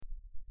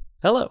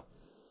Hello,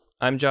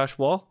 I'm Josh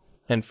Wall,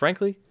 and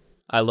frankly,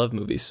 I love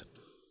movies.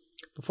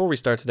 Before we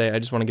start today, I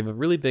just want to give a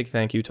really big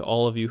thank you to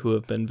all of you who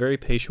have been very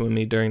patient with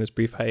me during this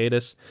brief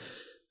hiatus.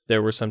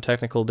 There were some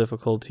technical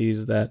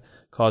difficulties that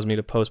caused me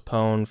to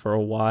postpone for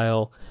a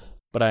while,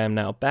 but I am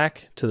now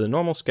back to the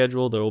normal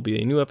schedule. There will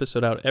be a new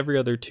episode out every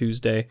other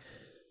Tuesday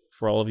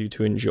for all of you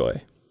to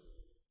enjoy.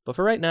 But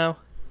for right now,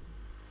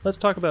 let's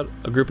talk about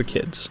a group of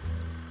kids,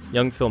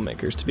 young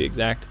filmmakers to be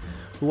exact,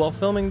 who while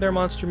filming their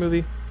monster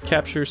movie,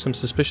 capture some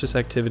suspicious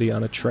activity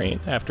on a train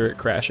after it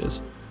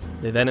crashes.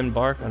 They then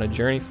embark on a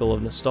journey full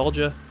of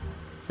nostalgia,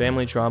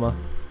 family drama,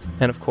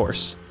 and of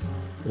course,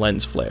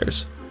 lens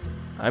flares.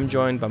 I'm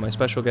joined by my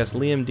special guest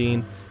Liam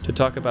Dean to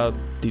talk about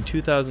the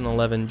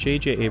 2011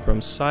 J.J.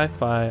 Abrams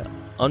sci-fi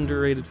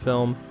underrated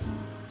film,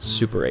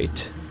 Super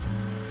 8.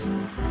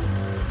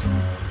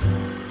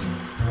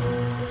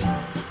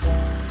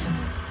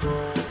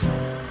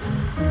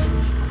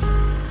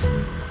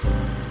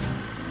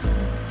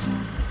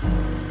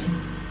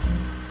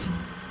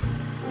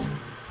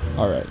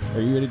 All right,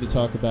 are you ready to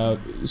talk about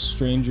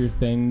Stranger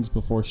Things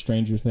before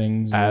Stranger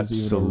Things was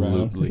even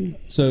around?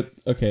 Absolutely. So,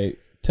 okay,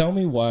 tell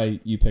me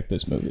why you picked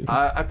this movie.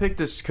 I picked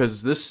this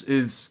because this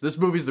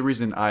movie is the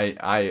reason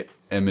I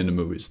am into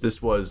movies. This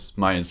was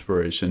my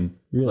inspiration.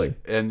 Really?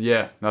 And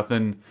yeah,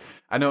 nothing.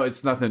 I know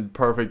it's nothing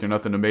perfect or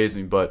nothing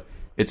amazing, but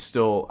it's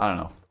still, I don't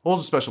know,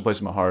 holds a special place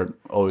in my heart.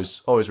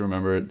 Always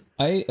remember it.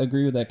 I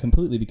agree with that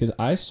completely because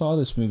I saw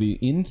this movie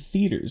in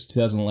theaters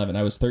 2011.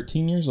 I was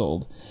 13 years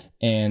old,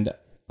 and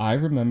I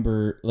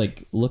remember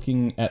like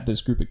looking at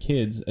this group of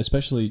kids,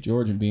 especially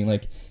George, and being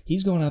like,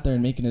 he's going out there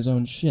and making his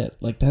own shit.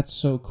 Like, that's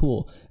so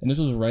cool. And this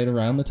was right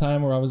around the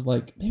time where I was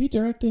like, maybe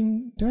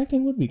directing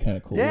would be kind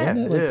of cool, wouldn't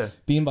it? Like, yeah.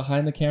 being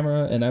behind the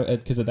camera, and I,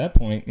 because at that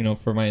point, you know,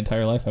 for my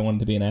entire life, I wanted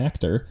to be an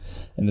actor,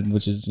 and then,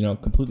 which is, you know,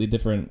 completely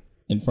different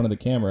in front of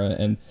the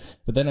camera.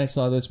 But then I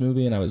saw this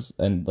movie,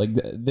 and like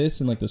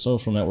this and like The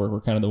Social Network were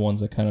kind of the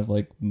ones that kind of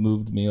like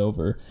moved me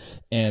over,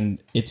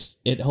 and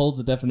it holds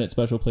a definite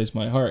special place in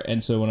my heart.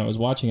 And so when I was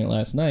watching it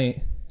last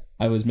night,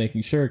 I was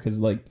making sure, because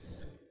like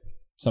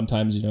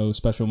sometimes, you know,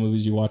 special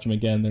movies, you watch them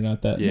again, they're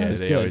not that not as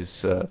they good. always.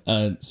 So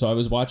I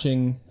was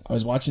watching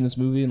this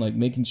movie and like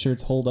making sure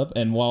it's hold up.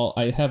 And while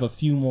I have a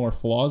few more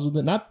flaws with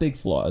it, not big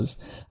flaws,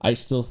 I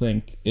still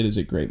think it is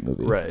a great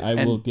movie. Right.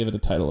 I will give it a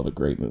title of a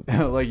great movie.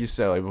 Like you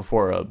said, like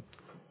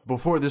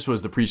before this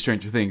was the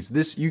pre-Stranger Things.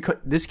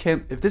 If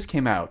this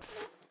came out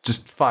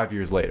just 5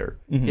 years later,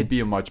 it'd be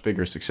a much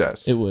bigger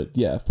success. It would,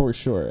 yeah, for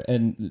sure.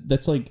 And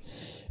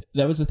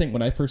that was the thing.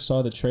 When I first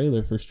saw the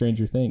trailer for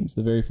Stranger Things,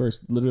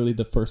 literally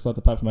the first thought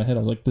that popped in my head, I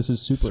was like, this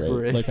is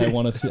Super 8. Like, I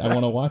want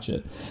to watch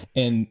it.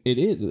 And it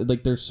is.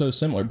 Like, they're so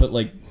similar. But,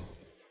 like,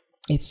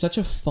 it's such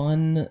a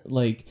fun,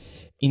 like,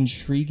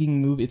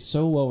 intriguing movie. It's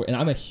so well. And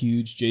I'm a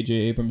huge J.J.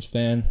 Abrams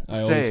fan. I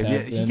always have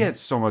been. He gets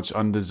so much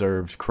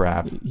undeserved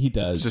crap. He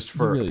does. Just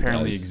for really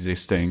apparently does.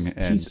 existing.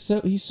 And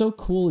he's so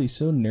cool. He's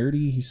so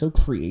nerdy. He's so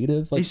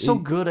creative. Like, he's so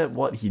good at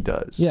what he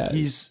does. Yeah.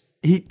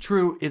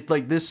 It's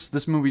like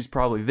this movie's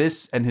probably,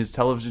 this and his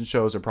television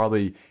shows are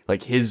probably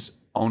like his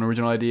own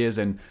original ideas,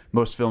 and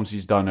most films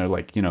he's done are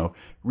like, you know,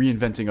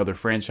 reinventing other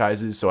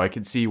franchises. So I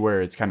can see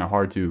where it's kind of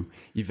hard to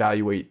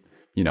evaluate,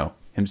 you know,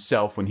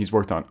 himself when he's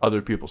worked on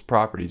other people's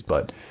properties.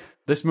 But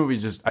this movie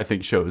just, I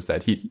think, shows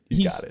that he's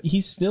got it.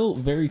 He's still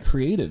very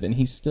creative, and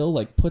he still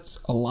like puts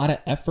a lot of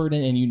effort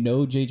in, and you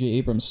know J.J.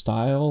 Abrams'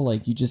 style.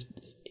 Like,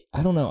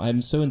 I don't know,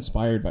 I'm so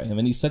inspired by him,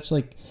 and he's such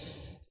a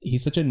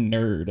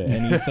nerd,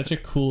 and he's such a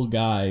cool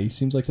guy. He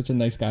seems like such a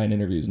nice guy in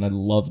interviews, and I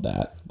love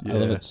that. Yeah. I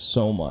love it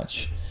so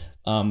much.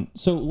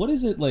 So what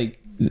is it like?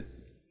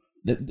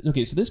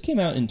 Okay, so this came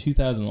out in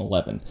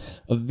 2011.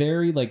 A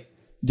very like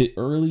the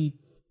early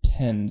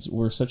 10s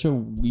were such a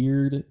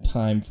weird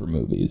time for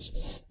movies.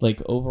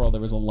 Like overall, there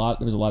was a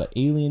lot of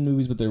alien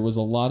movies, but there was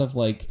a lot of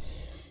like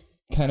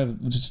kind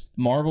of just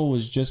Marvel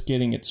was just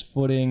getting its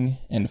footing,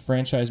 and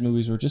franchise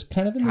movies were just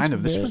kind of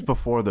in this was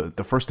before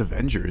the first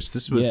Avengers.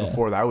 This was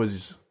before that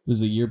was. It was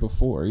the year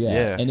before,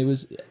 yeah. And it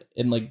was,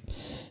 and like,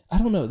 I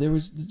don't know, there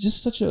was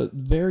just such a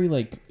very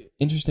like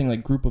interesting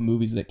like group of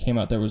movies that came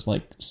out. There was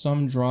like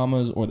some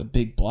dramas, or the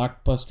big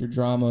blockbuster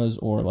dramas,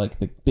 or like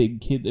the big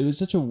kids. It was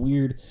such a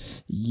weird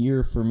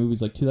year for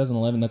movies. Like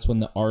 2011, that's when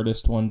The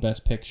Artist won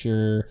Best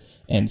Picture,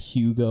 and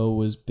Hugo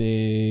was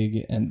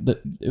big, and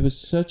it was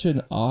such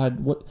an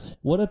odd.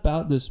 What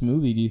about this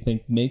movie do you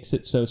think makes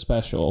it so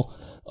special?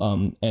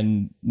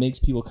 And makes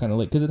people kind of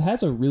like, because it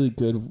has a really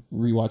good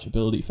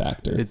rewatchability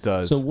factor. It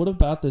does. So what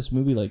about this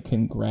movie like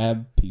can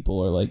grab people,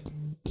 or like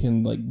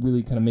can like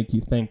really kind of make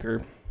you think,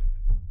 or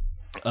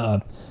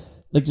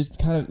like just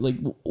kind of like,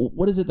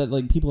 what is it that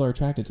like people are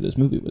attracted to this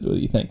movie with? What do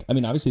you think? I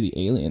mean, obviously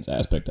the aliens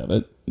aspect of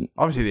it.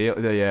 Obviously,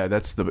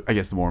 that's I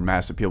guess the more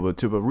mass appeal of it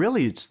too. But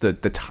really, it's the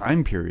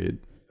time period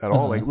at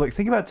all. Like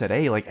think about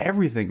today. Like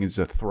everything is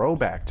a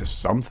throwback to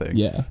something.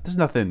 Yeah, there's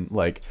nothing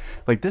like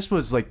this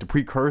was like the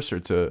precursor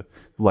to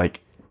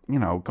like, you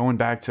know, going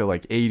back to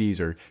like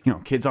 80s, or, you know,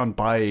 kids on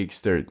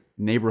bikes, their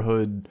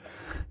neighborhood,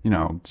 you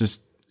know,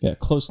 just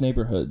close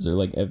neighborhoods or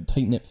like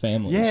tight knit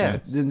families. Yeah,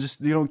 then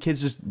just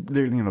kids just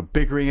they're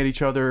bickering at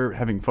each other,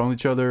 having fun with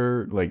each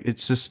other. Like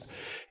it's just,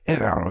 I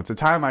don't know. It's a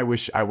time I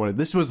wish I wanted.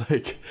 This was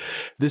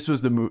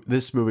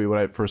this movie when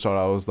I first saw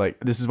it. I was like,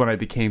 this is when I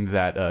became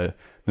that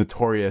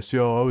notorious. I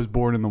was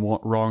born in the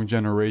wrong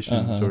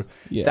generation. Sort of.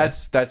 Yeah.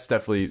 That's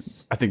definitely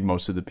I think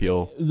most of the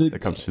appeal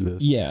that comes to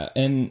this. Yeah,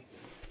 and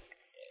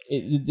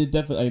it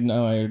definitely. I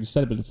know I already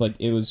said it, but it's like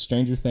it was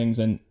Stranger Things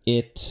and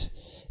it.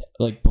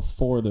 Like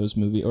before those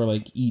movies, or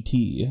like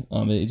E.T.,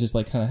 it just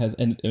like kind of has,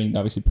 and I mean,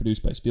 obviously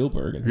produced by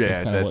Spielberg. And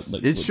yeah, that's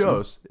it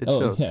shows. It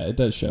shows. Yeah, it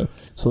does show.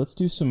 So let's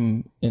do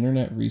some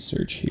internet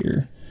research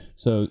here.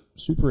 So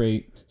Super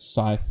 8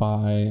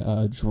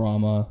 sci-fi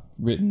drama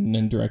written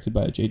and directed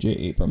by J.J.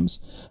 Abrams.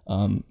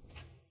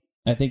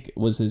 I think it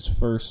was his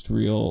first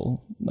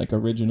real like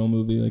original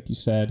movie, like you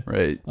said.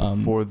 Right.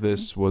 Before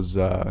this was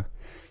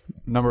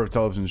number of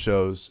television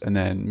shows, and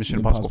then Mission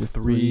Impossible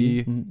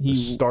 3, the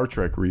Star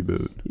Trek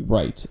reboot.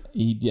 Right.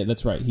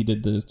 That's right. He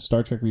did the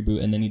Star Trek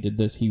reboot, and then he did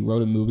this. He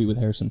wrote a movie with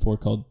Harrison Ford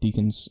called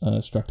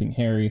Deconstructing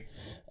Harry,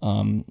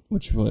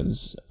 which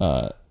was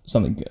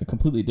something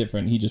completely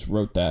different. He just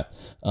wrote that,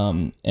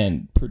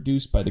 and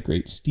produced by the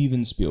great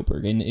Steven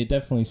Spielberg. And it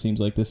definitely seems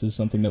like this is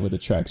something that would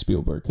attract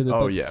Spielberg.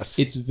 Yes.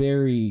 It's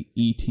very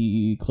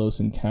E.T., Close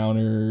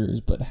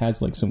Encounters, but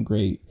has like some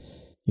great,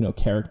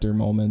 character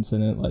moments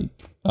in it. Like,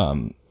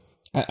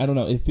 I don't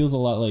know. It feels a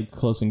lot like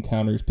Close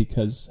Encounters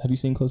because... Have you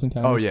seen Close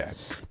Encounters? Oh, yeah.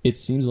 It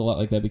seems a lot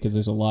like that because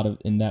there's a lot of...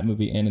 In that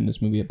movie and in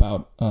this movie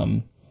about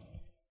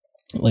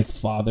like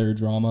father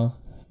drama,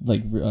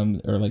 like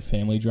or like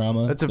family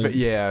drama.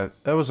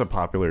 That was a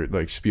popular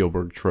like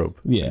Spielberg trope.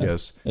 Yeah, I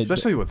guess,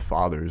 especially with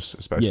fathers,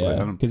 especially.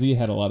 Yeah, because he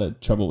had a lot of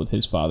trouble with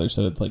his father,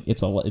 so it's like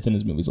it's in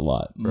his movies a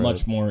lot, right.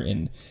 Much more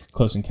in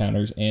Close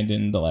Encounters and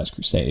in The Last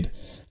Crusade.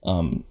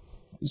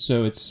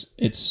 So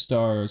it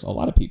stars a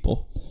lot of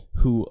people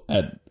who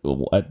at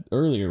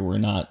earlier were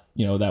not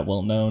that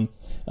well known.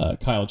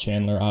 Kyle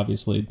Chandler,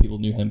 obviously, people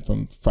knew him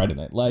from Friday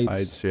Night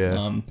Lights.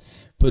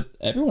 But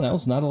everyone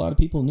else, not a lot of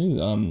people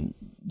knew.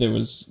 There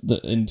was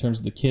in terms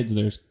of the kids,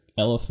 there's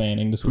Ella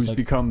Fanning. Who's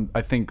become,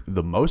 I think,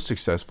 the most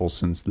successful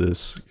since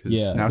this.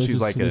 Yeah, now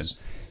she's like an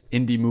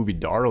indie movie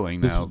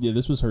darling now.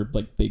 This was her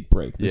like big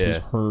break. This was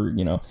her,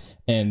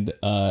 and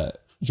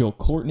Joel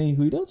Courtney,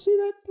 who you don't see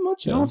that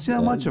much of. You don't see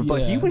that much of,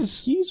 but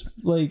he's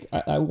like,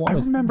 I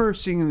remember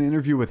seeing an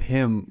interview with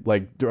him,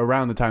 like,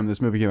 around the time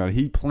this movie came out.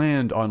 He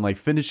planned on, like,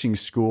 finishing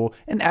school,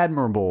 an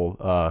admirable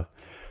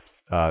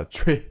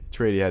trait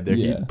he had there.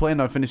 Yeah. He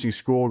planned on finishing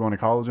school, going to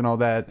college and all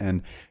that.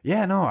 And,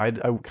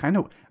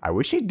 I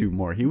wish he'd do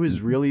more. He was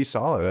really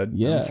solid.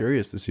 I'm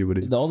curious to see what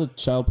he... All the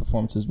child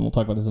performances, and we'll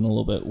talk about this in a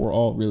little bit, were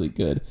all really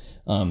good.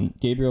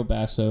 Gabriel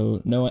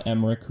Basso, Noah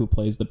Emmerich, who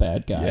plays the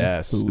bad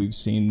guy, who we've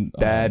seen...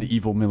 Bad,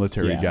 evil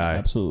military guy.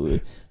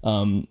 Absolutely.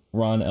 Ron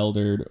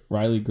Eldard,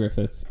 Riley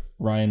Griffith,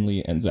 Ryan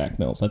Lee, and Zach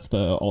Mills. That's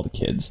all the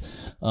kids.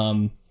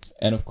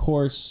 And of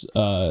course,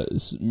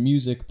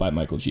 music by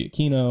Michael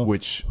Giacchino,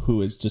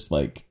 who is just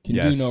like, can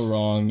do no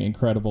wrong,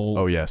 incredible.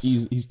 Oh, yes.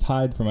 He's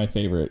tied for my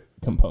favorite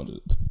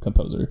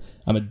composer.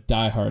 I'm a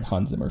diehard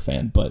Hans Zimmer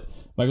fan, but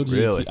Michael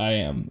Giacchino, I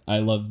am. I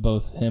love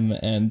both him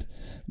and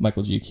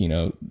Michael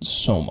Giacchino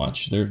so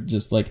much. They're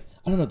just like,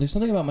 I don't know, there's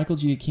something about Michael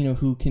Giacchino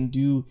who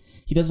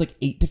he does like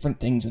 8 different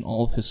things in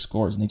all of his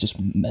scores, and they just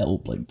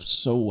meld like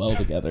so well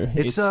together.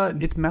 It's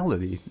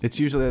melody. It's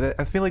usually,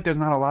 I feel like there's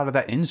not a lot of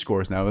that in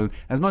scores now.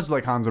 As much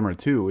like Hans Zimmer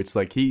too, it's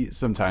like he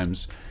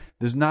sometimes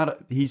is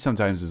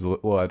a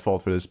little at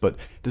fault for this, but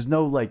there's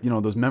no like,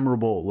 those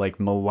memorable like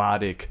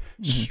melodic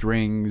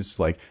strings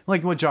like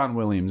what John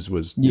Williams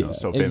was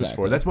so famous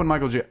for. That's what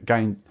Michael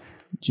Giacchino.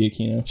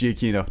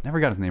 Never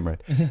got his name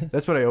right.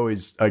 That's what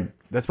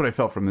that's what I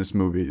felt from this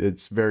movie.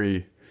 It's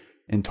very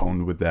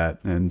intoned with that,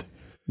 and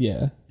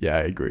yeah, I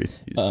agree.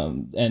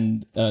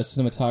 And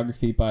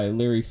cinematography by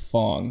Larry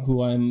Fong,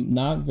 who I'm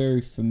not very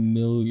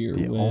familiar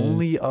with. The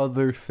only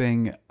other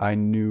thing I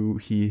knew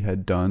he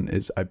had done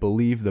is, I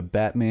believe, the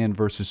Batman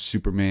versus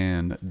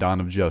Superman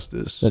Dawn of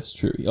Justice. That's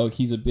true. Oh,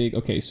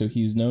 so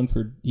he's known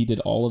for, he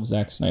did all of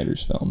Zack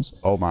Snyder's films.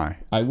 Oh my.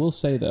 I will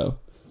say though,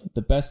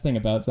 the best thing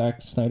about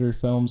Zack Snyder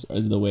films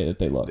is the way that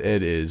they look.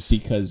 It is.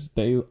 Because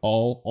they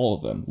all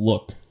of them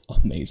look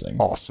amazing.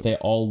 Awesome. They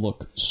all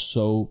look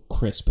so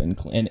crisp and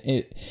clean.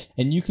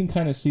 And you can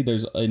kind of see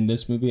there's, in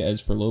this movie, as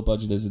for low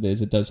budget as it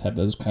is, it does have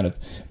those kind of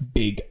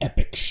big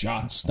epic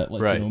shots that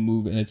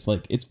move, and it's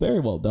like, it's very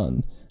well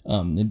done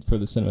for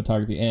the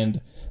cinematography. And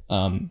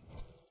had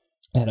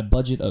a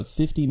budget of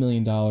 $50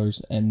 million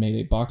and made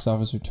a box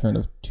office return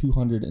of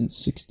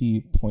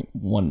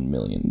 $260.1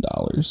 million.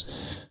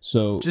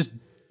 So just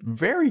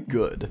very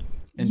good.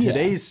 In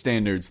today's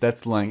standards,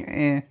 that's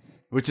like,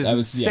 which is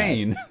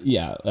insane.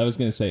 Yeah, I was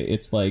going to say,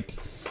 it's like,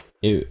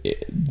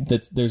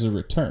 there's a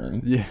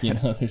return. Yeah.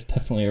 There's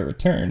definitely a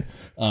return.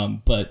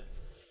 But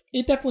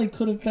it definitely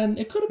could have been,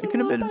 it could have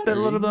been a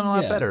little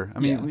bit better. I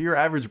mean, your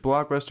average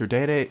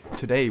blockbuster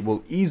today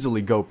will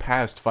easily go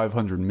past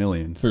 500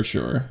 million. For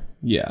sure.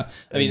 Yeah.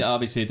 I mean,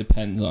 obviously it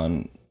depends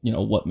on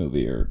what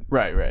movie or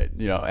right.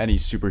 Any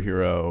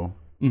superhero,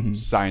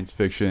 science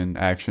fiction,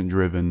 action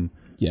driven.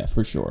 Yeah,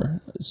 for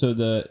sure.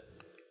 So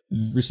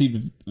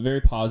received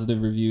very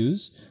positive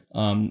reviews.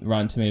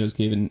 Rotten Tomatoes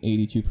gave it an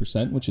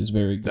 82%, which is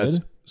very good.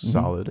 That's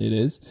solid. It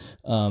is.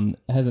 It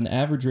has an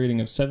average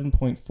rating of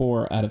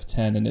 7.4 out of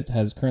 10, and it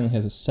currently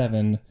has a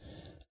 7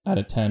 out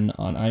of 10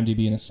 on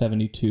IMDb and a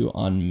 72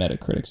 on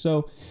Metacritic.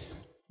 So,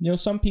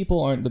 some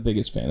people aren't the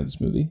biggest fan of this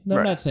movie. No,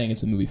 I'm not saying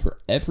it's a movie for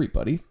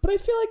everybody, but I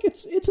feel like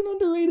it's an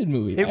underrated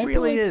movie. It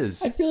really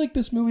is. I feel like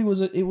this movie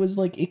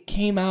it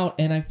came out,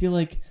 and I feel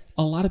like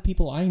a lot of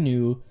people I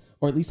knew,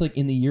 or at least like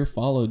in the year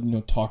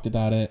followed, talked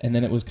about it, and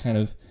then it was kind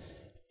of,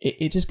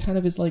 it just kind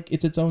of is like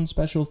it's its own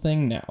special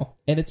thing now,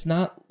 and it's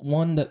not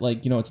one that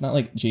like it's not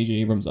like J.J.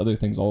 Abrams' other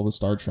things, all the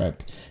Star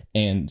Trek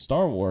and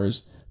Star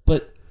Wars,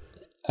 but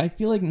I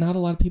feel like not a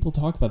lot of people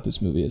talk about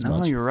this movie as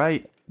much. No, you're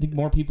right. I think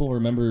more people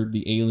remember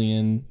the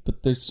Alien,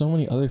 but there's so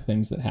many other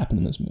things that happen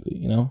in this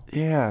movie,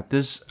 Yeah,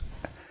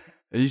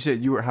 you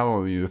said how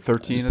old were you?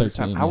 13 at the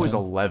time? I was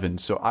 11,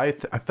 so I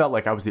felt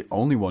like I was the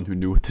only one who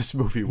knew what this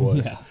movie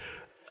was. Yeah.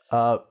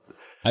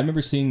 I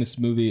remember seeing this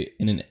movie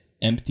in an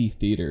empty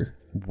theater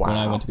when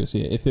I went to go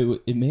see it.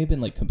 It may have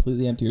been like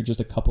completely empty or just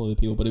a couple of the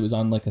people, but it was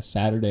on like a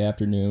Saturday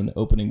afternoon,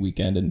 opening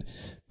weekend, and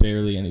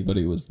barely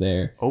anybody was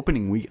there.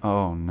 Opening week?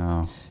 Oh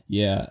no.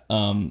 Yeah.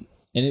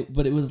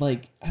 But it was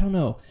like, I don't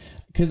know,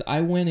 because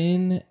I went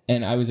in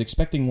and I was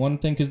expecting one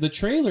thing, because the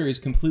trailer is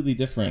completely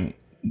different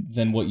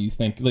than what you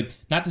think. Like,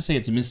 not to say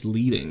it's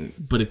misleading,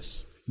 but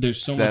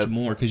there's so much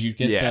more, because you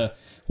get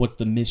what's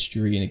the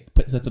mystery, and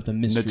it sets up the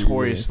mystery.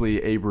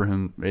 Notoriously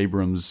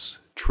Abrams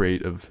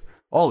trait of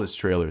all his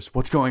trailers.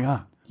 What's going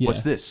on? Yeah.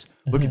 What's this?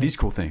 Look at these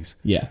cool things.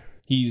 Yeah.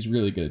 He's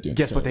really good at doing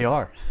Guess what they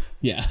are.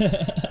 Yeah.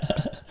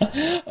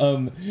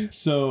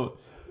 So,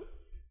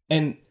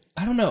 and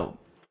I don't know,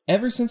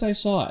 ever since I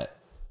saw it,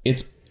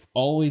 it's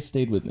always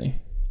stayed with me.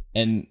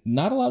 And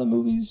not a lot of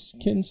movies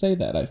can say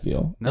that, I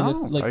feel.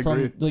 No, I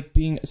agree.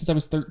 Since I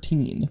was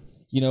 13,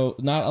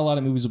 not a lot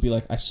of movies will be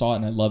like, I saw it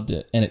and I loved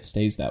it, and it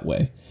stays that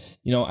way.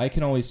 I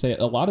can always say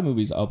a lot of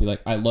movies I'll be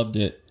like, I loved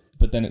it,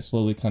 but then it's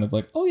slowly kind of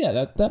like, oh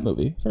yeah, that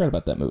movie. Forgot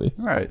about that movie.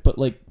 Right. But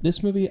like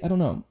this movie, I don't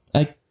know.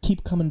 I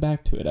keep coming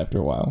back to it after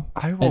a while.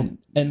 I won't.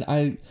 And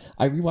I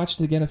rewatched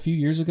it again a few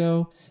years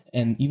ago,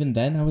 and even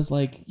then I was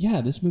like,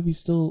 yeah, this movie's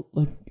still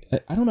like,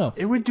 I don't know.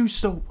 It would do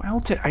so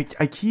well I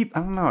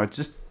don't know, it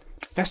just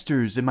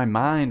festers in my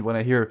mind when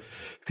I hear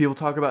people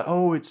talk about,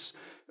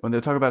 when they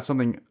talk about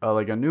something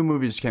like a new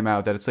movie just came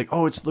out, that it's like,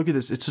 look at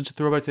this, it's such a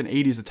throwback to the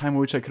 80s, a time in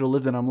which I could have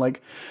lived in. I'm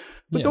like,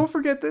 but don't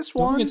forget this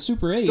one. Don't forget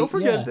Super 8. Don't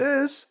forget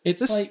this. This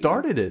like,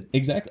 started it.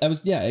 Exactly.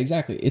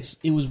 Exactly.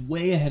 It was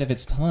way ahead of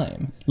its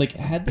time. Like,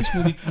 had this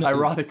movie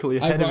ironically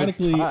ahead of its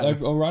time.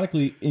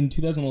 Ironically, in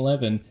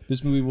 2011,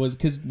 this movie was,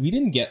 because we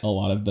didn't get a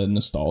lot of the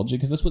nostalgia,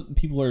 because that's what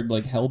people are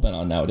like hell bent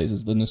on nowadays,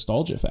 is the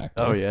nostalgia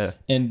factor. Oh yeah.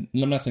 And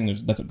I'm not saying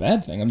that's a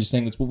bad thing. I'm just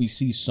saying that's what we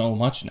see so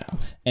much now.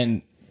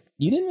 And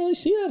you didn't really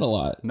see that a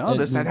lot. No,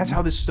 that's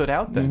how this stood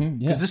out then.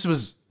 Because this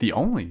was the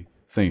only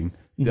thing,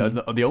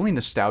 the only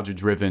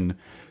nostalgia-driven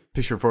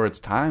picture for its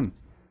time.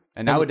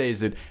 And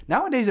nowadays it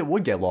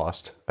would get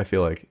lost. I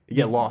feel like it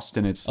get lost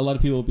in its. A lot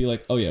of people will be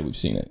like, "Oh yeah, we've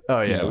seen it."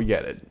 Oh yeah, we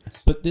get it.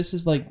 But this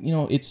is like,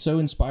 it's so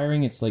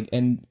inspiring. It's like,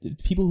 and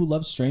people who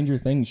love Stranger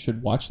Things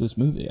should watch this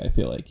movie. I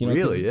feel like,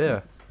 really,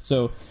 yeah.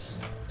 So,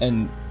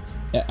 and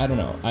I don't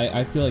know.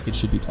 I feel like it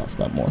should be talked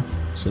about more.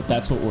 So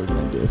that's what we're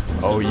gonna do.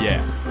 Oh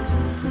yeah.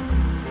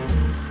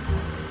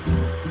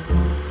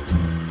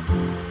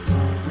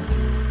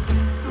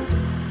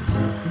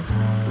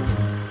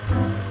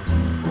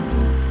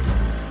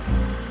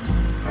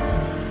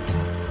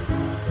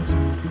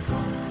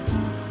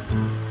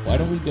 Why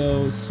don't we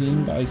go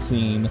scene by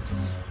scene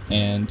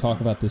and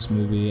talk about this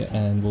movie,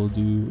 and we'll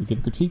give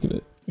a critique of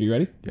it. Are you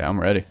ready? Yeah, I'm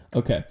ready.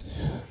 Okay.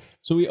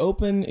 So we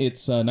open,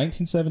 it's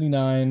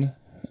 1979.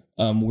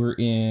 We're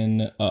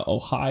in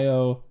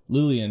Ohio,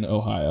 Lillian,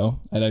 Ohio.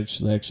 I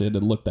actually had to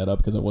look that up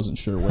because I wasn't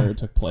sure where it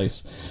took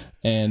place.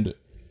 And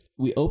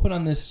we open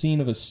on this scene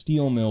of a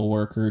steel mill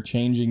worker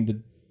changing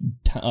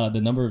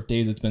the number of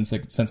days it's been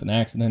since an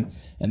accident,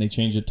 and they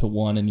change it to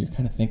 1, and you're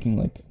kind of thinking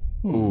like,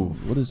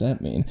 what does that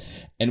mean?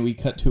 And we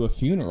cut to a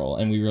funeral,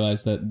 and we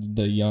realize that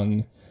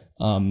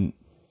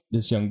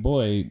this young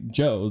boy,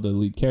 Joe, the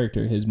lead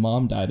character, his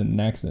mom died in an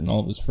accident, and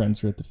all of his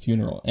friends were at the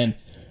funeral. And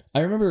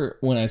I remember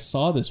when I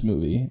saw this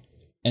movie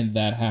and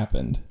that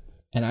happened,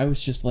 and I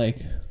was just like,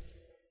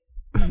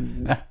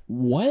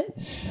 what?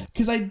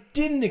 Because I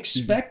didn't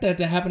expect that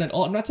to happen at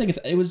all. I'm not saying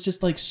it was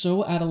just like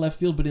so out of left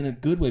field, but in a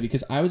good way,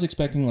 because I was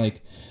expecting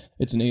like,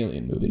 it's an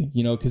alien movie,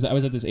 because I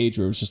was at this age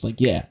where it was just like,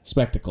 yeah,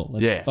 spectacle,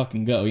 let's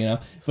fucking go,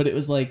 But it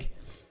was like,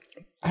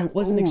 I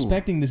wasn't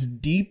expecting this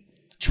deep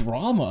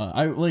drama.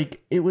 But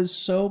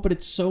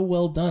it's so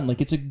well done.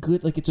 Like, it's a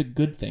good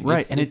thing.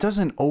 Right, and it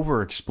doesn't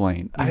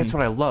over-explain. That's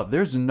what I love.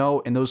 There's in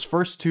those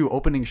first 2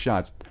 opening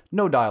shots,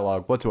 no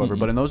dialogue whatsoever,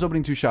 but in those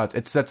opening 2 shots,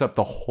 it sets up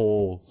the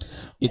whole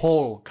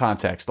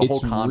context, the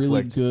whole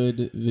conflict. It's really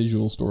good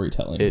visual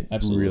storytelling. It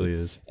absolutely really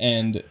is.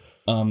 And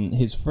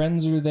his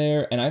friends are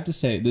there, and I have to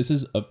say, this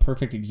is a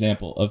perfect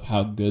example of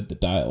how good the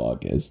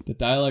dialogue is. The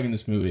dialogue in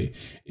this movie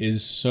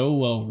is so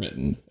well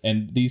written,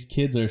 and these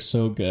kids are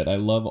so good. I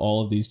love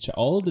all of these.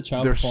 All of the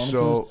child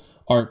performances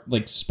are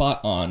like spot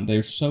on.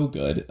 They're so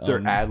good.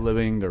 They're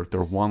ad-libbing.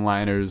 They're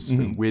one-liners.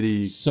 They're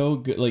witty. So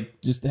good.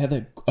 Like, just have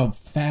that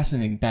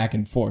fascinating back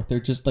and forth. They're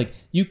just like,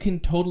 you can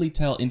totally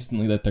tell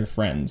instantly that they're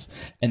friends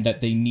and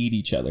that they need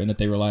each other and that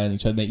they rely on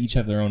each other. They each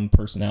have their own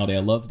personality. I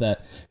love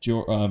that.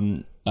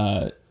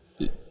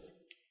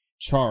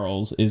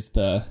 Charles is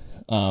the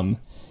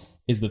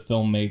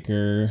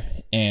filmmaker,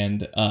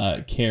 and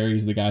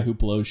Carrie's the guy who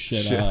blows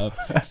shit up.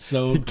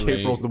 So great.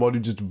 April's the one who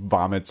just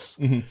vomits.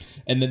 Mm-hmm.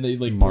 And then they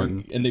like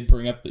Martin.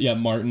 bring up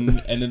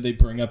Martin, and then they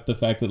bring up the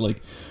fact that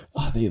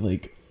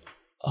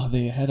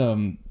they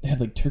had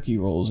like turkey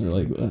rolls, or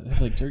like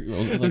turkey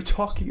rolls. They're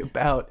talking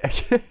about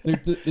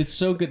it's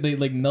so good. They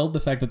like meld the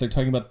fact that they're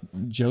talking about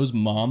Joe's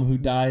mom who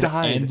died.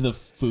 And the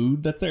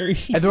food that they're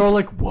eating. And they're all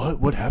like,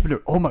 what happened to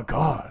her? Oh my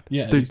god.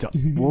 Yeah.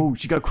 Whoa,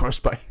 she got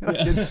crushed by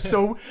It's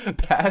so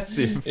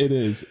passive. It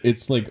is.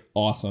 It's like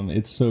awesome.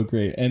 It's so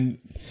great. And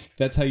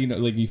that's how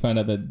you find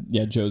out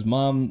that Joe's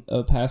mom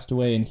passed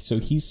away, and so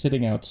he's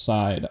sitting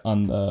outside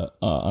on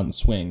the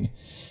swing.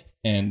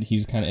 And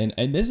he's kind of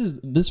and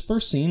this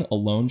first scene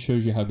alone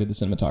shows you how good the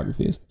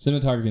cinematography is.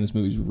 Cinematography in this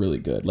movie is really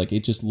good. Like,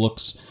 it just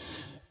looks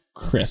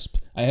crisp.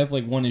 I have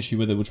like one issue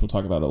with it, which we'll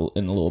talk about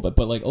in a little bit.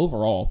 But like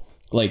overall,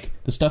 like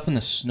the stuff in the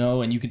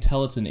snow, and you can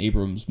tell it's an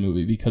Abrams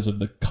movie because of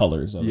the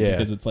colors of it.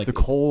 Because it's like the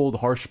cold,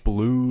 harsh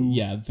blue.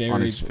 Yeah, very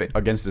on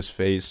against his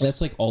face.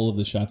 That's like all of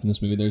the shots in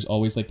this movie. There's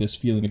always like this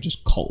feeling of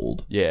just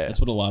cold. Yeah,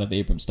 that's what a lot of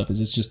Abrams stuff is.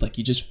 It's just like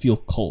you just feel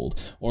cold,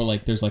 or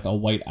like there's like a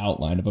white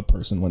outline of a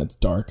person when it's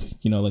dark.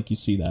 Like you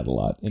see that a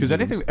lot. Because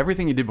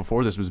everything he did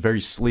before this was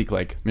very sleek,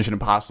 like Mission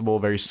Impossible,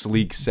 very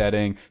sleek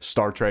setting.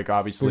 Star Trek,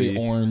 obviously,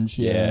 very orange.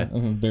 Yeah.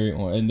 Very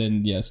orange. And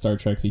then Star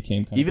Trek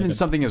became kind even of in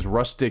something as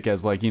rustic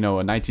as like a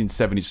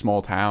 1970s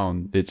small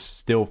town, it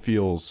still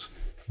feels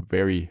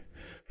very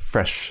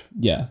fresh.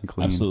 Yeah,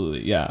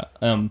 absolutely. Yeah.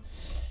 And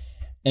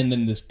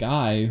then this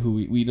guy who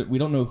we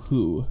don't know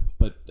who,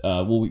 but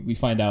we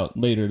find out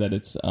later that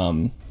it's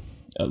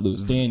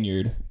Louis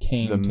Danyard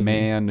came the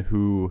man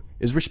who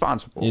is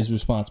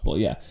responsible.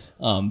 Yeah.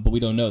 But we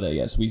don't know that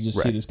yet. So we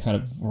just see this kind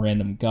of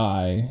random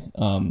guy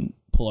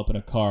pull up in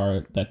a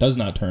car that does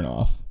not turn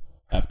off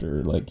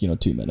after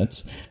 2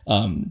 minutes,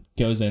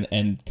 goes in,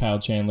 and Kyle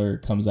Chandler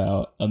comes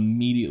out,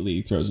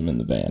 immediately throws him in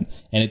the van.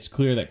 And it's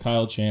clear that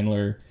Kyle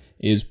Chandler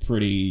is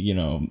pretty,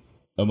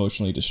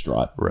 emotionally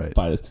distraught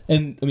by this.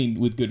 And I mean,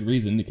 with good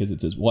reason, because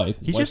it's his wife.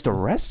 He just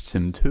arrests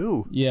him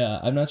too.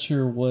 Yeah. I'm not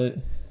sure what,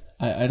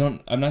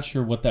 I'm not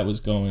sure what that was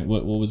going,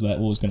 what was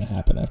going to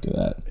happen after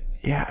that.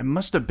 Yeah. It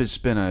must have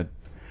just been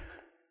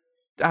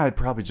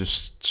probably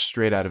just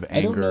straight out of anger.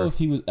 I don't know if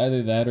he was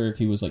either that or if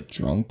he was like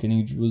drunk and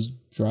he was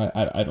dry.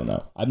 I don't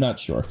know. I'm not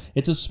sure.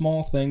 It's a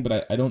small thing,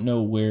 but I don't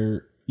know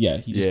where. Yeah,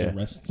 he just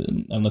arrests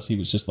him, unless he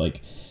was just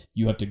like,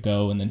 you have to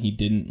go, and then he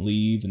didn't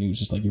leave, and he was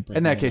just like, you're breaking.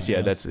 In that case,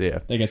 that's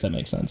I guess that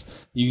makes sense.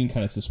 You can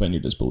kind of suspend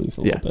your disbelief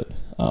a little bit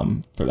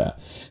for that.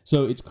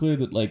 So it's clear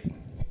that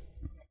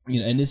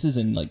and this is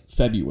in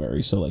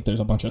February, so there's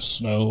a bunch of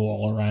snow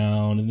all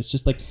around, and it's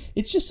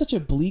just such a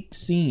bleak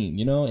scene,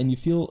 and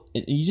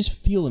you just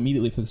feel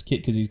immediately for this kid,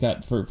 because he's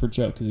got for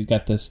Joe, because he's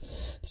got this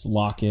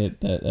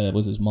locket that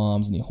was his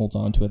mom's, and he holds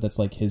on to it. That's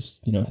like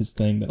his his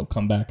thing that'll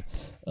come back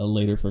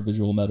later for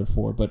visual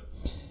metaphor. But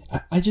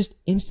I just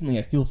instantly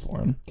I feel for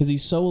him, because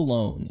he's so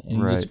alone,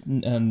 and he just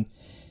and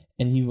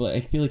he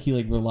I feel like he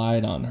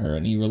relied on her,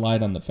 and he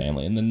relied on the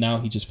family, and then now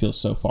he just feels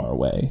so far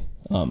away.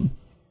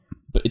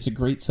 But it's a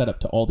great setup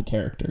to all the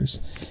characters,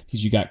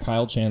 because you got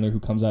Kyle Chandler, who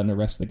comes out and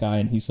arrests the guy,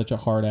 and he's such a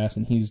hard ass,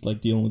 and he's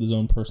dealing with his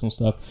own personal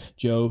stuff.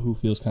 Joe, who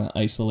feels kind of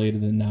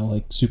isolated and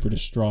now super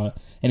distraught,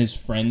 and his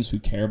friends who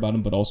care about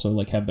him but also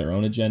have their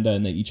own agenda,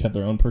 and they each have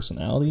their own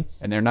personality.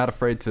 And they're not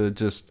afraid to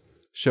just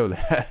show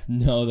that.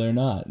 No, they're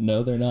not.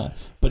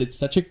 But it's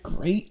such a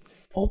great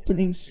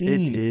opening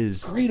scene. It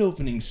is great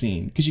opening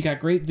scene, because you got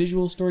great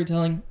visual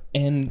storytelling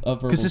and a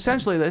verbal. Because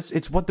essentially,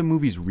 it's what the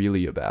movie's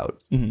really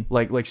about. Mm-hmm.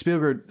 Like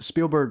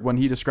Spielberg, when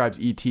he describes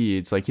E.T.,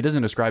 it's he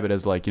doesn't describe it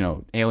as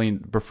alien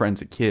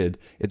befriends a kid.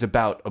 It's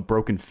about a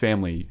broken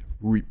family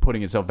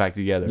putting itself back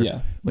together.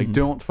 Yeah.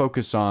 Don't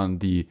focus on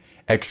the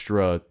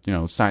extra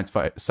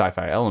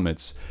sci-fi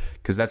elements,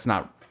 because it's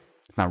not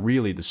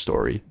really the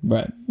story.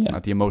 Right. Yeah. It's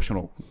not the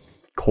emotional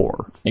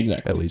core.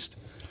 Exactly. At least.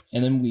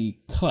 And then we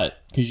cut,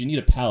 because you need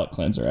a palate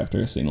cleanser after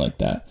a scene like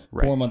that.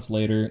 Right. 4 months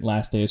later,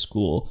 last day of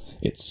school.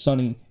 It's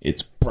sunny.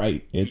 It's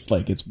bright. It's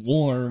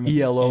warm.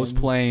 ELO's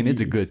playing.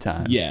 It's a good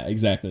time. Yeah,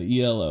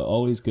 exactly. ELO,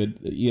 always good.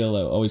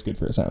 ELO, always good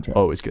for a soundtrack.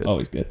 Always good.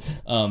 Always good.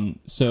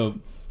 So,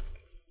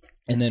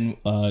 and then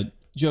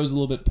Joe's a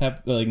little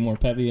bit more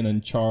peppy, and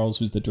then Charles,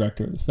 who's the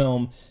director of the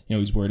film,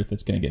 he's worried if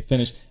it's going to get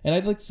finished. And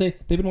I'd like to say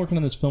they've been working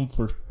on this film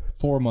for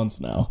 4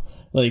 months now.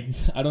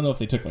 I don't know if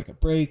they took a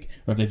break,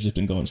 or if they've just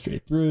been going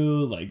straight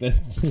through.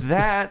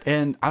 That,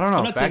 and I don't know.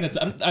 I'm not saying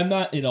I'm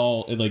not at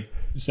all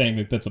saying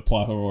that that's a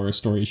plot hole or a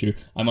story issue.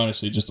 I'm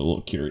honestly just a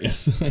little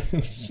curious.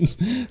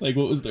 Like,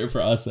 what was their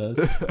process?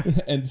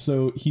 And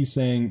so he's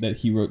saying that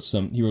he wrote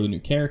a new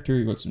character,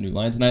 he wrote some new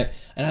lines, and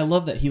I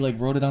love that he like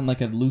wrote it on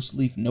like a loose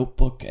leaf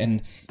notebook,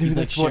 and dude,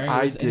 that's what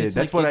I did.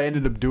 That's what I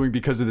ended up doing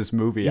because of this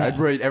movie. Yeah. I'd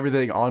write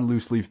everything on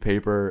loose leaf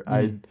paper.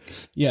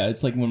 Yeah,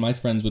 it's like when my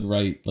friends would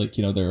write like,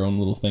 you know, their own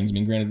little things. I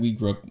mean, granted, we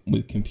grew up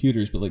with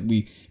computers, but like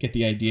we get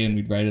the idea and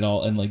we'd write it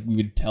all, and like we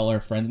would tell our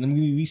friends, and then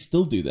we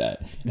still do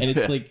that. And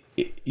it's like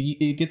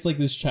it gets like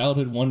this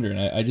childhood wonder, and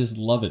I just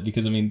love it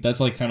because I mean that's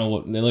like kind of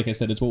what, like I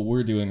said, it's what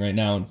we're doing right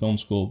now in film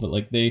school. But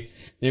like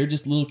they're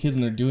just little kids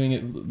and they're doing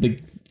it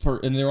like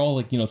and they're all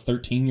like, you know,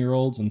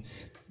 13-year-olds, and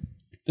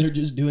they're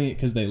just doing it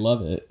because they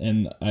love it.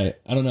 And I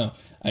don't know.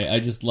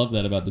 I just love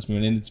that about this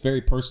movie, and it's very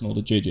personal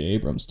to J.J.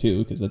 Abrams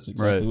too, because that's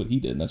exactly what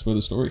he did, and that's where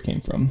the story came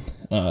from.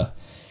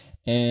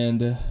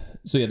 And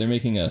so yeah, they're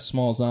making a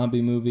small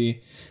zombie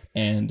movie,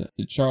 and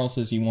Charles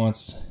says he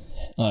wants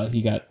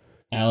he got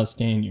Alice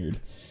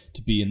Stannard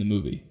to be in the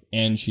movie,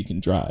 and she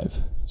can drive.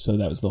 So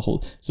that was the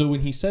whole. So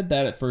when he said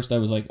that at first, I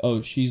was like,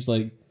 oh, she's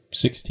like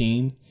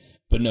 16,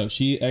 but no,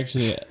 she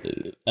actually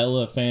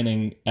Ella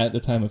Fanning at the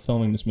time of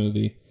filming this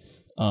movie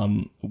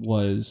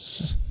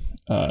was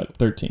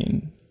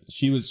 13.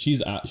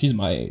 She's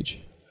my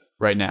age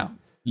right now.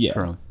 Yeah,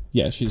 currently.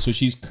 Yeah, she's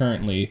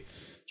 20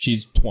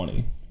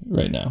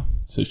 right now.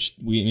 So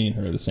me and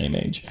her are the same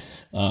age.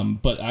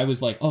 But I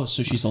was like, oh,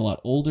 so she's a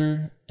lot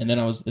older. And then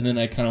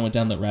I kind of went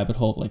down that rabbit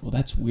hole of like, well,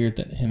 that's weird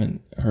that him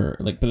and her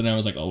like. But then I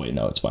was like, oh wait,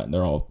 no, it's fine.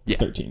 They're all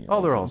 13.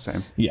 Oh, they're all the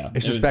same. Yeah,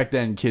 it's just back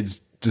then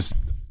kids just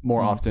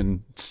more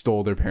often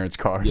stole their parents'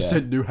 cars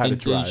and knew how to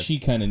drive. She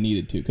kind of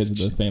needed to because of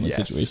the family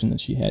situation that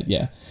she had.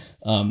 Yeah.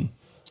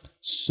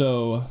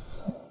 So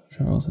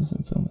Charles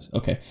isn't filming.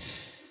 Okay.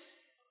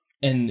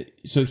 And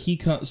so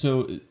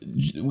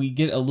we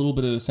get a little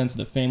bit of a sense of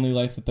the family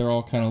life that they're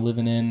all kind of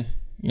living in.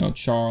 You know,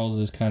 Charles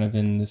is kind of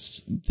in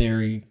this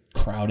very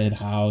crowded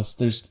house.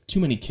 There's too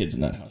many kids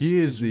in that house.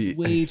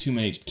 Way too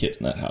many kids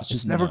in that house.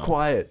 It's never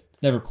quiet.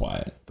 It's never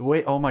quiet. The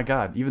way, oh my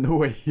God, even the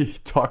way he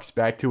talks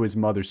back to his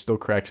mother still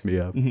cracks me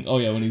up. Oh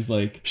yeah, when he's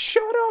like,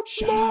 "Shut up,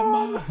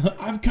 Mom!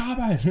 I'm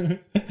coming."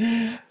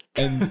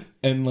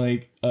 and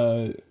like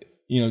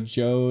you know,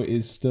 Joe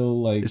is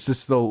still like... It's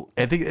just still...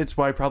 I think it's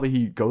why probably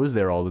he goes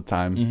there all the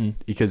time.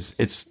 Because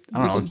it's... I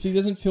don't know. He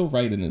doesn't feel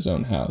right in his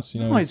own house.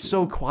 You know, it's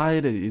so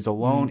quiet. He's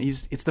alone.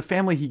 It's the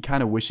family he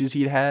kind of wishes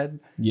he'd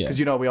had. Yeah. Because,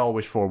 you know, we all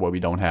wish for what we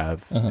don't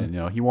have. And, you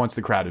know, he wants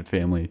the crowded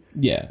family.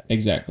 Yeah,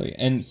 exactly.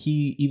 And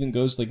he even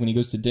goes... Like, when he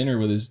goes to dinner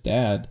with his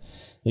dad...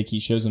 Like,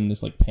 he shows him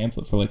this, like,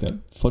 pamphlet for, like, a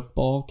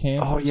football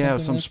camp. Oh, yeah,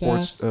 some like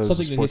sports something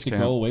that he has to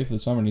go away for the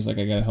summer. And he's like,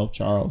 I got to help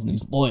Charles. And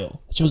he's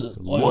loyal. It shows his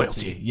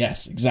loyalty.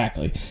 Yes,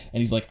 exactly. And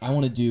he's like, I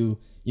want to do,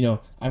 you know,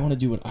 I want to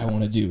do what I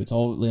want to do. It's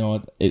all, you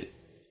know,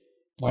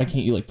 why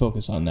can't you, like,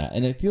 focus on that?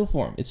 And I feel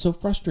for him. It's so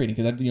frustrating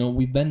because, you know,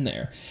 we've been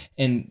there.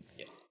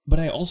 But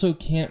I also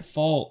can't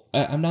fault,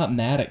 I'm not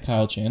mad at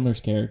Kyle Chandler's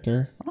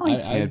character. I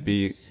can't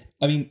be.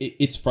 I mean,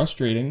 it's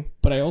frustrating,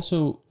 but I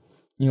also,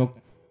 you know,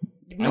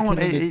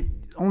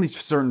 only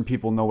certain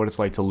people know what it's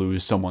like to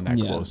lose someone that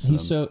close to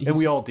them. And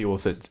we all deal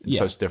with it in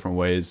such different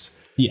ways.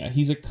 Yeah,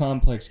 he's a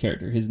complex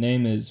character. His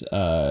name is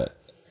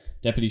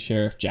Deputy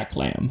Sheriff Jack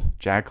Lamb.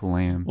 Jack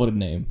Lamb. What a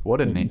name.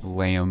 What a name.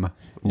 Lamb.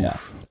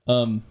 Oof.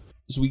 Yeah.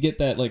 So we get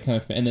that like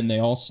kind of... And then they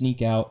all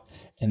sneak out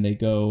and they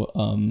go...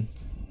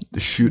 to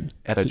shoot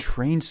at a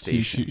train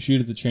station.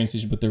 Shoot at the train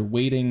station, but they're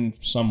waiting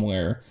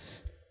somewhere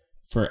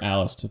for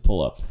Alice to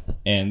pull up.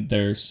 And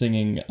they're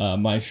singing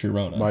My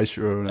Sharona. My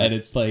Sharona. And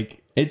it's like...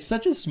 It's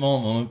such a small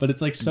moment, but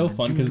it's like so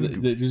fun because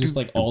they're just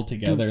like all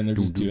together and they're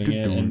just doing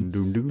it.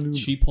 And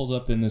she pulls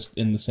up in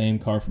the same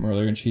car from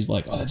earlier, and she's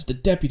like, "Oh, that's the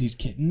deputy's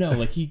kid." No,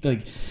 like he's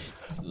gonna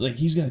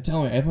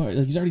tell me.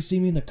 Like he's already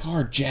seen me in the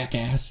car,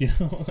 jackass. You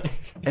know.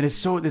 And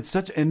it's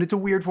a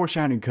weird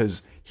foreshadowing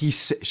because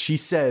she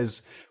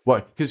says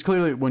what? Because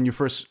clearly when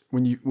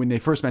they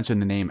first mention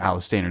the name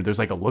Alice Stannard, there's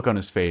like a look on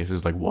his face.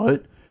 It's like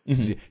what?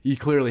 He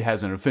clearly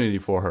has an affinity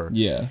for her.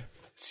 Yeah.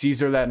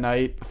 Sees her that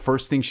night.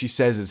 First thing she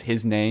says is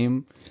his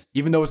name,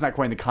 even though it's not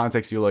quite in the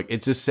context you look.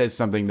 It just says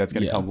something that's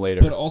going to come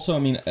later. But also, I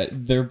mean,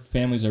 their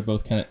families are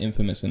both kind of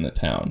infamous in the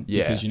town.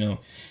 Yeah, because you know,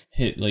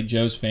 like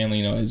Joe's family,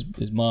 you know,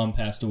 his mom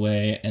passed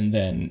away, and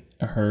then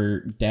her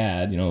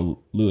dad, you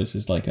know, Lewis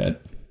is like a,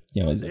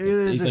 you know,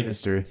 he's like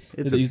history.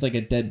 He's like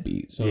a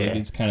deadbeat, so like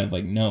it's kind of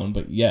like known.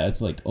 But yeah,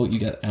 it's like, oh, you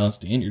got Alice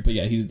Stannard. But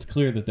yeah, it's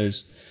clear that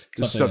there's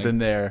something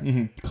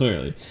there.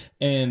 Clearly,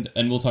 and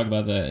we'll talk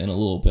about that in a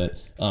little bit.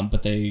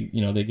 But they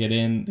get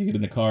in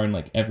the car, and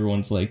like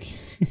everyone's like,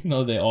 you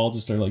know, they all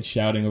just are like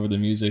shouting over the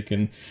music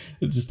and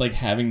just like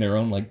having their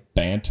own like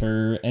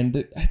banter, and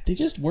they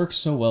just work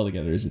so well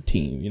together as a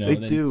team. You know,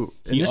 they do.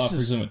 He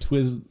offers him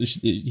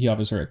he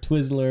offers her a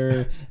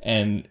Twizzler,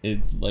 and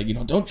it's like, you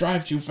know, don't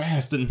drive too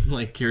fast, and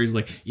like Carrie's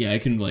like, yeah, I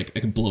can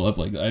blow up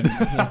like all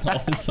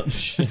this other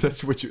shit.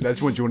 That's what you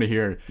want to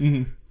hear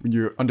when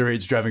you're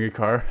underage driving a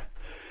car.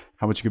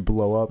 How much you could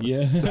blow up.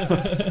 Yeah.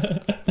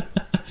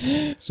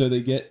 So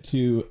they get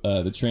to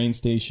the train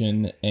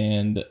station,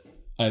 and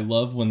I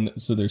love when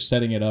they're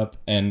setting it up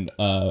and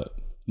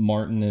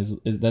Martin is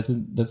that's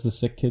the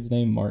sick kid's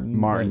name, Martin.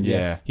 Martin, right?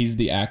 yeah. He's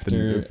the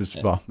actor.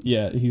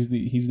 Yeah, he's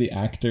the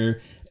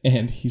actor.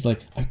 And he's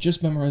like, I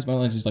just memorized my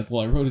lines. He's like,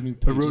 well, I wrote a new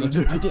page.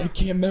 I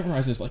can't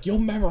memorize this. Like, you'll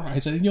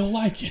memorize it and you'll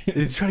like it.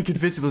 He's trying to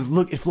convince him.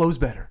 Look, it flows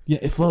better. Yeah,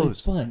 it flows.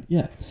 It's fun.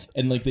 Yeah,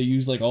 and like they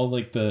use like all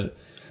like the.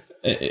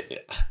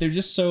 They're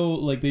just so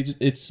like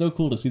it's so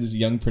cool to see this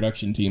young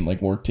production team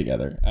like work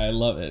together. I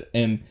love it,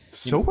 and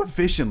so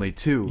efficiently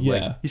too. Yeah,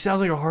 like, he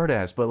sounds like a hard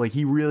ass, but like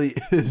he really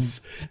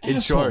is in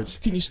charge.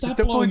 Can you stop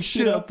blowing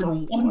shit up for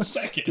 1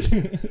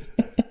 second?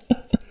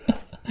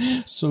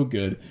 So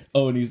good.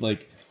 Oh, and he's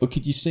like, "Oh,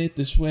 could you say it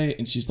this way?"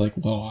 And she's like,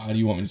 "Well, how do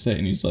you want me to say it?"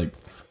 And he's like,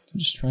 "I'm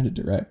just trying to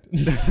direct."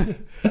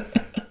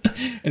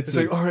 It's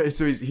like, all right,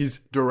 so he's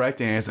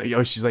directing, and it's like,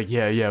 oh, she's like,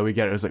 yeah, we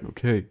get it. I was like,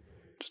 okay.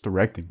 Just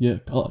directing. Yeah,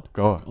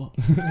 God.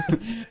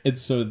 And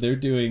so they're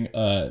doing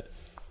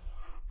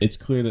it's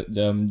clear that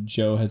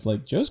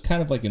Joe's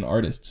kind of like an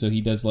artist, so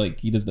he does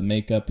the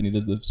makeup and he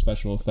does the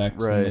special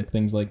effects and like,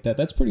 things like that.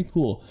 That's pretty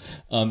cool.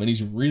 And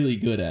he's really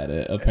good at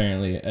it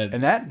apparently.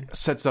 And that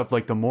sets up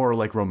like the more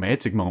like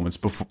romantic moments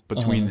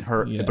between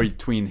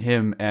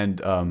him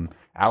and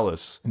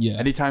Alice. Yeah.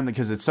 Anytime,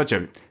 because that's such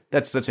an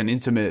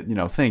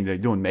intimate, thing. They're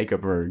doing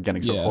makeup or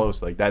getting so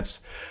close. Like I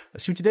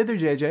see what you did there,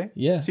 JJ.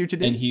 Yeah. See what you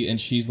did. And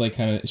she's like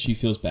she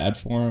feels bad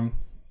for him.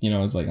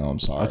 It's like, oh, I'm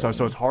sorry.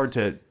 So it's hard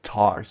to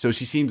talk. So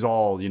she seems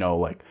all,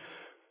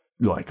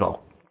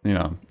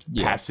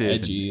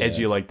 passive,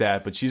 edgy like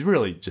that. But she's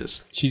really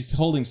just she's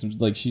holding some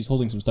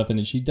stuff in,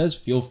 and she does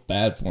feel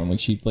bad for him. Like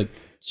she's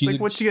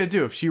what's she gonna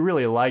do if she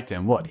really liked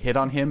him? What, hit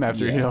on him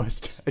after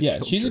his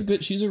dad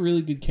she's a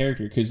really good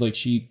character because like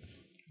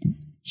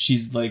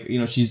she's like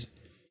she's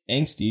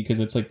angsty because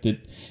it's like the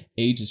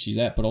age that she's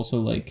at, but also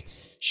like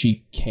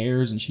she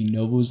cares and she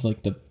knows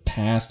like the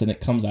past and it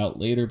comes out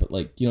later, but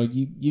like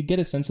you get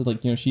a sense of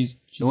like she's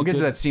we'll get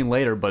to that scene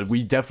later, but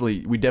we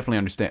definitely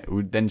understand.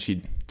 Then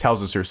she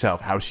tells us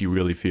herself how she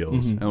really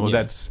feels, and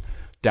that's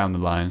down the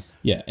line.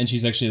 Yeah, and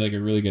she's actually like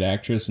a really good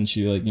actress, and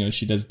she like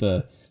she does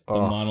the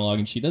monologue,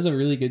 and she does a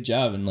really good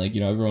job, and like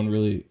everyone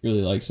really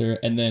likes her.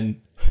 And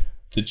then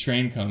the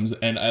train comes,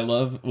 and I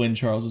love when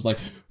Charles is like,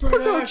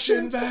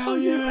 production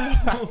value.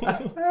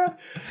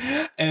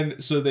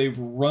 And so they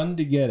run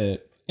to get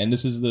it, and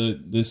this is the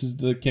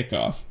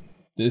kickoff.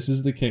 This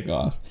is the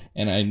kickoff.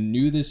 And I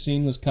knew this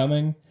scene was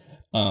coming,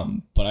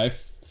 but I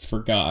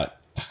forgot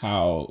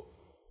how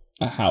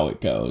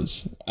it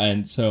goes.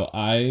 And so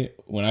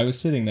when I was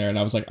sitting there and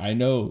I was like, I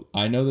know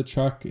the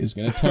truck is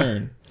gonna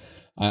turn.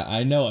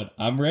 I know it.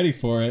 I'm ready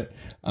for it.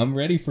 I'm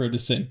ready for it to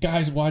say,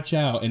 guys, watch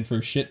out, and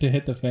for shit to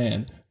hit the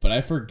fan. But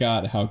I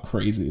forgot how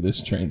crazy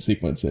this train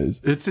sequence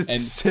is. It's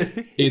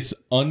insane. It's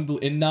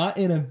and not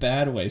in a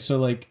bad way.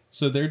 So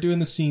they're doing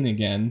the scene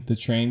again. The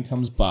train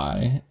comes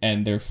by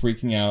and they're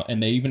freaking out,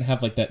 and they even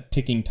have like that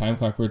ticking time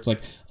clock where it's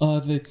like, I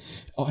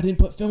didn't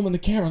put film in the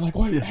camera. Like,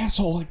 what, you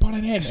asshole? Like, put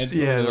it in. And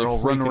they're like, all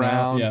running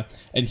around. Yeah,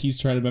 and he's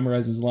trying to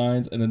memorize his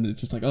lines, and then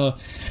it's just like,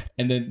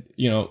 and then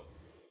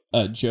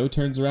Joe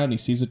turns around and he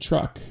sees a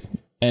truck.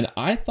 And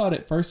I thought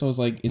at first, I was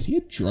like, is he a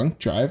drunk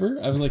driver?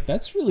 I was like,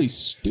 that's really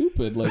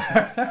stupid. Like,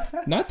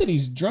 not that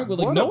he's drunk, but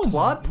like, what no a one's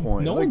plot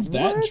point. No one's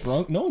that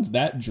drunk. No one's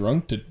that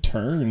drunk to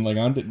turn like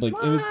onto like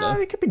it was.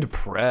 They could be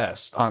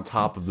depressed on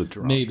top of the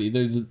drunk. Maybe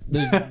there's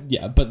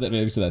yeah, but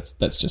maybe so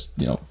that's just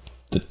the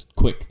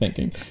quick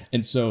thinking.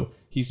 And so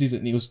he sees it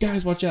and he goes,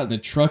 guys, watch out! And the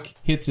truck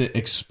hits it,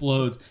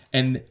 explodes,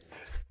 and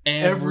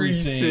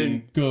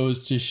everything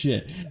goes to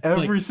shit.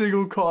 Every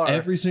single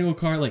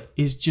car like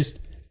is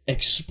just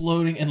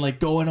exploding and like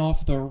going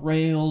off the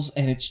rails,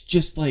 and it's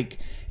just like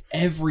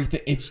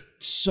everything. It's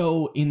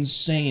so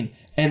insane,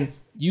 and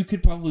you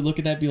could probably look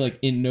at that and be like,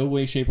 in no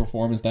way, shape, or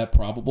form is that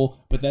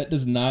probable, but that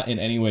does not in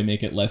any way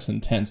make it less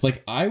intense.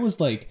 Like, I was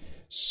like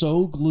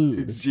so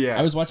glued.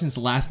 I was watching this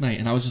last night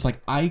and I was just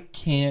like, I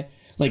can't.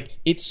 Like,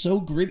 it's so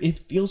gritty.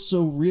 It feels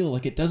so real.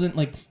 Like, it doesn't,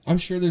 like, I'm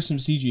sure there's some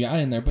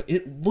CGI in there, but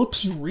it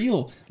looks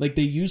real. Like,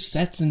 they use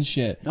sets and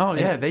shit. Oh,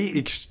 yeah.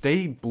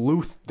 They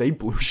blew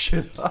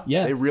shit up.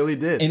 Yeah. They really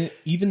did. And it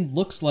even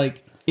looks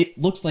like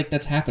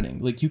that's happening.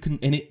 Like, you can,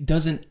 and it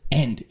doesn't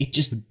end. It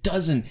just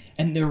doesn't.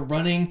 And they're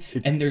running,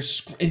 and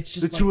it's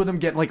just the two of them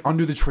get like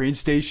under the train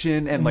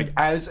station, and like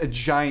as a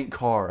giant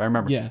car, I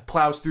remember,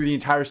 plows through the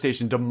entire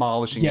station,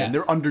 demolishing it, and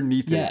they're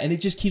underneath it. Yeah, and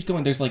it just keeps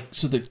going. There's like,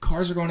 so the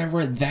cars are going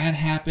everywhere. That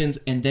happens,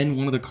 and then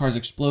one of the cars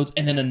explodes,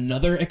 and then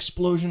another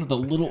explosion of the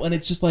little, and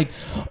it's just like,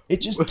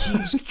 it just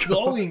keeps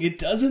going. It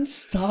doesn't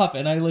stop,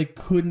 and I like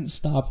couldn't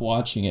stop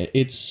watching it.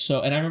 It's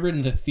so, and I remember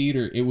in the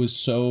theater, it was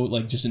so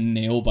like just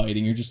nail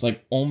biting. You're just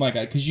like, oh my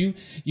god, because you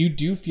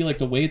do feel like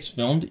the way it's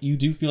filmed, you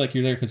do feel like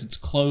you're there because it's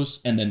close,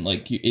 and then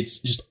like it's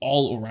just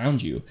all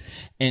around you,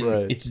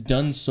 and it's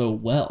done so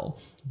well.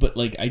 But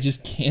like, I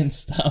just can't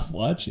stop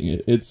watching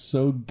it. It's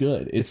so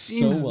good. It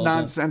seems so well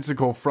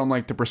nonsensical done. From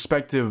like the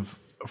perspective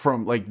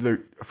from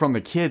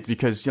the kids,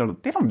 because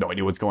they don't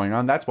know what's going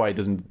on. That's why it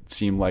doesn't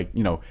seem like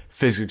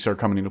physics are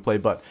coming into play.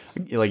 But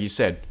like you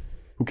said,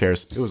 who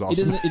cares? It was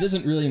awesome. It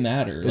doesn't really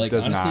matter. Like,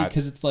 honestly,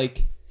 because it's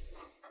like,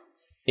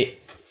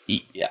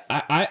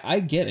 I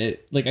get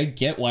it. Like, I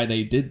get why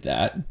they did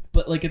that,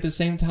 but like at the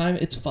same time,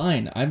 it's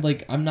fine. I'm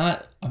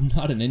not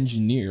an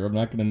engineer. I'm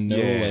not gonna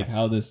know like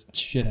how this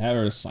shit happened,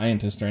 or a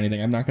scientist or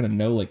anything. I'm not gonna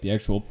know like the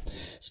actual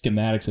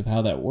schematics of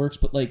how that works.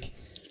 But like,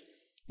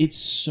 it's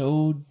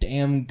so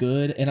damn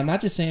good. And I'm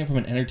not just saying it from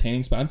an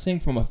entertaining spot. I'm saying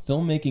from a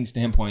filmmaking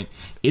standpoint,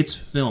 it's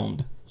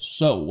filmed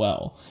so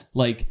well.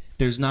 Like,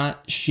 there's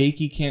not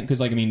shaky cam,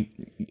 because like, I mean,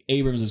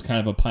 Abrams is kind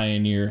of a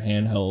pioneer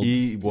handheld.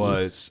 He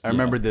was. I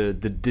remember the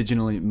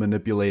digitally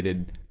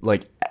manipulated,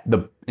 like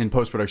in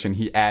post production,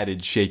 he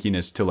added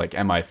shakiness to like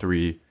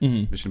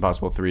MI3, Mission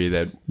Impossible 3,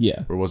 that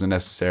wasn't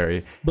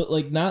necessary. But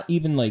like, not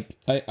even like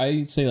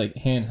I say like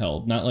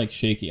handheld, not like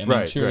shaky. I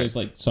mean, sure, there's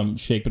like some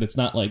shake, but it's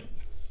not like,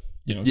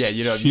 you know,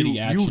 shitty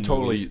action you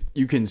totally movies.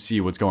 You can see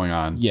what's going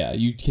on. Yeah,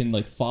 you can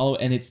like follow,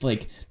 and it's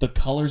like the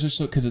colors are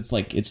so, because it's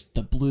like it's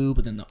the blue,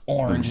 but then the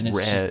orange, and it's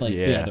red, just like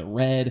the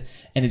red,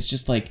 and it's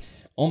just like,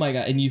 oh my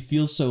god, and you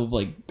feel so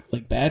like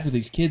bad for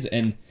these kids,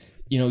 and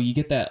you know, you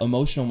get that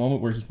emotional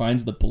moment where he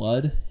finds the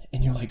blood,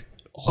 and you're like,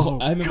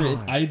 I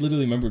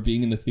literally remember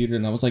being in the theater,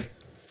 and I was like,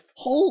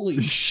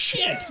 holy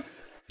shit.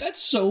 That's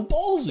so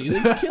ballsy.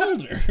 They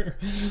killed her.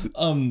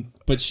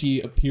 But she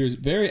appears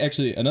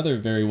another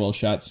very well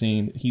shot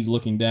scene. He's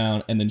looking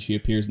down, and then she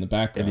appears in the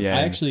background.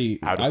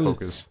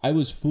 I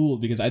was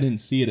fooled because I didn't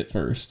see it at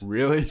first.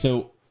 Really?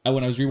 So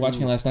when I was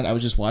rewatching it last night, I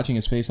was just watching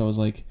his face. I was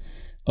like,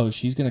 oh,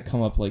 she's gonna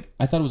come up, like,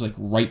 I thought it was like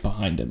right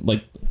behind him,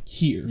 like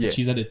here. But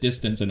she's at a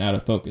distance and out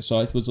of focus. So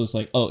I was just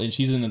like, oh, and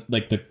she's in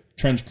like the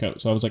trench coat.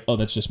 So I was like, oh,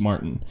 that's just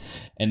Martin.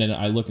 And then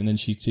I look, and then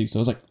she sees. So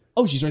I was like,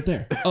 oh, she's right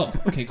there. Oh,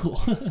 okay,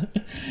 cool.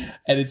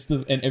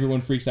 and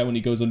everyone freaks out when he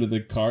goes under the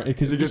car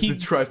because he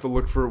tries to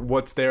look for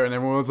what's there, and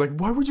everyone's like,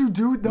 "Why would you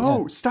do it?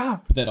 No,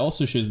 stop!" But that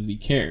also shows that he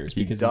cares,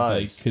 because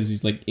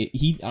he's like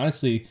he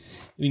honestly,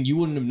 I mean, you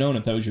wouldn't have known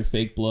if that was your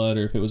fake blood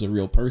or if it was a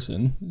real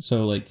person.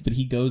 So like, but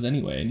he goes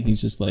anyway, and he's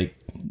just like,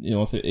 you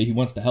know, if he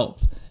wants to help,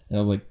 and I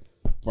was like,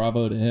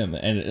 bravo to him.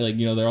 And like,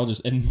 you know, they're all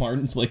just, and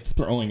Martin's like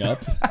throwing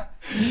up.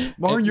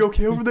 Martin, you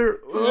okay over there?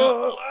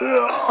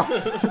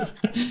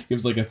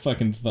 Gives like a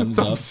fucking thumbs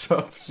up.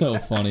 So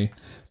funny.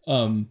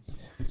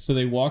 So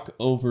they walk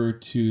over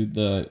to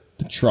the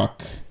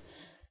truck,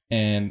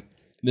 and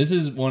this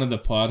is one of the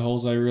plot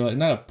holes I realized.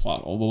 Not a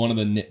plot hole, but one of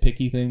the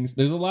nitpicky things.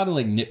 There's a lot of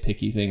like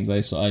nitpicky things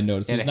I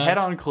noticed. And a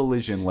head-on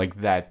collision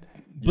like that.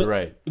 You're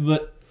right.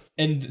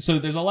 And so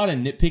there's a lot of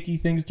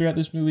nitpicky things throughout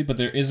this movie, but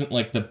there isn't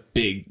like the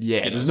big.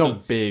 Yeah, there's no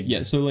big.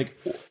 Yeah, so like,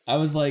 I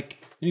was like,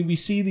 I mean, we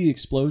see the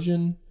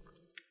explosion.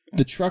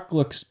 The truck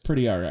looks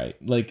pretty all right.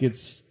 Like, I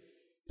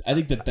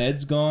think the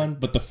bed's gone,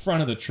 but the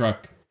front of the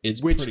truck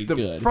is pretty good.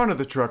 The front of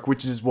the truck,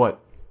 which is what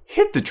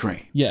hit the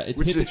train. Yeah, it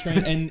hit the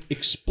train and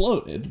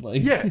exploded.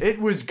 Like, yeah, it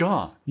was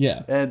gone.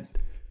 Yeah, and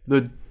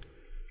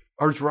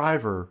our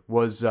driver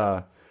was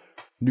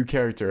new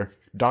character,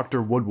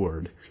 Dr.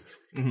 Woodward,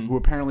 who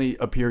apparently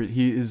appeared.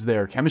 He is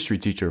their chemistry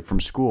teacher from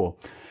school,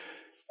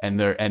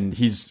 and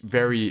he's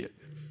very, of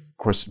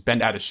course,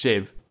 bent out of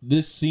shape.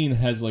 This scene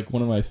has like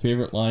one of my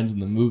favorite lines in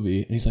the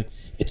movie, and he's like,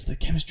 "It's the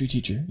chemistry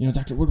teacher, you know,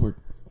 Dr. Woodward,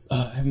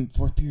 having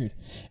fourth period,"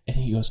 and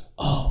he goes,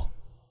 "Oh,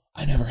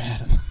 I never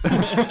had him,"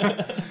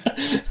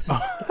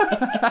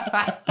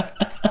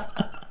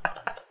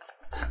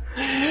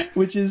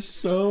 which is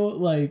so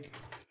like,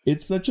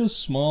 it's such a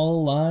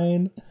small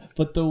line,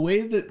 but the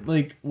way that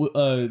like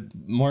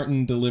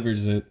Martin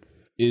delivers it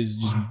is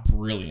just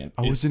brilliant.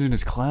 I wasn't in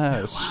his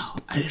class.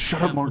 Wow,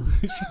 Shut up, Martin.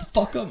 Shut the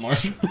fuck up,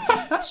 Martin.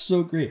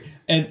 So great.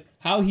 And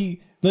how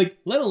he, like,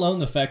 let alone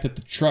the fact that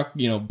the truck,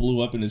 you know,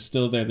 blew up and is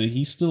still there, that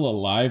he's still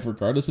alive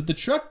regardless. If the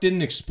truck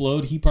didn't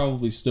explode, he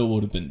probably still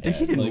would have been dead.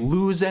 He didn't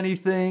lose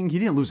anything. He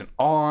didn't lose an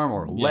arm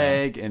or a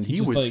leg, and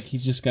he was like,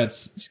 he's got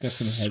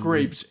some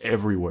scrapes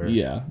everywhere.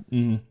 Yeah.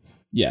 Mm-hmm.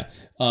 Yeah.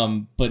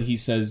 But he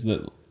says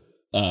that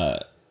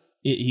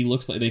he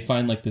looks like they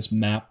find like this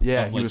map.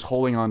 Yeah, he was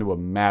holding onto a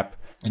map.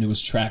 And it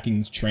was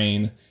tracking the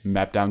train.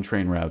 Map down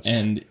train routes.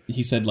 And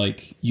he said,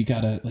 like,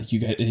 and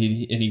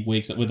he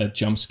wakes up with that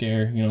jump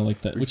scare, you know,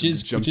 like that, which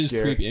is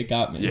creepy. It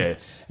got me. Yeah.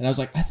 And I was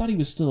like, I thought he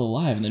was still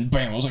alive. And then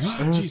bam, I was like,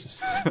 oh,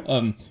 Jesus.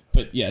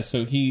 But yeah,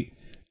 so he,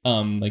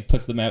 like,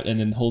 puts the map and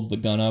then holds the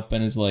gun up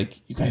and is like,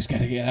 you guys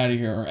got to get out of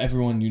here or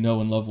everyone you know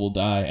and love will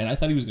die. And I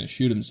thought he was going to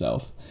shoot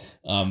himself.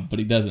 But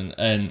he doesn't.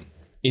 And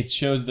it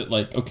shows that,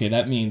 like, okay,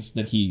 that means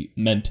that he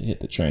meant to hit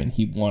the train.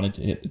 He wanted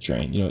to hit the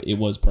train. You know, it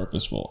was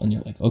purposeful. And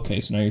you're like,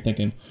 okay, so now you're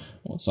thinking,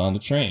 what's on the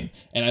train?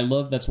 And I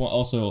love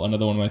also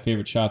another one of my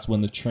favorite shots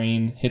when the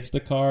train hits the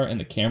car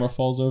and the camera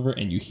falls over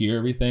and you hear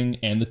everything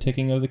and the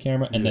ticking of the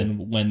camera. And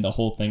then when the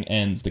whole thing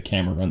ends, the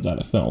camera runs out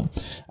of film.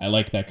 I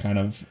like that kind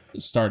of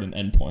start and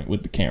end point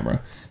with the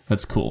camera.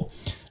 That's cool.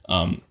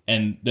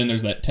 And then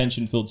there's that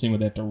tension-filled scene where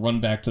they have to run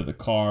back to the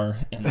car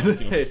and like,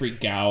 you know,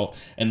 freak out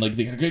and like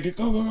they gotta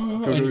go.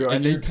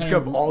 And they pick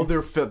up all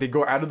their they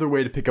go out of their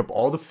way to pick up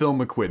all the film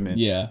equipment.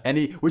 Yeah,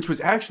 which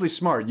was actually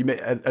smart.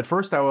 At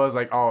first I was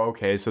like, oh,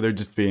 okay, so they're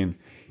just being,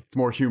 it's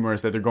more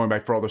humorous that they're going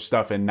back for all their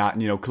stuff and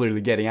not, you know, clearly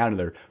getting out of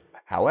there.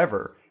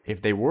 However,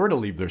 if they were to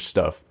leave their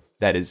stuff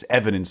that is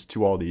evidence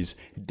to all these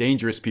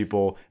dangerous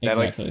people. That,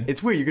 exactly. Like,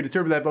 it's weird. You could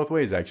interpret that both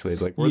ways, actually.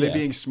 Like, were they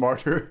being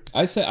smarter?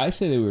 I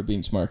say they were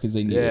being smart because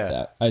they needed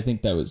that. I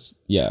think that was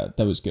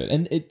good.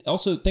 And it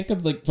also, think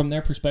of, like, from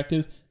their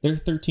perspective, they're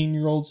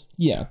 13-year-olds.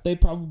 Yeah, they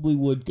probably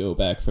would go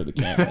back for the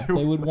camera.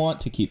 They would want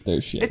to keep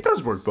their shit. It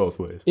does work both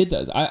ways. It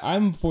does.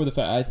 I'm for the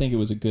fact. I think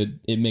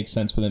it makes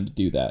sense for them to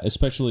do that,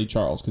 especially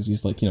Charles, because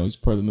he's like, he's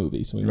for the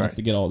movie, so he wants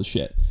to get all the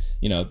shit.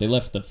 They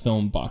left the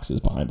film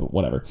boxes behind, but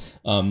whatever.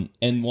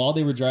 And while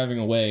they were driving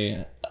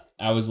away,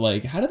 I was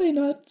like, how did they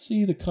not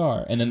see the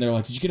car? And then they're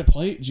like, did you get a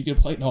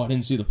plate? No, I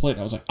didn't see the plate.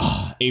 And I was like,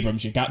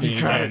 Abrams, you got me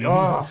again.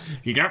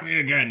 You got me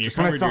again. You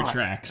covered your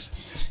tracks.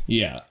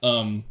 Yeah.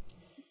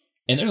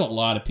 And there's a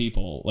lot of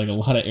people, like a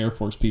lot of Air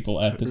Force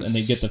people at this, and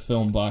they get the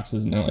film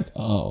boxes, and they're like,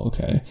 oh,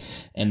 okay.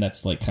 And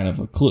that's like kind of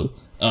a clue.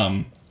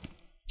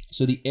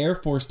 So the Air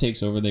Force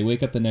takes over. They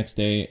wake up the next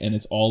day, and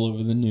it's all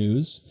over the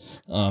news.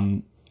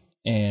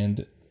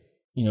 And,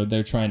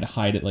 they're trying to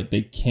hide it. Like,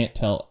 they can't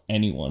tell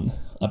anyone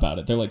about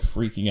it. They're, like,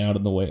 freaking out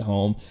on the way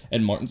home.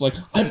 And Martin's like,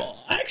 I'm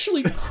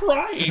actually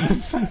crying.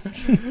 And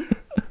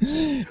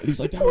he's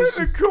like, that was...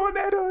 They're going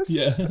at us.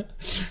 Yeah.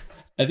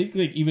 I think,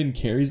 like, even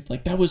Carrie's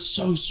like, that was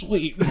so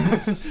sweet.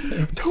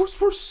 Those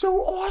were so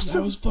awesome.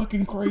 That was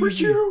fucking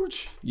crazy. They were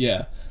huge.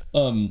 Yeah.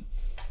 And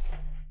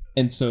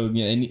so,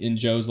 and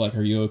Joe's like,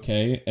 are you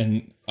okay?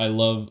 And I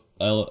love,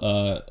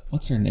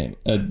 what's her name?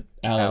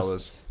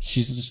 Alice.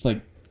 She's just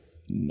like,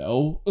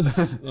 no. I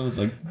was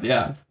like,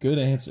 yeah, good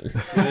answer.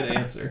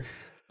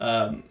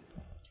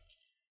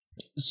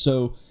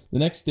 So the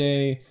next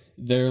day,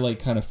 they're like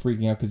kind of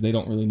freaking out because they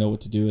don't really know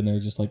what to do, and they're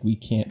just like, we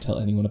can't tell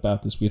anyone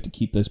about this. We have to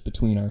keep this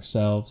between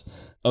ourselves.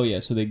 Oh yeah,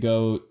 so they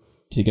go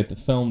to get the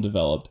film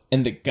developed,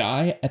 and the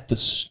guy at the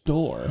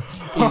store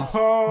is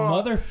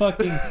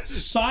motherfucking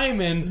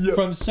Simon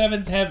from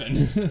Seventh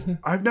Heaven.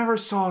 I've never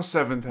saw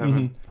Seventh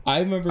Heaven. Mm-hmm. I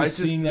remember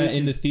seeing that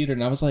in the theater,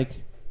 and I was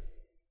like,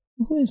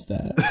 who is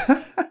that?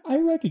 I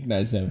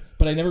recognize him,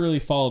 but I never really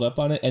followed up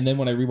on it. And then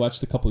when I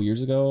rewatched a couple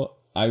years ago,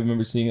 I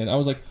remember seeing it, and I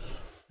was like,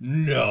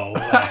 no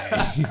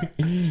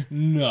way.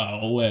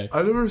 No way.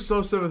 I never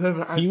saw Seventh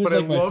Heaven, but like I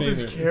love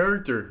his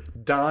character,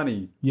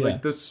 Donnie. Yeah,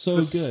 like the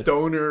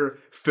stoner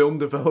film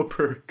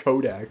developer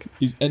Kodak.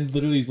 He's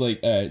like,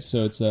 all right,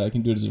 so it's I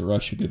can do it as a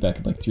rush. You get back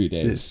in like 3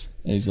 days. Yes.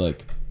 And he's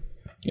like,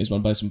 you guys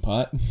want to buy some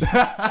pot?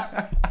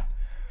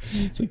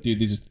 It's like, dude,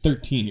 these are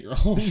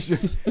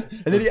 13-year-olds.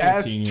 And then he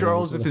asked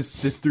Charles if his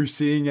sister's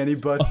seeing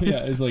anybody. Oh,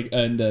 yeah, it's like,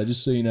 and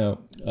just so you know,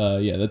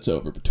 yeah, that's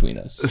over between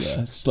us.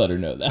 Just let her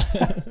know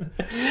that.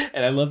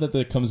 And I love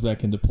that comes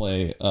back into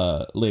play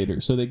later.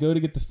 So they go to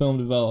get the film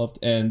developed,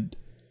 and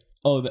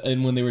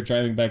and when they were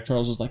driving back,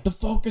 Charles was like, the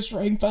focus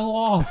ring fell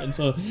off, and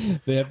so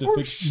they have to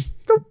fix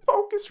the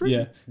focus ring.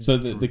 Yeah, so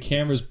the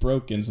camera's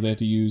broken, so they have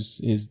to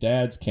use his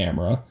dad's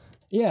camera.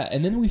 Yeah,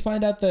 and then we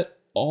find out that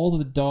all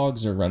the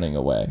dogs are running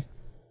away.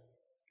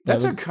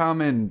 That's a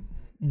common,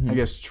 I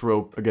guess,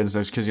 trope against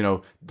us because,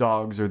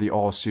 dogs are the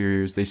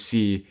all-seers. They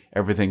see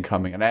everything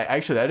coming. And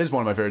actually, that is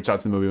one of my favorite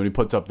shots in the movie when he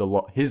puts up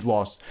his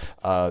lost...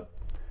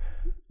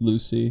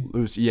 Lucy,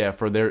 yeah,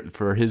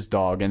 for his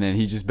dog. And then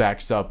he just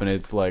backs up and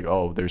it's like,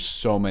 oh, there's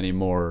so many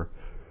more.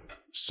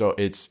 So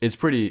it's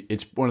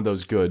one of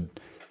those good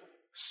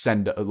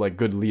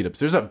good lead-ups.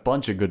 There's a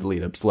bunch of good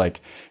lead-ups,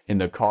 like in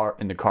the car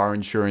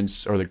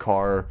insurance or the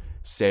car...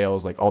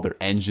 sales, like all their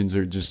engines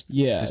are just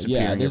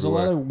disappearing. There's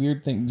everywhere. A lot of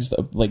weird things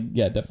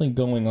definitely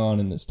going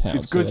on in this town.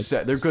 It's good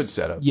they're good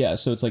setups. Yeah,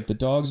 so it's like the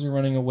dogs are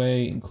running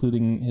away,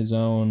 including his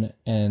own,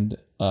 and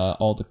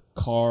all the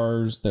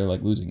cars, they're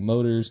like losing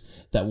motors.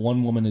 That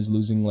one woman is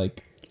losing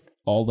like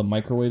all the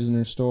microwaves in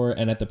her store,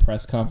 and at the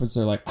press conference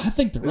they're like, I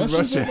think the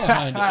Russians are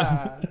behind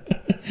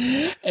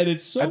it. And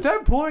it's so at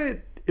that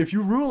point, if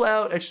you rule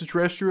out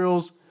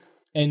extraterrestrials,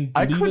 and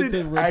I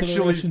couldn't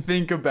actually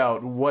think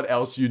about what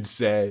else you'd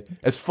say.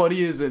 As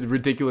funny as and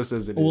ridiculous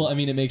as it is. Well, I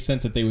mean, it makes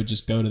sense that they would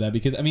just go to that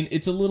because, I mean,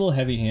 it's a little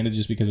heavy-handed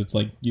just because it's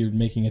like you're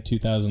making a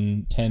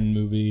 2010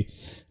 movie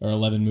or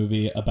 11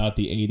 movie about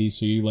the 80s,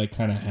 so you like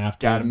kind of have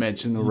to... Gotta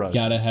mention the Russians.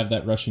 Gotta have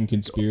that Russian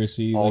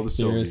conspiracy like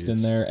theorist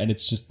in there, and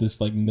it's just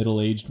this like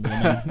middle-aged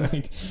woman,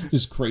 like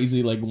just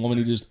crazy like woman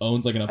who just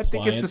owns like an appliance I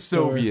think it's the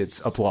store.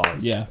 Soviets.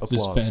 Applause. Yeah, applause.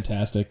 Just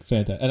fantastic.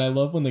 And I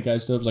love when the guy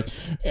stood up like,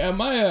 yeah,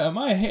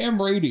 my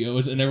ham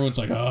radios, and everyone's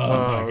like,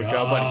 oh my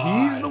God. But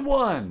he's the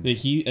one.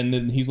 And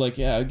then he's like,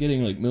 yeah, I'm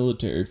getting like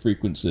military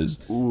frequencies.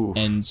 Ooh.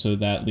 And so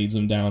that leads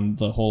them down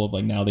the hole of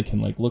like, now they can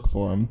like look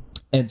for him.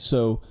 And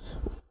so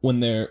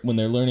when they're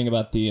learning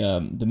about the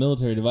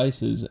military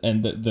devices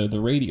and the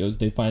radios,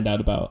 they find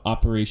out about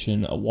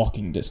Operation A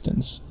Walking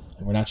Distance.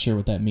 And we're not sure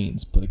what that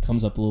means, but it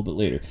comes up a little bit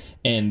later.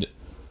 And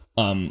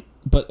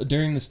but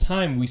during this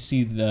time we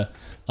see the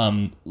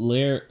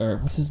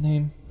what's his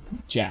name?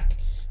 Jack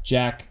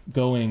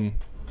going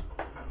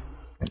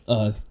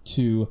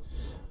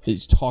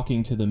is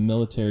talking to the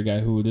military guy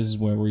who, this is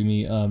where we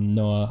meet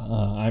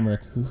Noah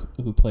Emmerich,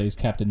 who plays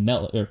Captain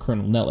Nellick, or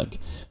Colonel Nellick,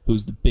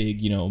 who's the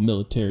big,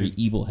 military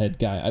evil head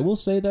guy. I will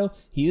say, though,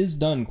 he is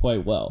done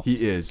quite well.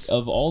 He is.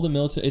 Of all the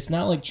military, it's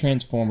not like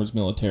Transformers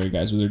military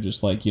guys where they're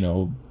just like,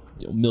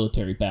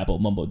 military babble,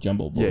 mumbo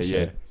jumbo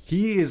bullshit. Yeah.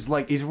 He is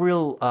like, he's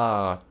real,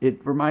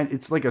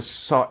 it's like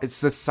it's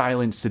a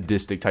silent,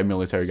 sadistic type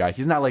military guy.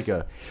 He's not like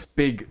a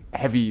big,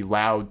 heavy,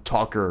 loud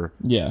talker.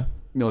 Yeah.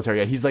 Military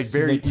guy. He's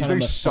very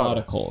methodical.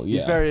 Subtle.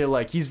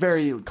 Yeah. He's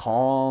very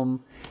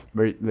calm,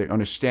 very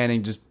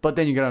understanding. But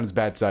then you get on his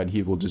bad side,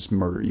 he will just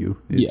murder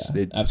you.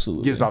 It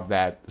absolutely gives off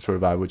that sort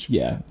of vibe. Which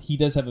he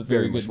does have a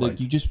very good. Like,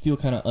 you just feel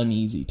kind of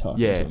uneasy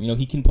talking to him.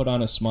 He can put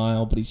on a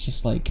smile, but he's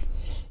just like,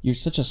 you're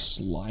such a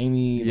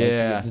slimy.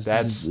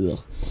 That's.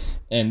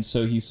 And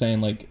so he's saying,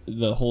 like,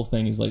 the whole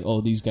thing is like,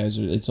 oh, these guys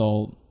it's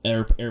all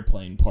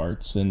airplane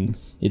parts, and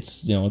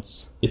it's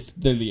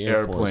they're the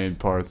airplane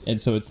parts,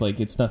 and so it's like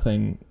it's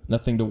nothing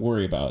to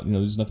worry about.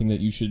 There's nothing that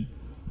you should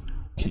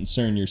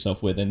concern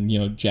yourself with.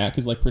 And Jack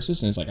is like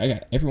persistent. It's like, I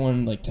got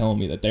everyone like telling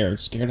me that they're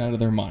scared out of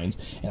their minds,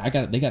 and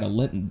they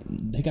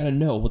gotta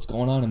know what's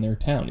going on in their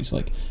town. He's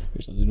like,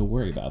 there's nothing to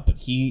worry about. But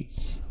he's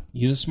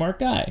a smart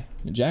guy.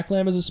 Jack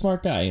Lamb is a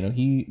smart guy.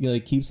 He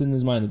like keeps it in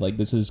his mind that like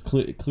this is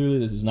clearly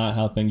this is not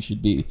how things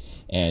should be,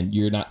 and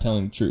you're not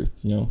telling the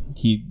truth.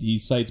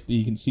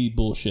 He can see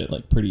bullshit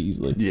like pretty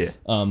easily. Yeah.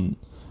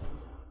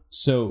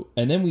 So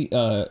and then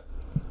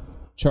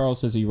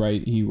Charles says he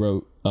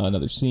wrote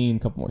another scene, a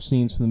couple more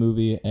scenes from the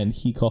movie, and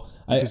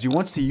because he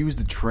wants to use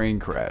the train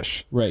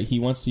crash. Right. He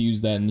wants to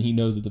use that, and he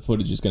knows that the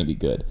footage is going to be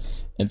good,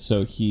 and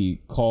so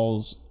he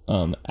calls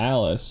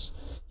Alice.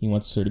 He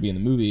wants her to be in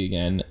the movie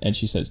again, and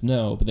she says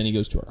no. But then he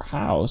goes to her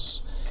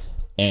house,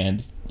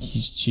 and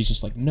she's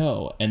just like,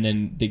 no. And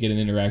then they get an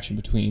interaction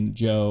between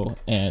Joe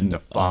and the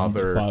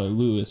father,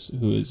 Lewis,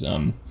 who is,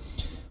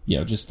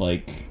 just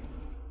like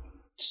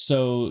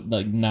so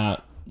like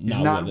not. He's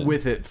not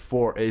with it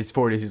for his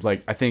 40s. He's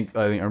like, I think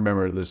I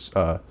remember this.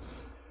 What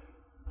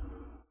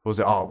was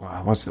it? Oh,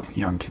 what's the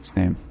young kid's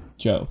name?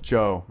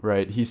 Joe.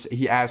 Right.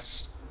 He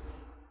asks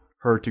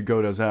her to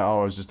go to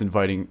I was just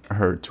inviting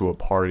her to a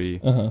party,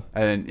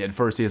 and at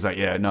first he's like,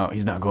 yeah, no,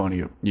 he's not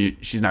going to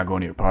she's not going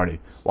to your party.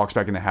 Walks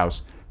back in the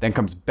house, then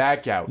comes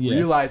back out,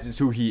 realizes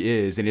who he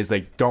is, and is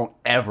like, don't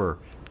ever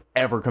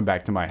come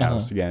back to my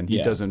house again.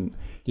 He doesn't.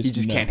 He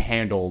just can't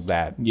handle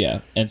that.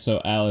 Yeah, and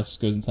so Alice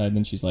goes inside, and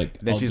then she's like,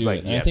 then she's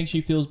like, and I think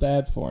she feels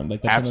bad for him.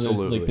 Like that's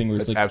another thing where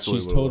it's like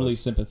she's totally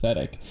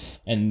sympathetic,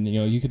 and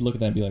you could look at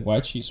that and be like,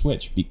 why'd she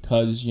switch?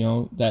 Because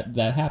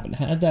that happened.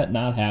 Had that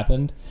not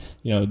happened,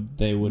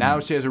 they would. Now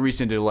she has a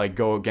reason to like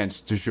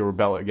to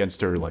rebel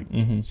against her like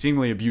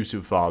seemingly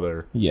abusive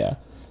father. Yeah,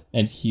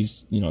 and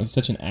he's he's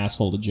such an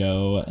asshole to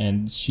Joe,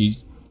 and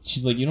she's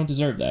like, you don't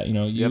deserve that.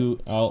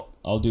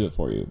 I'll do it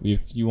for you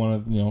if you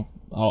want to.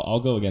 I'll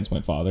go against my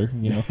father,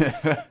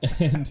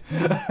 and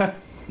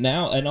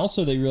now, and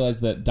also they realize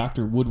that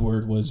Dr.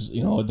 Woodward was,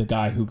 the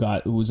guy who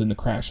was in the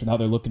crash. So now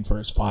they're looking for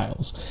his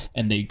files,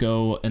 and they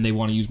go and they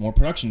want to use more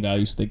production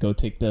value. So they go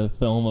take the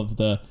film of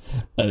the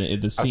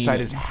scene outside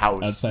his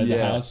house, the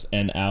house,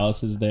 and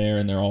Alice is there,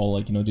 and they're all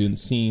like, doing the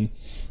scene,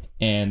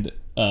 and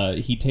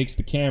he takes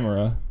the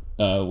camera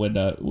when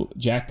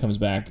Jack comes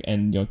back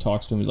and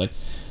talks to him. He's like,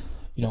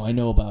 I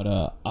know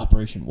about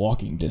Operation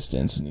Walking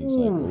Distance, and he's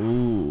like,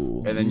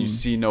 ooh. And then you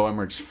see Noah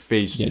Emmerich's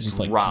face just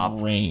like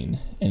rain,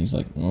 and he's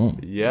like, oh.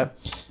 Yep,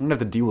 I'm gonna have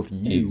to deal with you.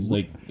 And he's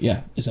like,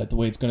 yeah, is that the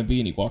way it's gonna be?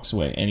 And he walks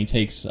away, and he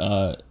takes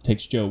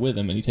Joe with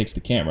him, and he takes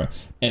the camera.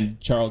 And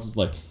Charles is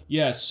like,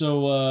 yeah,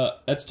 so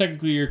that's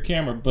technically your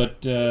camera,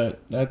 but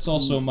that's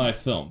also my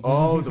film.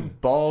 Oh, the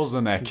balls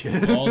on that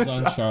kid. Balls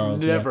on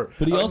Charles. Never. Yeah.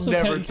 But he also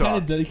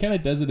kind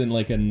of does it in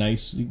like a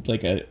nice,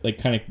 like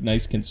kind of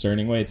nice,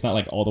 concerning way. It's not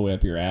like all the way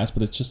up your ass,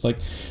 but it's just like,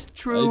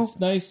 true. It's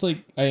nice.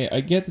 Like I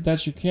get that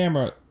that's your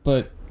camera,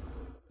 but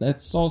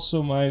that's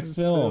also my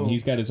film.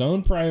 He's got his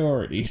own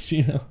priorities,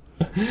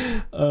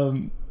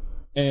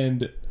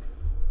 and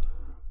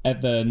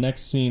at the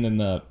next scene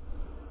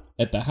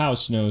at the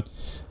house,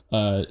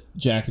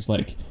 Jack is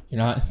like, you're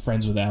not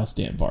friends with Alice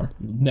Danbar.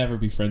 You'll never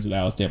be friends with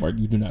Alice Danbar.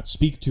 You do not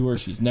speak to her.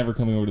 She's never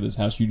coming over to this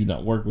house. You do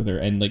not work with her.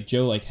 And like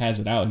Joe like has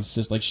it out. He's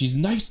just like, she's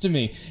nice to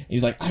me. And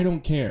he's like, I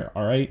don't care.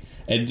 All right.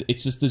 And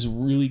it's just this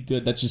really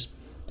good. That just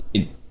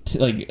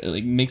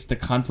like makes the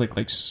conflict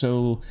like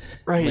so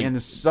right. Like, and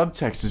the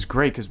subtext is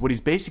great because what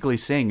he's basically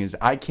saying is,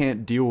 I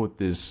can't deal with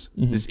this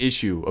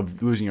issue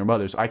of losing your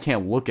mother. So I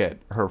can't look at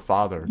her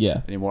father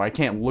anymore. I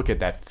can't look at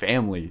that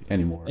family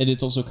anymore. And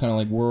it's also kind of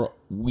like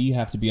we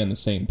have to be on the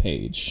same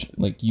page.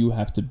 Like you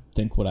have to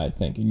think what I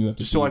think, and you have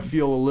to. So I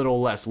feel a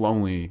little less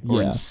lonely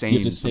or insane. You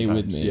have to stay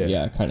with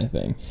me, kind of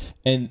thing.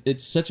 And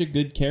it's such a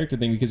good character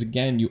thing because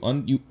again,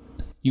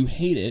 you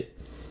hate it.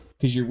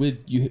 Because you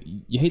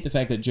hate the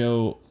fact that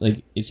Joe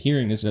like is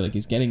hearing this or like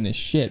is getting this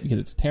shit because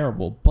it's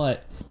terrible,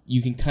 but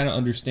you can kind of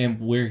understand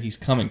where he's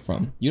coming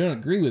from. You don't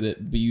agree with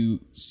it, but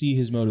you see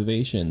his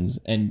motivations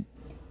and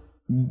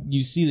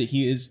you see that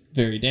he is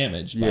very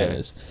damaged by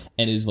this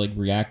and is like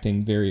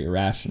reacting very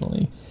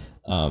irrationally.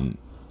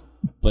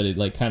 But it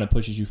like kind of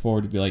pushes you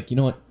forward to be like, you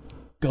know what?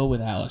 Go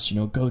with Alice,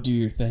 go do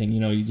your thing.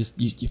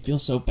 You feel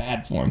so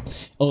bad for him.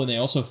 Oh, and they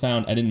also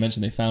found, I didn't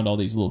mention, they found all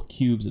these little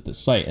cubes at the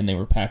site and they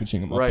were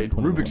packaging them up. Right,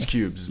 Rubik's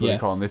Cubes is what they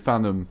call them. They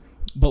found them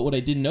But what I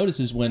didn't notice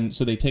is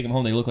so they take him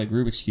home, they look like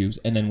Rubik's Cubes,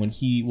 and then when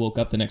he woke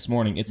up the next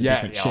morning, it's a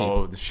different shape.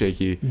 Oh, the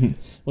shaky.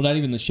 Well, not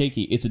even the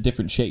shaky, it's a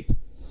different shape.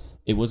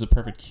 It was a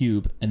perfect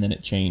cube, and then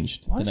it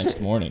changed the next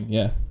morning.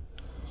 Yeah.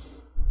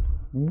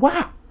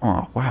 Wow.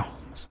 Oh, wow.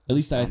 At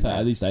least I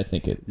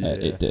think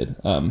it did.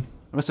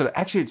 So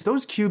actually, it's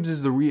those cubes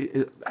is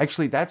the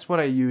actually that's what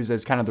I use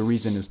as kind of the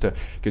reason is to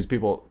because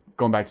people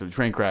going back to the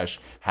train crash,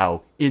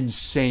 how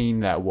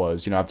insane that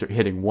was. After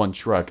hitting one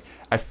truck,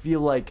 I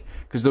feel like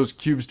because those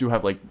cubes do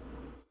have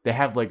they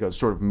have a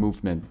sort of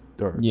movement,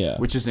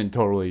 which isn't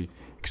totally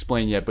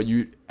explained yet. But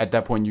at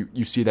that point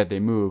you see that they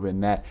move,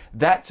 and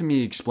that to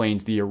me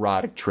explains the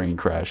erotic train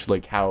crash,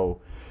 how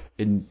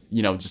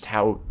just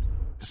how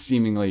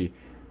seemingly.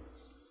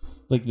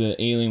 The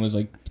alien was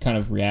kind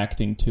of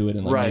reacting to it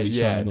and maybe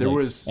trying to, there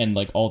was and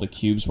all the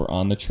cubes were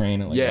on the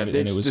train and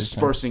it's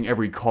dispersing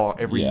every car,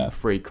 every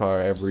freight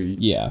car, every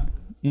that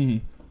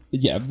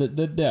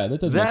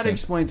does make sense.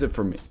 Explains it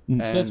for me.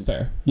 That's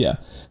fair.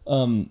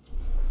 And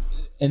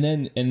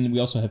we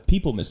also have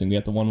people missing. We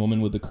got the one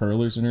woman with the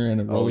curlers in her and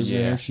a rose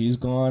in her. She's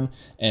gone.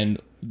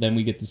 And then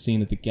we get the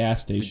scene at the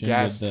gas station.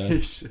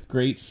 The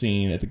great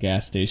scene at the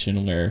gas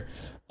station where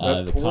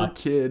that poor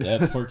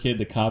kid,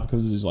 the cop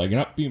comes and is like, "You're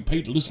not being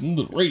paid to listen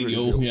to the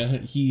radio." Yeah,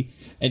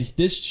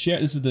 this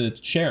is the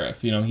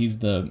sheriff. He's he's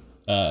the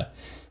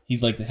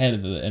head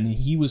of it, and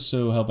he was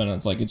so helping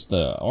out. It's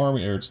the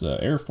army or it's the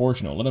Air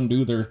Force. Let them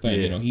do their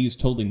thing. He's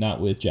totally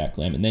not with Jack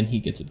Lamb, and then he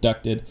gets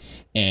abducted,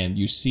 and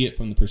you see it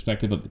from the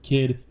perspective of the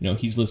kid.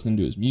 He's listening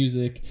to his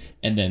music,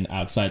 and then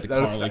outside the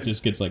car,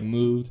 just gets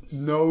moved.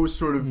 No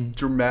sort of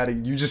dramatic.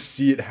 You just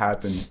see it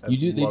happen. They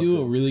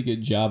do a really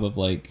good job of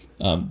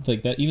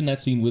that. Even that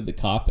scene with the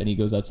cop, and he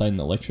goes outside, and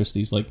the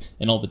electricity's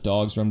and all the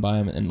dogs run by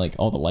him, and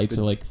all the lights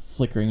are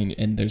flickering,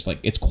 and there's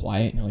it's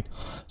quiet, and you're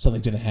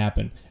something's gonna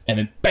happen, and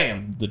then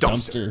bam, the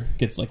dumpster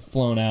gets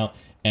flown out,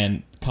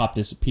 and cop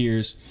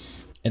disappears,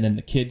 and then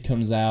the kid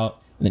comes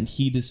out, and then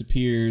he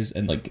disappears,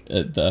 and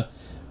the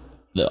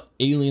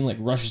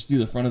alien rushes through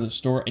the front of the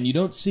store, and you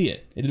don't see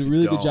it. It did a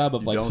really good job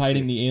of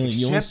hiding the alien.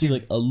 You only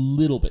see a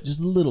little bit,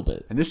 just a little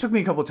bit. And this took me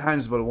a couple of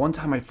times, but one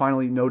time I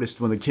finally noticed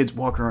when the kid's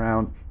walking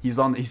around, he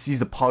sees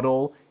the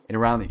puddle, and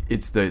around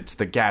it's the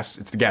gas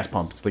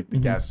pump. It's the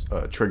gas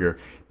trigger.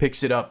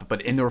 Picks it up,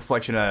 but in the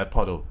reflection of that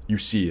puddle, you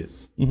see it.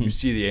 You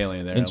see the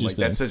alien there.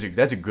 Interesting.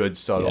 That's a good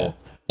subtle. Yeah.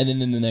 And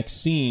then in the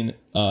next scene,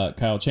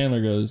 Kyle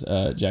Chandler goes,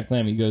 Jack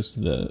Lamb, he goes to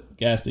the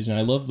gas station.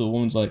 I love the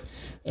woman's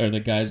or the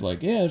guy's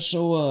yeah,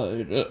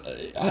 so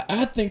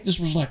I think this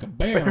was a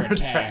bear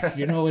attack,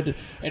 and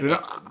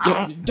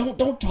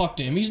don't talk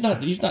to him. He's not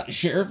the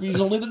sheriff.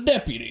 He's only the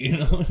deputy,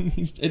 And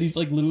he's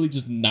literally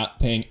just not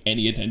paying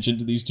any attention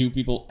to these two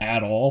people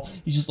at all.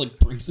 He's just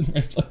breezing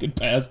right fucking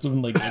past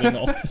them and getting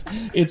all.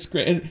 It's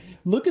great. And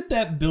look at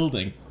that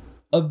building.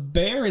 A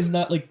bear is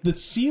not the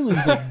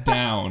ceiling's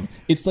down.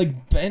 It's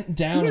bent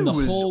down in the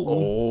whole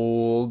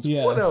old.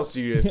 Yeah. What else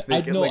do you think? I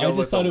know. I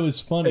just thought it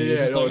was funny.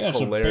 Yeah, it's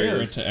just a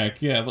bear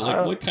attack. Yeah,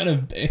 but what kind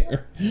of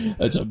bear?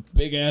 It's a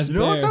big ass bear.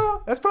 What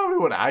though? That's probably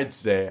what I'd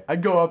say.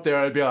 I'd go up there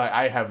and I'd be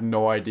I have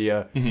no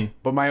idea.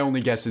 But my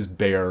only guess is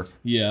bear.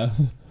 Yeah.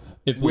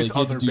 If with you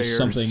had to do bears.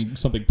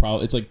 something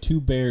probably it's two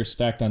bears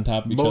stacked on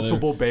top of each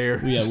Multiple other.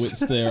 Bears. Yeah,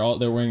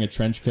 they're wearing a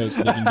trench coat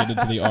so they can get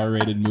into the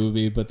R-rated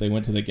movie, but they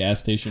went to the gas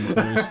station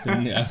first.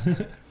 And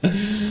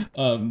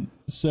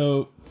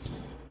so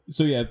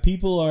yeah,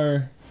 people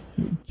are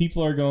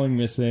going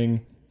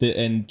missing.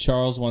 And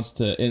Charles wants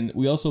to, and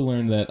we also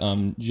learned that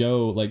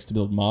Joe likes to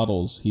build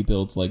models. He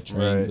builds trains,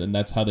 right. And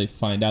that's how they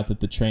find out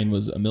that the train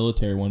was a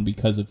military one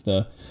because of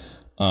the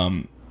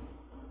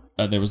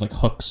there was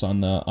hooks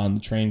on the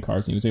train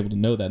cars, and he was able to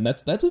know that, and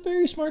that's a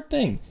very smart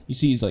thing. You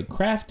see, he's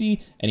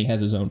crafty, and he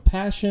has his own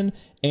passion,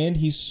 and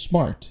he's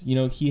smart.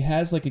 He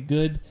has a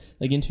good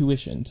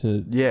intuition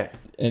to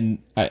and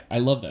I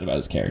love that about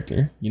his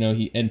character.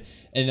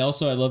 And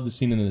also I love the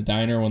scene in the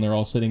diner when they're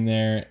all sitting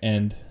there,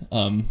 and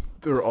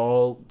they're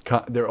all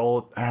I don't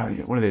know,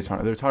 what are they talking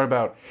about? They're talking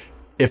about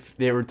if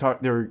they were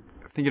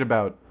thinking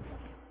about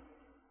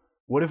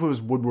what if it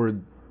was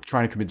Woodward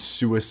trying to commit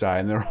suicide,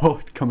 and they're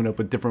all coming up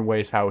with different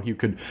ways how he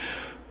could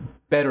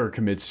better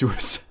commit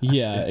suicide.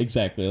 Yeah,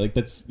 exactly.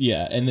 That's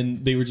and then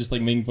they were just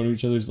making fun of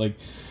each other's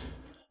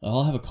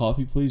I'll have a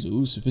coffee, please.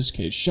 Ooh,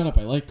 sophisticated. Shut up,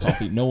 I like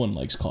coffee. No one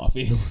likes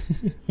coffee.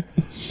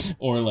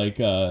 Or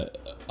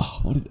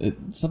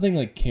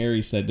something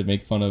Carrie said to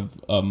make fun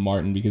of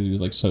Martin because he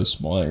was so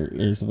small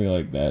or something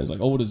like that. It's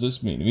what does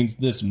this mean? It means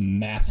this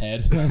math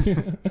head.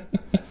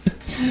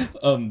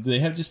 They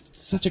have just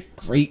such a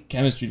great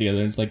chemistry together.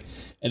 And it's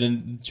and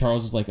then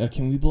Charles is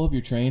can we blow up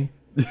your train?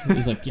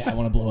 He's yeah, I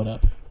want to blow it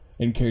up.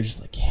 And Carrie's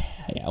just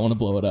yeah, I want to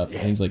blow it up. And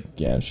he's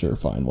yeah, sure,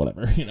 fine,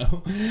 whatever,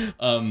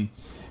 And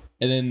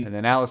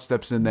then Alice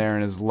steps in there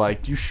and is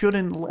you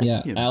shouldn't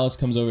let him. Alice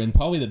comes over, and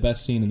probably the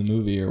best scene in the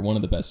movie, or one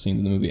of the best scenes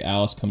in the movie,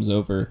 Alice comes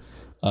over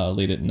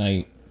late at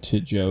night to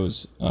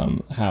Joe's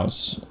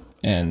house,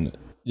 and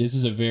this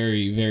is a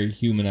very, very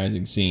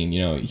humanizing scene.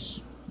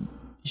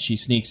 She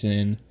sneaks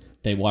in,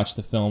 they watch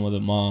the film with the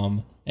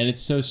mom, and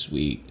it's so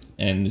sweet.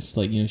 and it's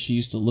like, she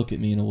used to look at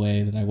me in a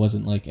way that I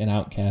wasn't like an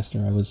outcast,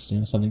 or I was,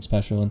 something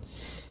special.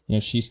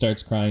 And she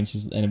starts crying.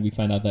 And we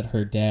find out that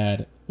her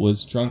dad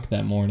was drunk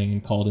that morning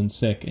and called in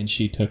sick, and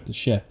she took the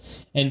shift.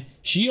 And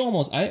she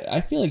almost,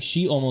 I feel like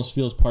she almost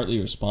feels partly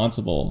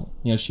responsible.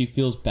 She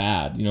feels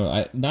bad.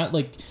 Not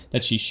like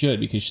that she should,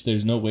 because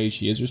there's no way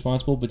she is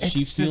responsible, but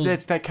she feels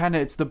it's that kind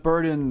of, it's the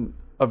burden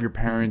of your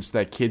parents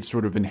that kids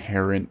sort of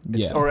inherit,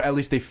 or at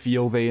least they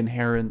feel they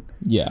inherit.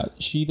 Yeah,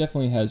 she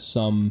definitely has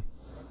some.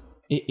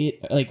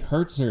 It like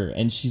hurts her,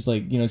 and she's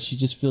like, she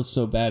just feels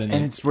so bad, and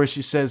it's where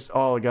she says,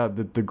 "Oh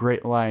God, the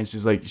great line."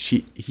 She's like,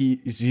 she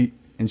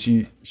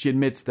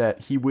admits that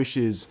he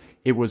wishes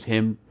it was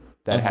him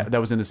that that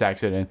was in this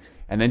accident,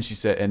 and then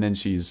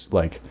she's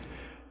like,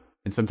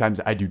 and sometimes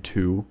I do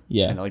too.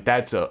 Yeah, and like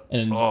that's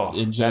and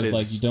Joe's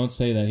like, you don't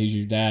say that, he's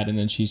your dad, and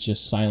then she's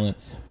just silent.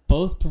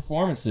 Both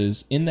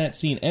performances in that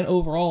scene and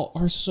overall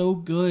are so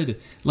good.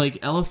 Like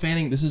Ella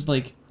Fanning, this is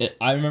like,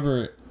 I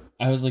remember.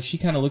 I was like, she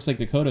kind of looks like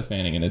Dakota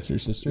Fanning, and it's her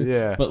sister.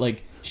 Yeah. But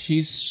like,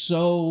 she's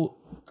so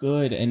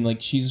good, and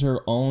like, she's her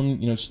own.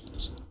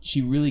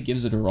 She really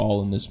gives it her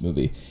all in this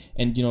movie.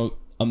 And a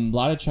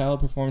lot of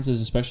child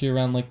performances, especially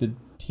around like the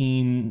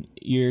teen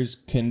years,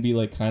 can be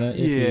like kind of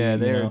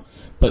iffy.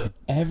 But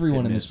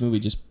everyone in this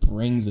movie just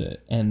brings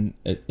it, and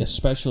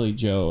especially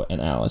Joe and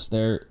Alice,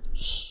 they're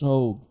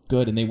so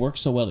good, and they work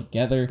so well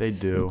together. They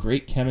do.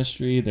 Great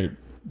chemistry. They're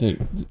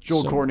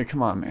Joel Courtney,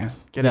 come on, man.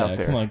 Get out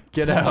there. Come on.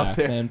 Get come out back,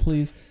 there. Man,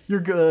 please.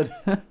 You're good.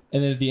 And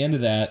then at the end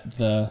of that,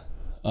 the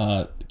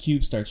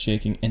cube starts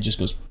shaking and just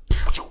goes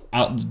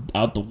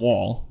out the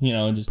wall,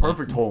 and just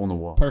perfect hole in the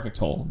wall. Perfect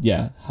hole.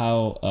 Yeah.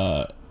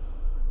 How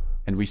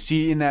and we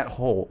see in that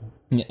hole.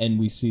 And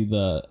we see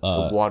the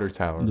water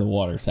tower. The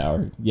water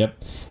tower.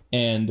 Yep.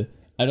 And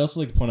I'd also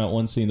like to point out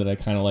one scene that I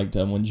kind of liked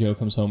when Joe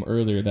comes home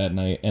earlier that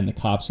night and the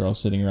cops are all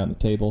sitting around the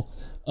table.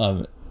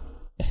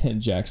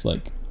 And Jack's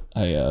like,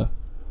 I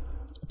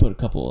put a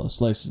couple of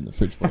slices in the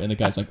fridge for you. And the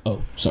guy's like,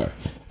 oh, sorry,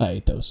 I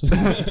ate those.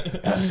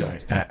 I'm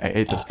sorry, I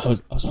ate those. I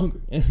was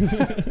hungry.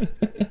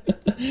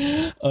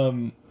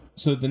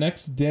 So the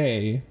next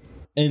day,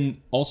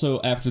 and also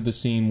after the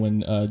scene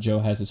when Joe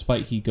has his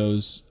fight, he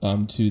goes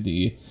to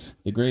the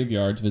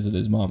graveyard to visit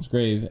his mom's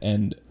grave,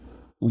 and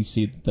we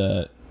see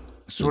the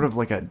sort of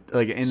like in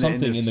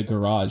the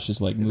garage,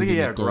 just like it's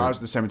like garage,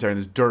 the cemetery, and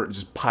there's dirt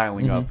just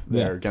piling up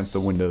there against the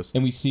windows.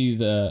 And we see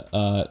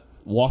the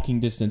walking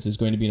distance is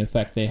going to be in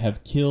effect. They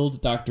have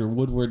killed Dr.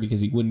 Woodward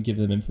because he wouldn't give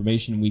them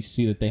information. We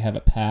see that they have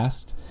a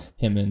past,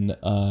 him and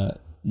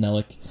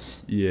Nellick.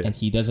 Yeah. And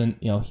he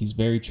doesn't, he's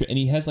very and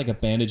he has like a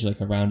bandage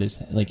like around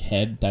his like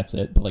head. That's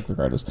it. But like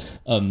regardless,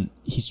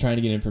 he's trying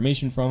to get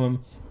information from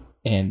him,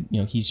 and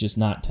he's just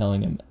not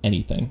telling him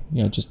anything.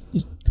 Just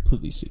is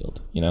completely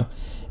sealed.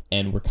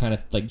 And we're kind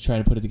of like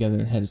trying to put it together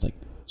in our head. It's like,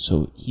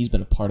 so he's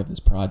been a part of this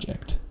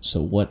project.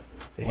 So what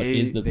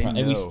is the project?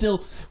 And we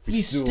still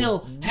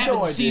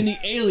haven't seen the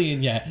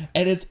alien yet,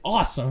 and it's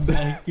awesome.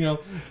 Like,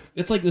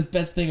 it's like the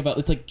best thing about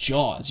it's like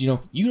Jaws. You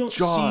don't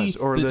see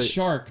the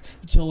shark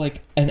until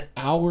like an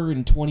hour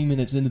and 20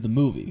 minutes into the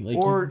movie. Like,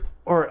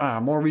 or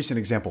more recent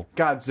example,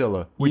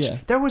 Godzilla, which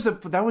that was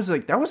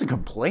a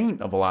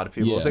complaint of a lot of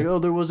people. It's like, oh,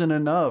 there wasn't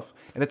enough,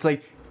 and it's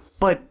like,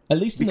 but at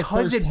least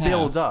because of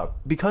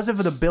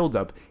the build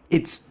up,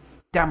 it's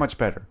that much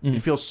better. It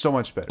feels so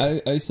much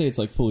better. I say it's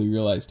like fully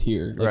realized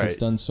here. Like it's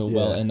done so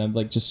well, and I'm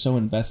like just so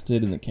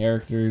invested in the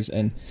characters.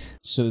 And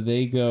so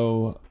they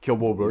go kill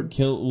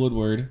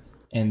Woodward,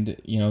 and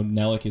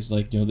Nellick is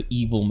like the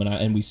evil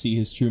and we see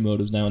his true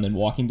motives now. And then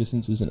walking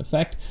distance is in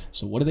effect.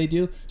 So what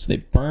do? So they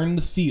burn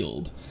the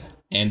field,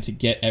 and to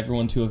get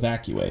everyone to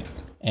evacuate.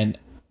 And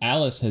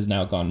Alice has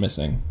now gone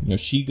missing.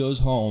 She goes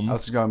home.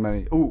 Alice has gone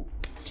missing. Ooh,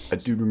 I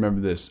do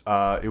remember this.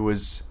 It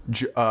was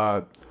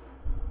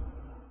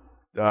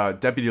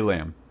Deputy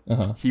Lamb.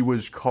 He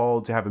was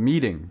called to have a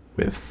meeting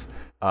with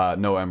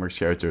Noah Emmerich's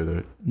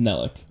character,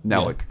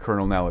 Nellick.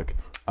 Colonel Nellick.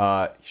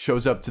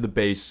 Shows up to the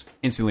base,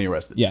 instantly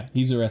arrested. Yeah,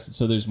 he's arrested.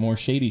 So there's more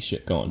shady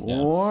shit going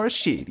down.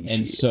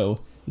 And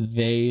so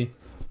they,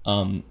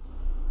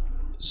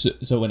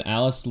 so when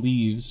Alice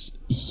leaves,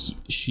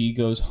 she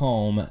goes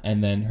home,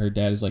 and then her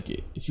dad is like,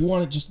 if you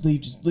want to just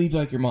leave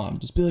like your mom.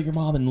 Just be like your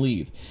mom and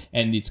leave.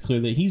 And it's clear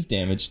that he's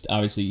damaged,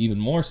 obviously, even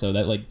more so.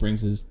 That like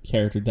brings his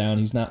character down.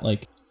 He's not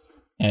like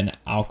an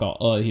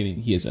alcohol.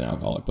 He is an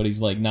alcoholic, but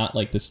he's like not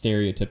like the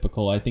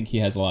stereotypical. I think he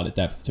has a lot of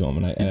depth to him,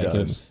 and I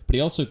does. But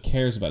he also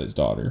cares about his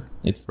daughter.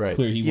 It's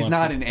clear he's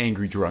not an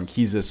angry drunk.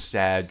 He's a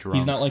sad drunk.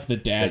 He's not like the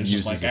dad who's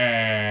just like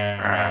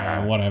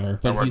whatever.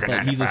 But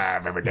he's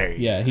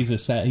a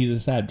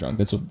sad drunk.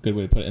 That's a good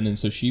way to put it. And then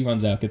so she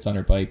runs out, gets on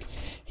her bike.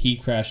 He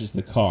crashes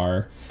the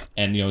car,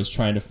 and is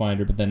trying to find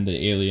her. But then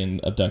the alien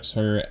abducts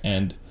her,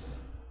 and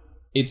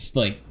it's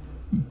like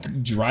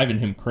driving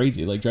him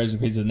crazy.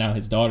 That now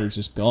his daughter's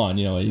just gone.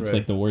 It's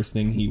like the worst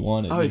thing he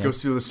wanted. He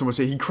goes through this so much.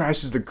 He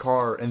crashes the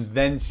car and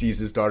then sees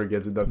his daughter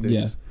gets abducted.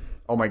 Yeah.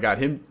 Oh my God,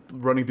 him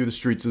running through the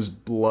streets, his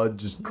blood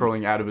just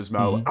curling out of his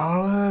mouth.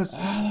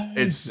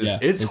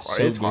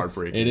 It's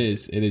heartbreaking. It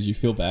is. You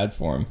feel bad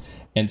for him.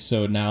 And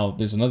so now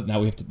there's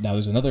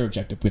another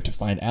objective. We have to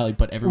find Allie,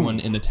 but everyone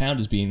in the town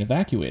is being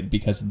evacuated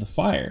because of the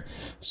fire.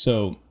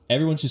 So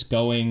everyone's just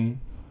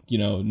going,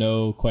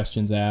 no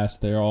questions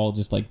asked. They're all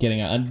just like getting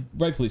out, and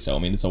rightfully so. I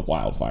mean, it's a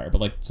wildfire, but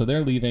like, so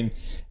they're leaving,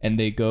 and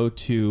they go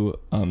to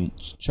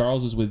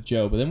Charles is with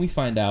Joe, but then we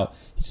find out.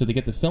 So they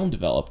get the film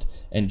developed,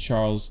 and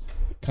Charles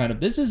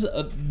this is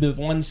the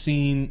one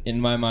scene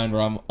in my mind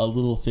where I'm a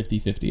little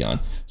 50-50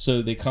 on.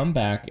 So they come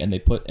back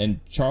and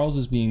Charles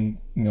is being,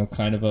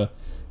 kind of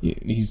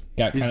he's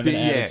got kind of an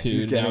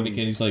attitude now because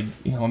he's like,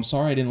 I'm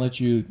sorry I didn't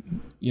let you,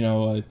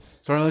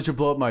 sorry I let you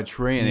blow up my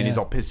tree, and then he's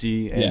all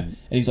pissy. And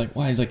he's like,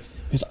 why? He's like,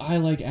 because I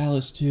like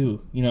Alice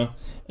too, and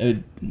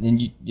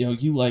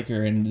you like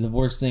her, and the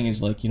worst thing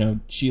is like,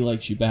 she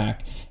likes you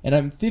back. And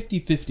I'm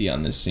 50-50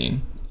 on this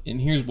scene,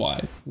 and here's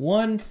why.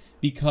 One,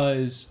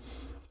 because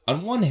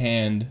on one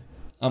hand,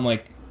 I'm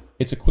like,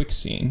 it's a quick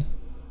scene.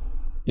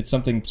 It's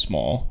something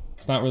small.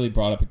 It's not really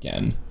brought up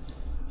again.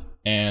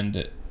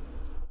 And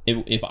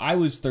if I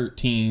was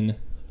 13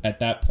 at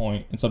that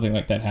point and something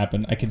like that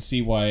happened, I can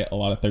see why a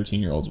lot of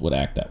 13-year-olds would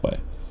act that way.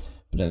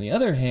 But on the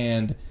other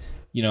hand,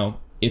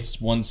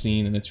 it's one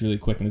scene and it's really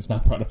quick and it's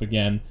not brought up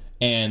again.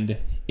 And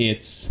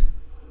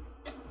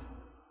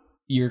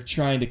you're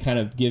trying to kind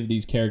of give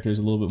these characters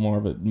a little bit more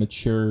of a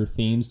mature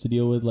themes to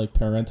deal with, like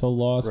parental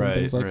loss and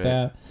things like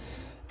that.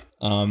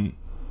 And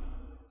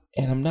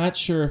I'm not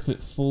sure if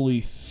it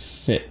fully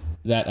fit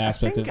that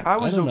aspect. I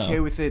was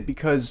okay with it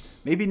because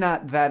maybe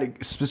not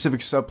that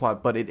specific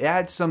subplot, but it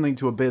adds something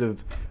to a bit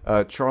of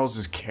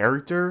Charles's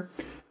character,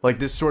 like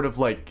this sort of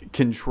like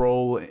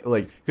control,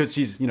 like because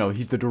he's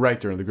the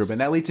director of the group, and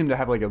that leads him to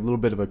have like a little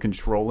bit of a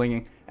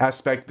controlling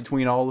aspect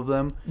between all of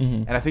them.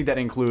 And I think that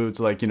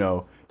includes like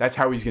that's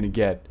how he's gonna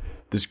get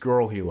this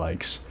girl he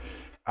likes.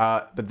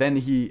 But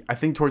then I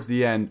think towards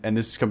the end, and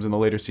this comes in the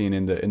later scene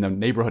in the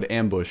neighborhood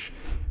ambush,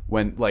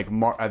 when like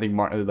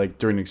like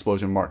during the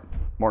explosion,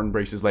 Martin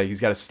breaks his leg.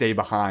 He's got to stay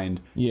behind.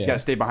 Yeah. He's got to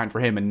stay behind for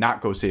him and not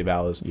go save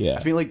Alice. Yeah.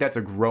 I feel like I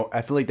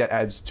feel like that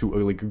adds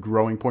to a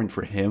growing point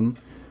for him.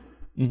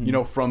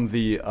 From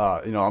the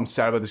I'm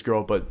sad about this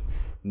girl, but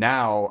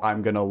now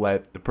I'm gonna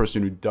let the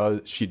person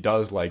who she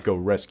does like go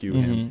rescue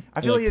him.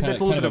 I feel like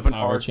that's a little bit of an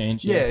power arc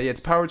change. Yeah, it's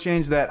a power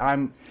change that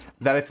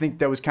I think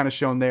that was kind of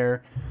shown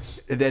there.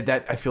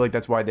 That I feel like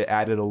that's why they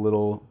added a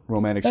little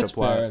romantic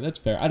subplot. That's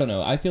fair. I don't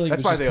know. I feel like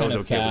that's it why was they just always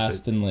kind of okay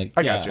fast with it. And like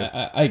I got you.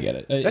 I get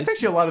it. That's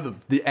actually a lot of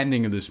the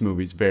ending of this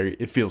movie is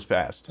it feels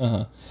fast.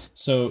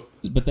 So,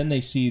 but then they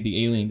see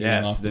the alien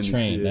getting off the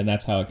train, and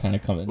that's how it kind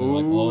of comes.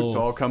 Ooh, it's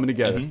all coming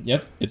together.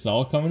 Yep, it's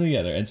all coming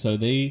together. And so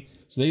they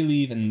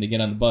leave and they get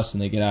on the bus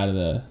and they get out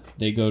of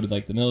they go to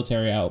like the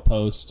military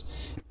outpost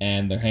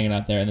and they're hanging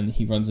out there, and then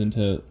he runs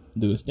into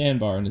Louis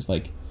Danbar and is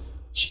like,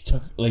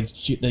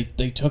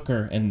 they took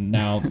her, and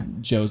now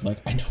Joe's like,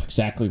 I know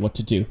exactly what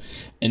to do.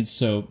 And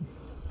so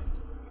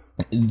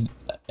and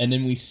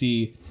then we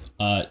see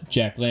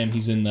Jack Lamb,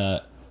 he's in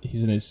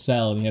his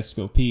cell and he has to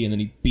go pee, and then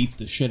he beats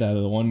the shit out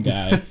of the one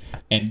guy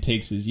and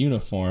takes his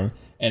uniform.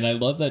 And I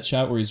love that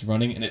shot where he's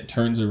running and it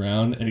turns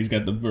around and he's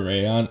got the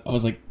beret on. I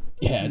was like,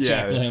 yeah,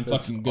 Jack Lamb,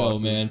 fucking go,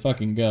 awesome. Man,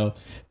 fucking go.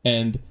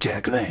 And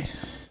Jack Lamb.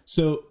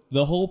 So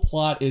the whole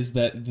plot is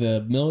that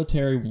the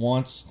military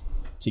wants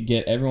to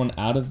get everyone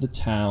out of the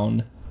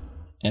town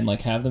and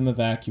like have them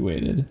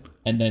evacuated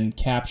and then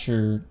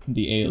capture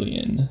the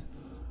alien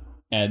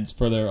as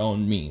for their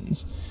own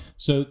means.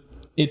 So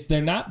it's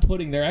kind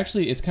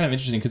of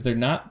interesting because they're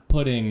not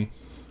putting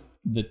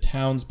the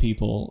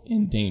townspeople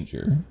in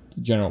danger,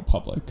 the general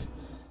public.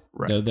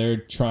 Right. They're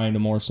trying to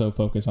more so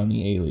focus on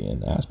the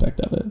alien aspect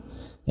of it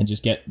and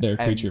just get their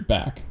creature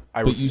back.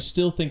 But you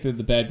still think they're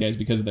the bad guys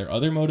because of their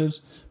other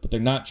motives, but they're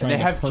not trying to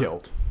hurt. They have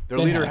killed. Their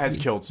leader has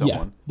killed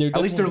someone. Yeah,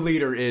 at least their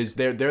leader is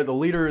the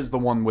leader is the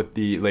one with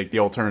the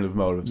alternative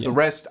motives. Yeah. The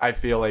rest, I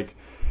feel like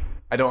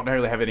I don't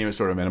really have any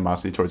sort of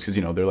animosity towards because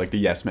they're like the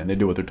yes men. They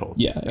do what they're told.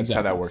 Yeah, that's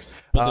how that works.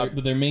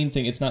 But their main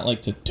thing, it's not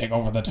like to take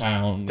over the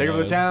town. Take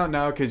over the town,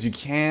 no, because you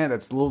can't.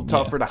 That's a little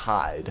tougher to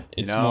hide.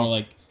 It's more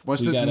like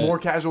more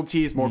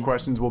casualties, more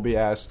questions will be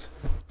asked.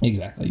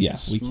 Exactly. Yeah,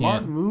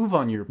 Smart move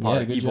on your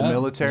part, evil job.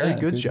 Military. Yeah,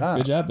 good job.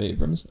 Good job,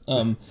 Abrams.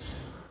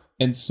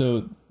 And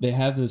so they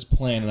have this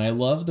plan, and I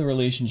love the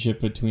relationship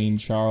between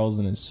Charles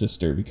and his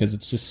sister because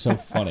it's just so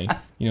funny,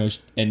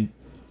 and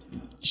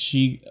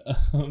she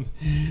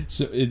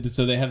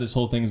so they have this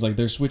whole thing is like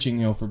they're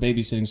switching for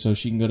babysitting so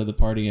she can go to the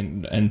party,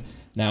 and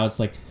now it's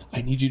like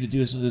I need you to do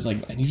this. So there's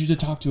like I need you to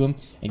talk to him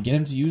and get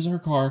him to use our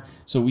car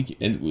so I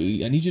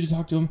need you to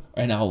talk to him,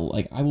 and I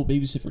will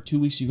babysit for 2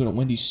 weeks. You go to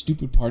Wendy's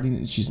stupid party,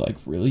 and she's like,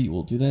 really, you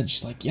will do that? And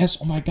she's like, yes.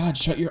 Oh my God,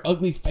 shut your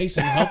ugly face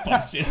and help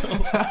us.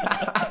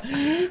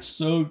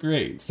 So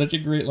great, such a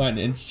great line.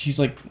 And she's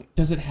like,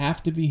 does it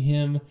have to be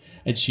him?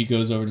 And she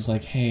goes over just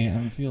like, hey,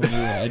 I'm feeling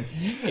weird.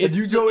 They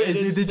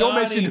don't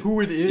mention question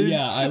who it is.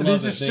 Yeah, I and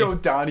love they just it. show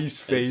Donnie's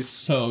It's face.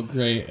 so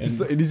great.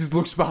 And he just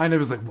looks behind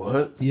him and is like,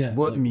 what? Yeah.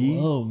 What, like, me?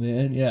 Oh,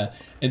 man. Yeah.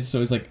 And so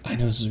he's like, I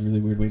know this is a really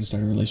weird way to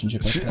start a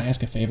relationship, but can I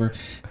ask a favor?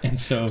 And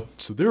so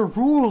there are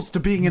rules to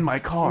being in my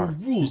car.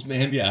 rules,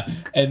 man. Yeah.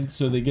 And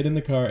so they get in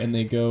the car and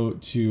they go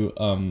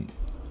to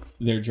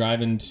they're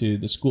driving to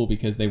the school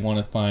because they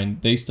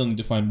still need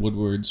to find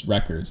Woodward's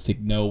records to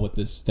know what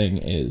this thing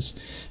is.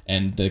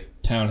 And the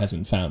town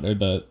hasn't found, or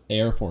the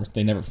Air Force,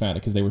 they never found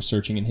it because they were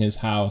searching in his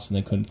house and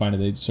they couldn't find it.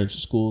 They searched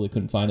the school, they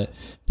couldn't find it.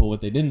 But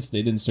what they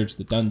didn't search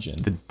the dungeon.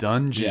 The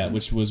dungeon? Yeah,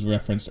 which was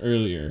referenced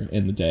earlier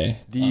in the day.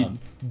 The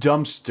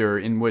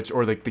dumpster in which,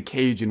 or like the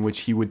cage in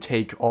which he would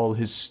take all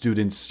his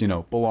students',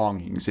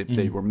 belongings if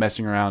they were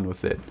messing around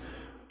with it.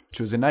 Which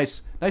was a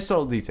nice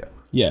subtle detail.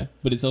 Yeah,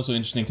 but it's also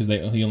interesting because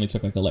he only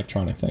took like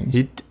electronic things.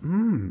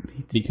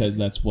 Because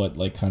that's what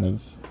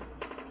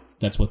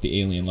that's what the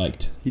alien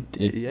liked.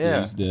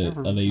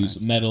 They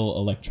use metal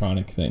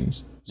electronic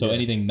things. So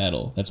anything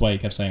metal. That's why he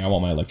kept saying, "I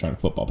want my electronic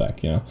football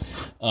back."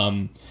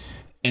 And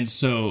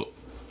so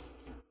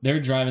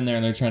they're driving there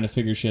and they're trying to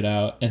figure shit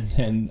out, and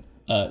then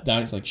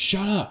Donnie's like,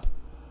 "Shut up!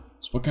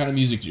 So what kind of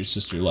music does your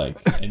sister like?"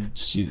 And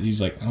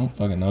he's like, "I don't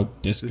fucking know,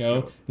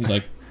 disco." He's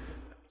like,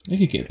 I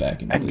could get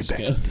back into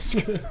disco.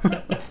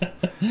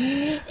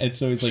 And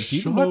so he's like, do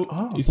you know?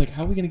 Up. He's like,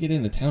 how are we going to get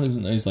in? The town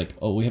isn't. He's like,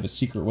 oh, we have a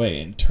secret way,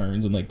 and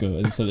turns and go.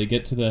 And so they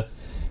get to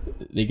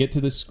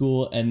the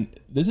school, and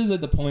this is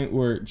at the point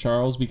where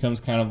Charles becomes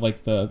kind of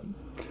like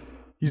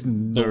he's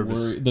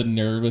nervous. The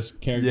nervous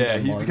character. Yeah,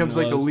 he becomes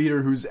like the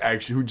leader who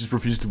just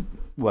refused to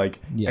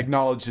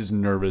acknowledge his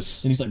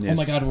nervous. And he's like, oh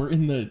my god, we're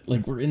in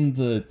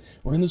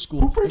the school.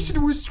 Who breaks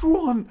into a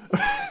school on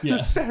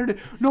Saturday?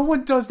 No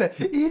one does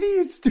that.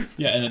 Idiots do.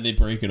 Yeah, and then they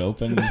break it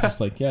open. And it's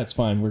just like, yeah, it's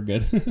fine, we're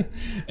good.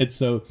 And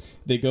so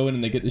they go in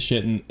and they get the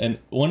shit. And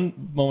one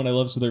moment I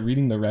love, so they're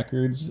reading the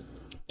records,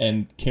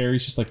 and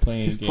Carrie's just like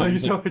playing a game.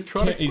 He's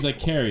like,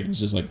 Carrie. He's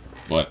just like,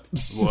 what?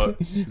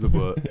 What? He's like,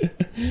 what?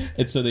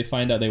 And so they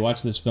find out. They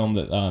watch this film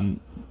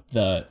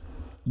that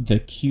the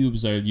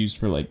cubes are used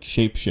for like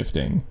shape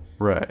shifting.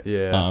 Right.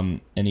 Yeah.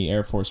 And the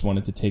Air Force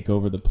wanted to take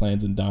over the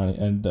plans, and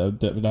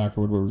Dr.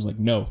 Woodward was like,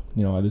 "No,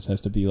 this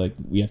has to be like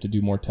we have to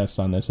do more tests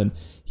on this." And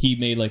he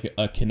made like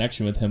a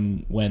connection with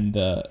him when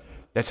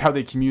that's how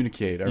they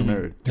communicate. I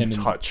remember through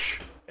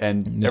touch,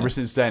 and ever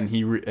since then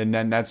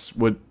then that's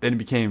what then it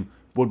became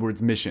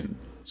Woodward's mission,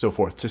 so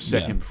forth, to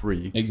set him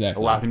free,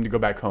 exactly, allow him to go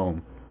back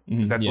home,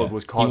 because that's what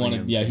was causing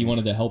him. Yeah, he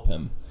wanted to help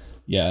him.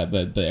 Yeah,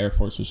 but the Air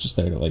Force was just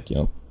there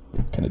to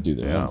kind of do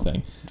their own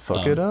thing.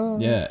 Fuck it up.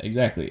 Yeah,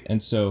 exactly.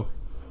 And so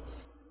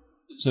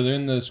they're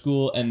in the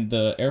school, and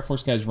the Air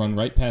Force guys run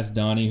right past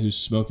Donnie, who's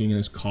smoking in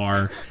his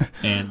car.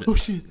 And oh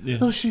shit! Yeah.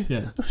 Oh, so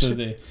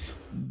shit.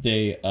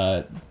 They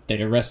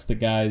arrest the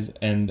guys,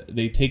 and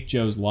they take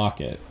Joe's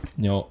locket.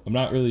 I'm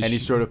not really. And he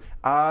sort of,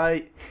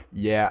 I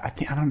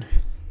don't.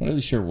 I'm not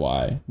really sure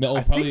why. No,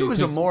 I think it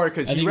was more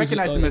because he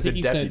recognized him as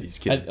the deputy's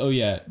kid.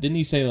 Didn't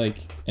he say like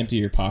empty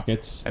your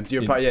pockets? Empty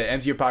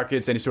your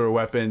pockets, any sort of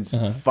weapons.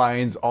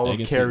 Finds all of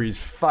Carrie's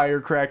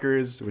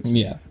firecrackers, which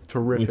is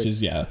terrific.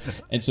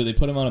 And so they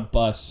put him on a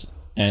bus,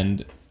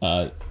 and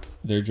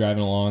they're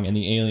driving along, and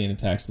the alien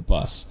attacks the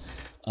bus.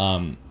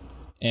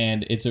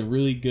 And it's a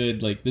really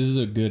good this is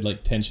a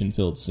good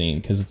tension-filled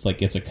scene because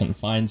it's a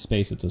confined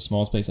space, it's a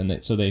small space, and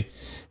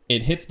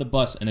it hits the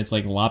bus and it's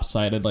like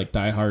lopsided like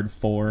Die Hard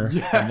 4,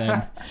 and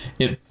then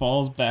it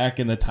falls back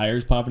and the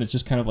tires pop and it's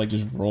just kind of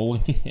just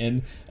rolling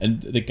in,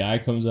 and the guy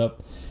comes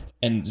up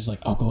and just like,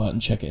 I'll go out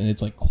and check it, and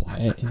it's like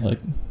quiet,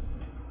 and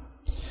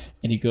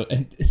and you go,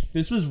 and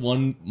this was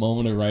one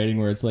moment of writing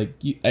where it's like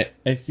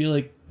I feel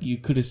like you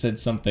could have said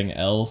something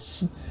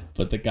else,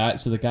 but the guy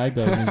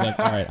goes and he's like,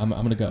 all right, I'm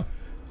gonna go.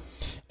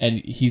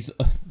 And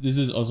this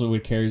is also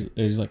what Carrie's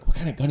like, what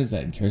kind of gun is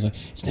that? And Carrie's like,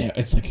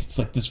 it's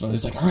like this one.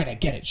 He's like, all right, I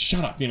get it.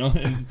 Shut up,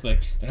 And it's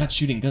like, they're not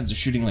shooting guns, they're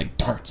shooting like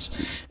darts.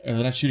 Or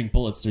they're not shooting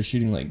bullets, they're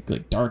shooting like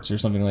darts or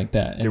something like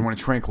that. And they want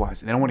to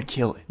tranquilize it. They don't want to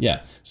kill it.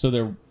 Yeah. So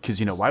they're...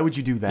 Because, why would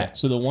you do that? Yeah,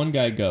 so the one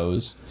guy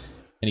goes,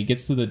 and he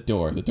gets to the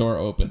door. The door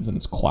opens, and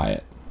it's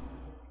quiet.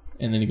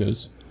 And then he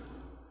goes...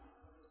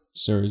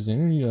 Sir, is there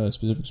any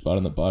specific spot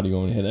on the body you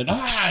want me to hit it?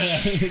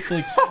 It's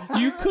like,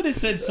 you could have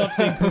said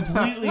something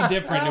completely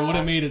different. It would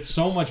have made it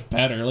so much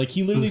better.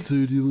 He literally...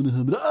 Sir, do you want to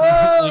have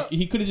it?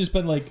 He could have just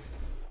been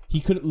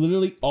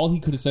all he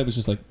could have said was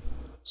just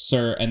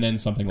sir, and then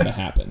something would have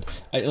happened.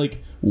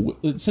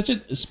 It's such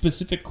a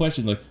specific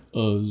question.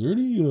 Is there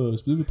any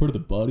specific part of the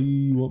body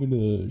you want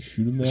me to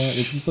shoot him at?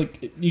 It's just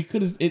you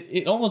could have.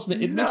 It almost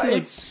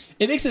makes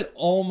it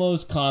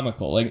almost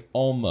comical.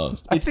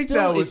 Almost. I think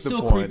that was it's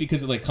still the point. Creepy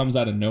because it comes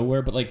out of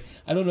nowhere. But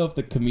I don't know if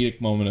the comedic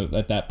moment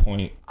at that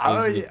point.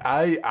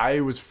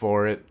 I was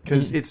for it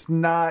because it's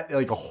not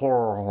a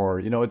horror.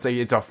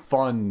 It's a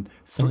fun.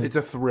 It's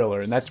a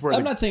thriller, and that's where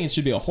I'm not saying it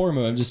should be a horror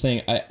movie. I'm just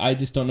saying I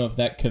just don't know if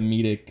that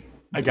comedic.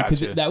 I got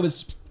you.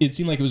 It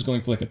seemed like it was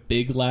going for a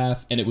big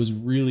laugh, and it was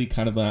really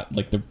kind of not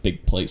the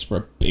big place for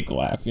a big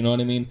laugh. You know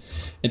what I mean?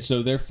 And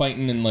so they're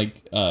fighting, and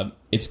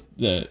it's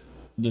the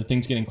the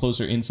thing's getting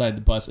closer inside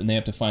the bus, and they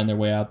have to find their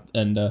way out.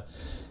 And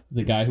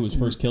the guy who was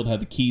first killed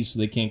had the keys, so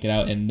they can't get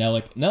out. And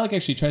Nellick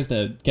actually tries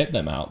to get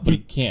them out, but he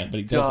can't. But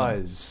he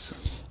doesn't.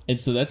 And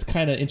so that's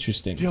kind of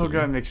interesting. Still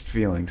got mixed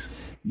feelings.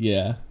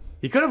 Yeah.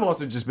 He could have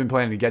also just been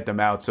planning to get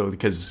them out, so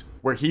because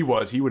where he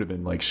was, he would have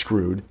been like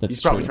screwed.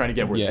 He's probably trying to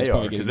get where they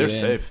are because they're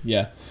safe.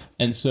 Yeah,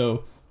 and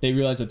so they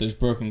realize that there's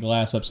broken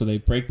glass up, so they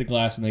break the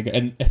glass, and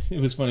and it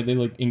was funny. They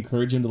like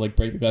encourage him to like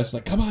break the glass. It's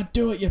like, come on,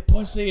 do it, you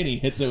pussy! And he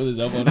hits it with his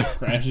elbow and it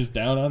crashes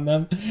down on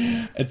them.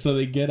 And so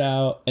they get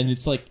out, and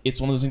it's one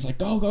of those things like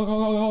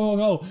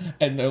go,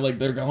 and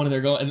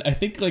they're going, and I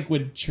think like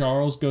when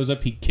Charles goes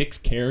up, he kicks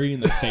Carrie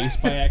in the face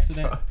by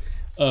accident.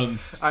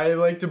 I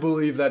like to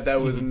believe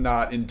that was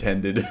not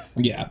intended.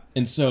 Yeah,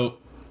 and so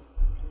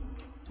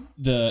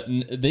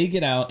they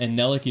get out, and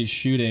Nellick is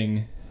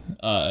shooting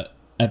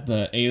at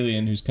the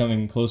alien who's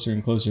coming closer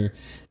and closer,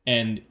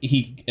 and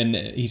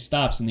he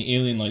stops, and the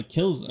alien like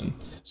kills him.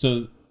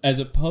 So as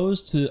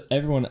opposed to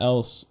everyone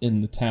else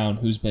in the town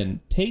who's been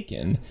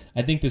taken,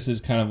 I think this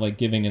is kind of like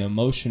giving an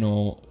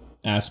emotional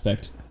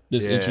aspect.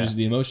 This introduces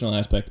the emotional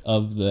aspect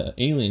of the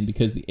alien,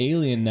 because the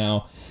alien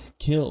now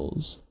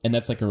kills, and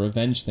that's like a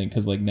revenge thing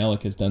because like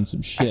Nellick has done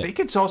some shit. I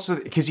think it's also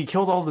because he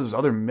killed all those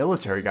other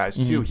military guys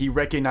too. He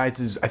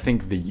recognizes, I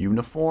think, the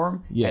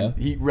uniform. And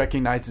he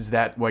recognizes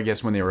that. Well, I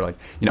guess when they were like,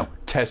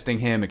 testing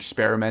him,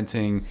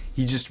 experimenting,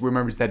 he just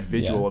remembers that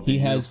visual of the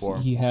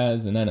uniform. He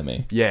has an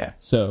enemy. Yeah.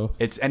 So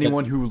it's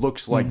anyone who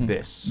looks like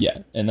this. Yeah,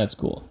 and that's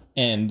cool.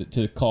 And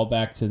to call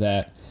back to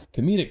that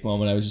comedic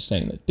moment I was just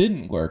saying that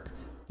didn't work.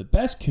 The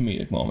best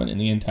comedic moment in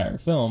the entire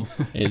film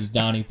is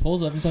Donnie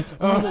pulls up. He's like,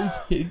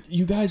 "Oh,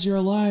 you guys, you're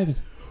alive."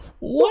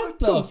 What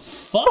the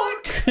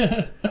fuck?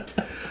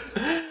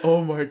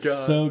 Oh my god!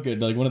 So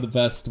good. Like one of the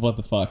best what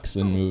the fucks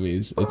in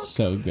movies. It's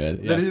so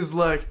good. That is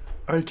like,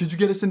 all right, could you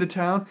get us into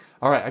town?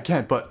 All right, I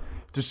can, but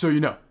just so you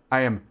know,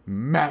 I am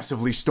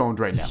massively stoned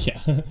right now. Yeah.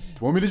 Do you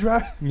want me to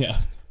drive?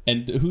 Yeah.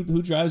 And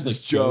who drives?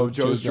 Like Joe.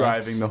 Joe's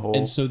driving the whole.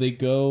 And so they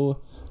go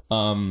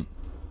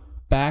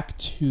back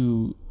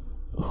to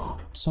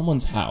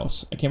someone's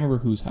house. I can't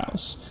remember whose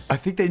house. I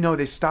think they know.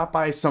 They stop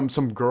by some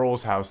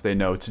girl's house. They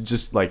know to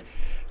just like,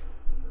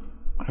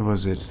 what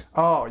was it?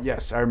 Oh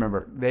yes, I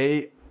remember.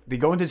 They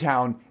go into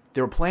town.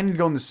 They were planning to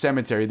go in the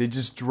cemetery. They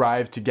just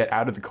drive to get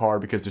out of the car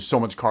because there's so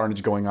much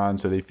carnage going on.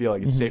 So they feel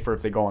like it's safer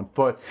if they go on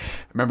foot.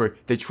 Remember,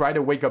 they try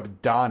to wake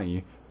up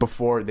Donnie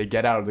before they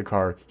get out of the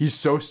car. He's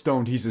so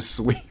stoned, he's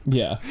asleep.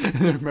 Yeah.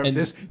 Remember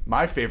this?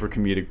 My favorite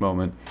comedic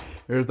moment.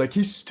 It was like,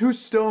 he's too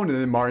stoned, and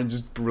then Martin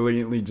just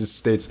brilliantly just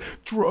states,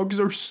 drugs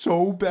are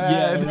so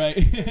bad. Yeah,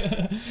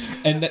 right.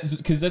 And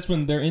because that's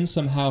when they're in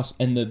some house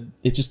and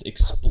it just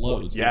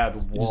explodes. Yeah, the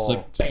wall. It's just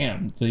like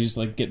bam. They just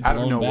like get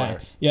blown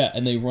back. Yeah,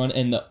 and they run,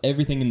 and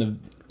everything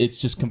it's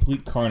just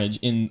complete carnage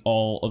in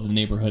all of the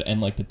neighborhood,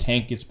 and like the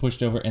tank gets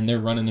pushed over, and they're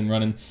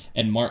running,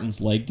 and Martin's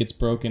leg gets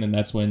broken, and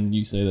that's when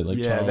you say that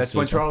like Charles. That's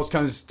when Charles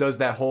does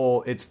that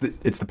whole it's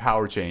the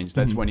power change.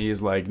 That's when he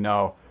is like,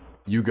 no,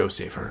 you go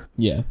save her.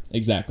 Yeah,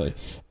 exactly.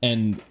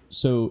 And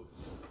so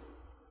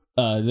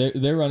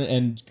they're running,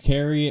 and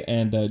Carrie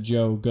and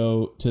Joe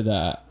go to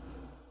that.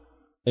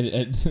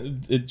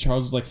 And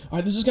Charles is like, all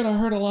right, this is gonna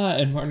hurt a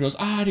lot, and Martin goes,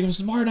 and he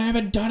goes, Martin, I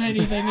haven't done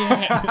anything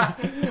yet.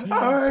 Oh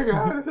my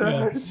god,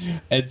 yeah.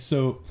 And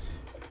so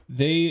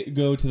they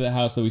go to the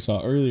house that we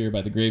saw earlier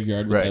by the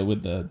graveyard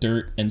with the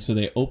dirt, and so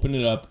they open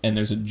it up, and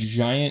there's a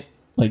giant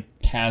like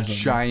chasm,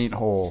 giant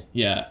hole.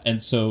 Yeah, and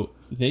so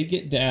they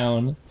get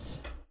down,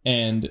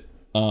 and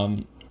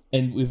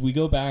if we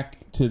go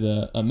back to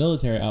the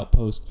military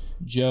outpost,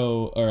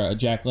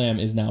 Jack Lamb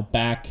is now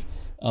back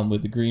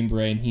with the Green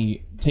Beret, and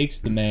he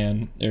takes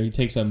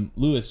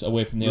Lewis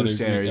away from the others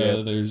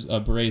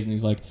berets, and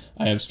he's like,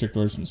 I have strict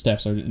orders from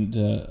Staff Sergeant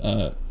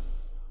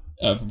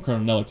from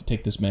Colonel Nellick to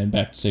take this man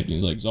back to safety.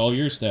 He's like, it's all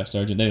your, Staff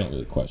Sergeant. They don't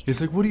really question.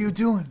 He's like, what are you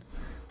doing?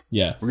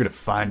 Yeah. We're going to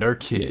find our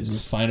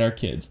kids.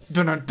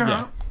 Dun, dun, dun.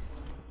 Yeah.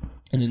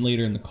 And then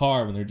later in the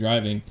car when they're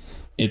driving,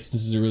 this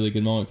is a really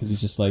good moment because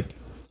he's just like,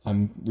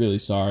 I'm really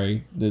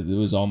sorry. It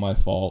was all my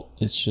fault.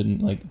 It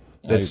shouldn't like.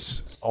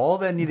 That's all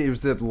that needed. It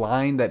was that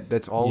line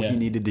that's all he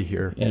needed to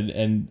hear.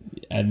 And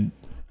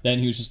then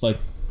he was just like,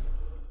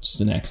 just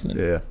an accident.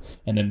 Yeah.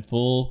 And then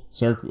full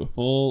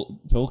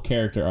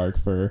character arc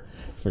for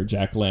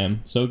Jack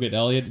Lamb. So good.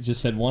 Elliot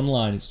just said one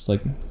line. It's just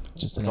like,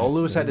 that's all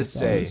Lewis had to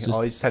say.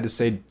 All he had to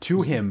say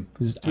to him,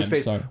 to his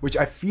face, which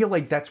I feel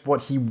like that's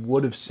what he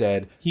would have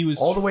said. He was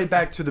all the way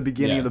back to the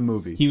beginning of the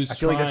movie. I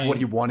feel like that's what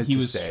he wanted to say. He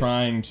was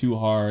trying too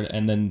hard,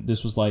 and then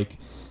this was like,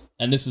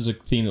 and this is a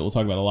theme that we'll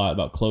talk about a lot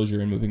about closure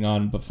and moving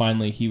on. But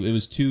finally, it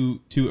was too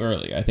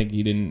early. I think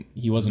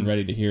he wasn't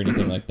ready to hear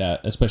anything like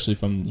that, especially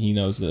he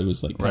knows that it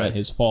was like kind of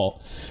his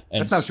fault.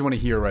 And that's not what you want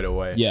to hear right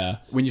away. Yeah,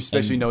 when you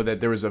especially know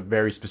that there was a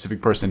very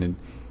specific person and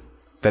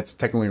that's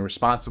technically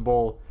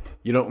responsible.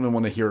 You don't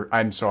want to hear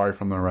 "I'm sorry"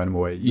 from them right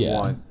away. You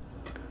want,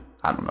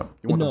 I don't know,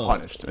 them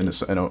punished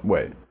in a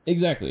way.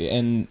 Exactly,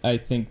 and I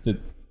think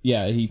that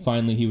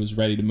he was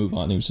ready to move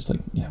on. He was just like,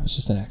 it was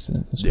just an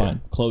accident. It's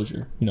fine.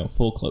 Closure,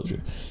 full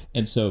closure.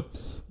 And so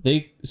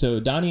So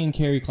Donnie and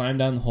Carrie climb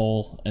down the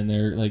hole, and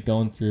they're like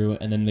going through,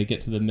 and then they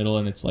get to the middle,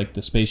 and it's like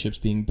the spaceship's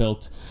being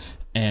built,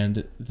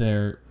 and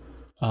they're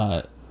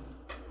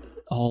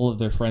all of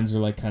their friends are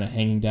like kind of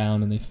hanging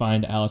down, and they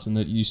find Alice, and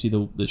you see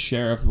the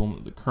sheriff, the one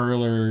with the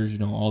curlers,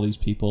 all these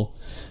people,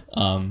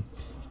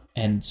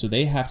 and so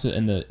they have to,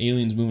 and the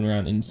alien's moving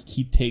around, and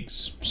he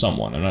takes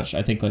someone. I'm not sure.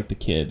 I think like the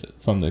kid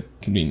from the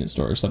convenience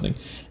store or something,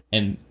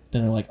 and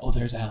then they're like, oh,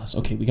 there's Alice.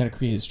 Okay, we got to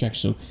create a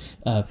distraction.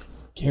 So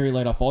Carrie,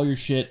 light off all your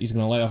shit. He's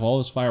going to light off all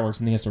his fireworks,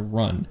 and he has to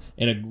run.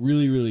 In a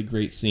really, really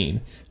great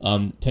scene.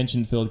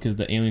 Tension filled because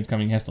the alien's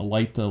coming. He has to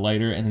light the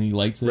lighter, and then he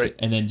lights it, right.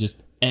 And then just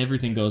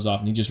everything goes off,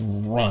 and he just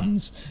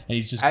runs. And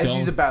he's just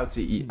he's about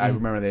to eat. I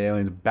remember the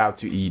alien's about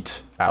to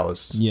eat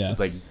Alice. Yeah. It's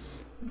like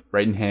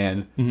right in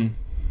hand. Mm-hmm.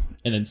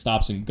 And then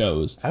stops and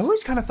goes. I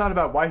always kind of thought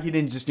about why he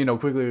didn't just,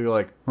 quickly be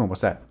like, oh,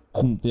 what's that?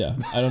 Yeah,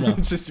 I don't know.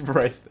 It's just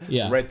right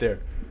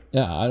there.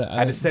 Yeah, I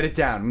had to set it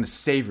down. I'm going to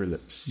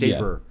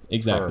savor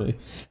exactly. Her.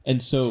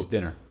 And so just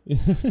dinner.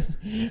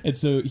 And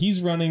so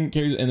he's running,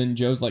 and then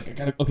Joe's like,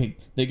 okay,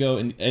 they go,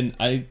 and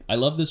I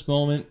love this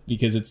moment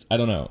because it's, I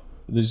don't know,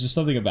 there's just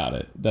something about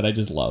it that I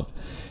just love.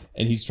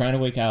 And he's trying to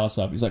wake Alice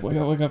up. He's like,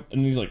 wake up,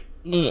 and he's like,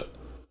 ugh.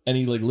 And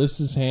he like lifts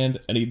his hand,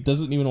 and he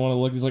doesn't even want to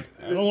look. He's like,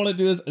 I don't want to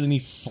do this, and then he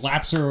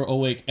slaps her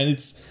awake, and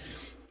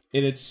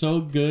it's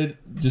so good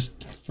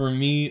just for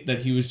me that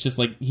he was just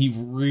like, he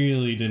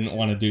really didn't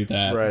want to do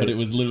that, right. But it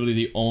was literally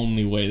the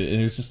only way that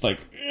it was just like,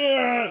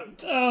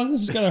 oh,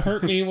 this is gonna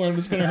hurt me more than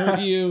it's gonna hurt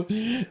you.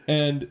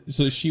 And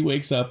so she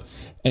wakes up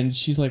and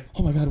she's like,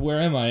 oh my god, where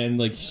am I? And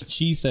like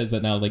she says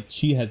that now, like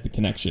she has the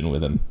connection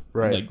with him,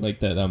 right? Like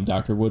that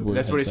Dr. Woodward.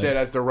 That's what he said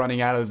as they're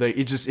running out of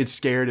it's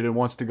scared and it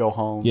wants to go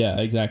home. Yeah,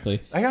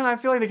 exactly. I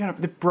feel like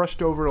they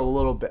brushed over it a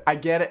little bit. I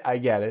get it.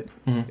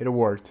 Mm-hmm. It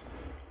worked.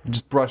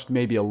 Just brushed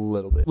maybe a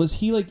little bit. Was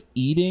he like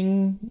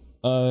eating?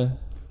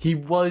 He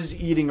was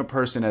eating a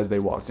person as they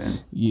walked in.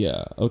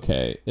 Yeah.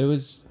 Okay. It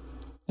was.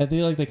 I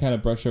feel like they kind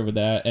of brush over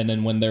that, and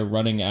then when they're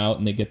running out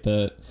and they get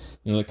the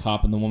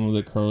cop and the woman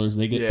with the curlers,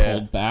 they get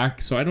pulled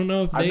back. So I don't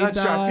know if I'm not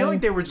sure. I feel like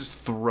they were just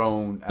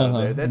thrown out of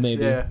there. That's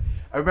maybe. Yeah.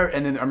 I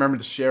remember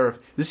the sheriff.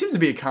 This seems to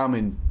be a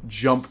common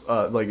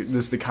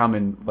the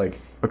common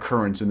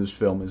occurrence in this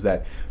film is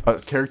that a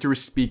character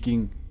is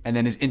speaking and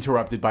then is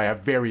interrupted by a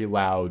very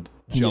loud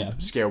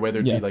jump scare, whether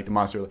it be like the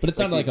monster. But it's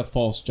not like a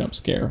false jump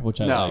scare, which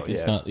I like.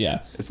 It's not.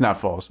 Yeah, it's not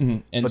false.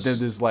 Mm-hmm. But then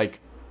there's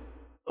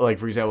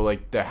for example,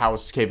 like the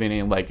house caving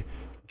in, like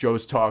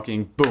Joe's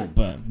talking,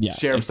 boom. Yeah,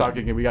 sheriff's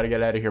talking, we got to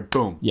get out of here,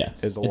 boom. Yeah,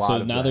 there's a lot.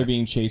 So now they're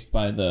being chased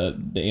by the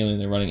alien.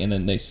 They're running, and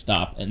then they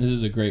stop, and this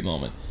is a great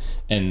moment.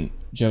 And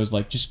Joe's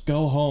like, just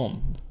go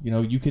home.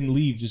 You can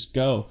leave. Just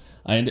go.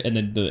 And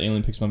then the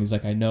alien picks him up. He's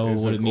like, I know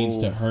what it means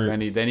to hurt.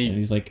 And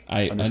he's like,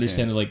 I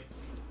understand that, like,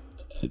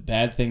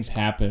 bad things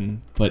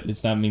happen, but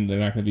it's not mean they're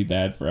not going to be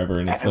bad forever.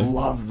 And it's I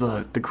love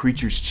the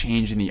creatures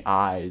change in the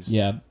eyes.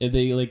 Yeah,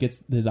 they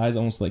his eyes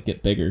almost like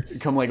get bigger,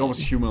 become like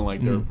almost human,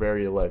 like they're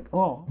very like,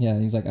 oh yeah.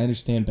 He's like, I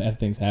understand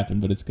bad things happen,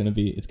 but it's gonna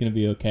be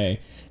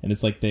okay. And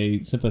it's like they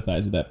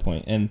sympathize at that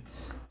point, and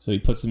so he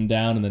puts them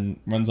down and then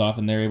runs off,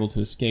 and they're able to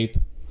escape.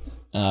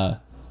 And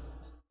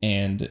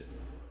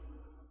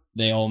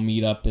they all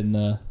meet up in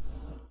the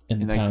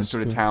town the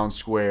sort of town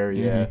square,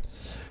 yeah. Mm-hmm.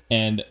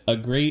 And a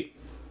great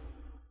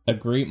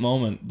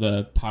moment.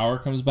 The power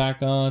comes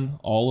back on.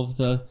 All of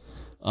the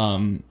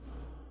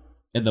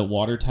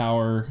water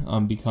tower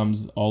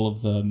becomes all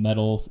of the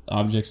metal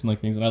objects and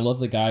like things. And I love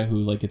the guy who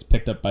like gets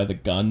picked up by the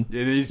gun.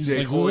 Yeah, he's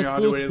like holding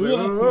onto it. He's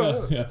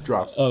like,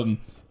 drops.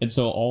 And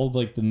so all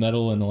like the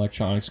metal and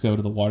electronics go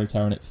to the water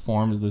tower, and it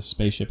forms this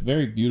spaceship.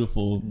 Very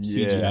beautiful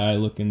CGI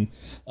looking.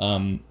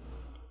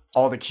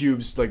 All the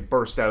cubes like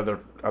burst out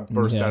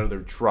of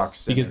their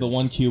trucks because the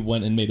one cube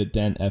went and made a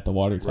dent at the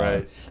water tower,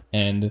 right.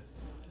 And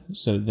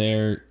so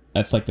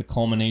that's like the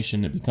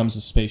culmination. It becomes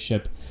a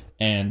spaceship,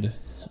 and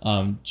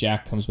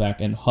Jack comes back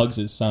and hugs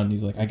his son.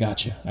 He's like, I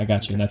got you.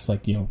 And that's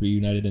like,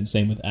 reunited, and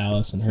same with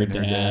Alice and her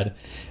dad.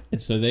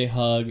 And so they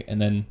hug,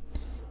 and then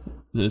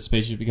the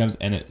spaceship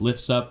and it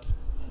lifts up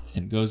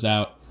and goes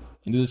out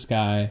into the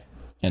sky,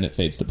 and it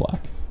fades to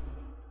black.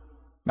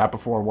 Not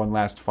before one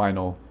last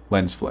final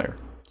lens flare.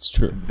 It's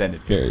true. Then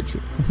it very true.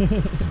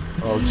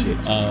 Oh,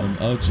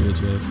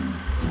 cheers.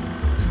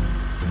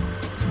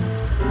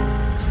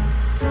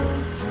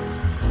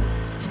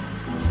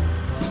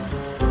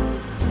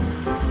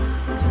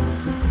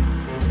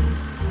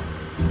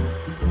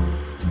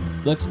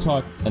 Let's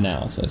talk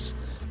analysis,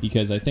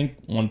 because I think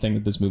one thing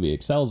that this movie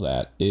excels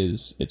at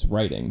is its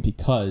writing,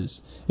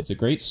 because it's a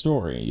great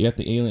story. You got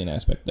the alien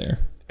aspect there,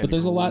 but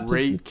there's a lot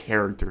great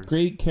characters,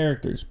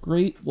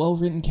 great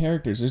well-written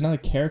characters. There's not a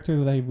character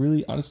that I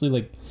really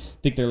honestly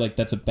think they're like,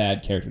 that's a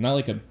bad character. Not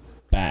like a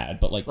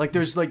bad, but like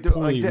there's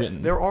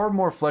written. There are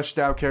more fleshed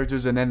out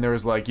characters, and then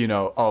there's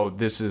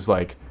this is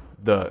like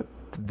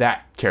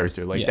that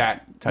character,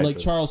 that type. Like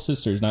Charles'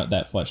 sister is not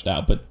that fleshed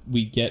out, but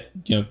we get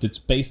it's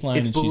baseline.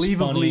 It's and believably she's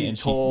funny and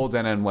told,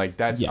 and I'm like,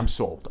 that's I'm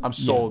sold.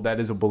 That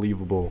is a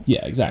believable.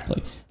 Yeah,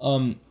 exactly.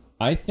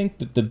 I think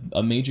that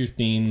a major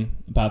theme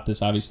about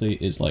this obviously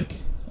is like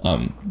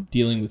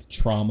dealing with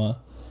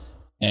trauma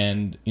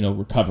and, you know,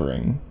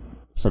 recovering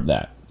from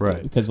that.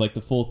 Right. Because like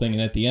the full thing,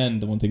 and at the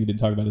end, the one thing we didn't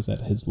talk about is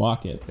that his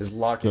locket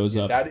goes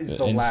up. That is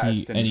the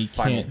last and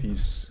final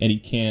piece. And he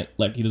can't,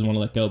 like, he doesn't want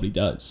to let go, but he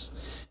does.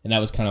 And that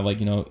was kind of like,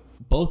 you know,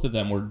 both of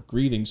them were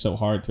grieving so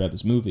hard throughout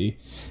this movie.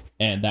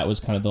 And that was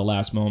kind of the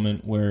last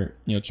moment where,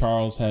 you know,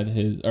 Charles had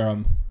his,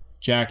 or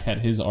Jack had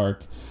his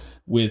arc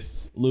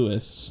with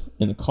Lewis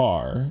in the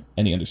car,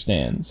 and he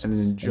understands. And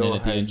then Joe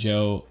at the end,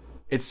 Joe...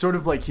 It's sort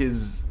of like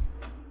his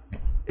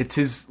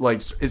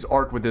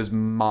arc with his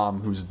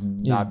mom, who's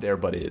not there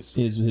but is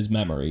his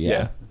memory,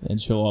 yeah, and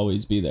she'll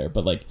always be there.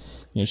 But like,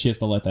 you know, she has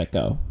to let that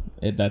go.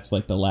 That's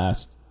like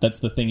that's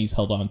the thing he's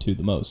held on to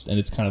the most, and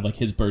it's kind of like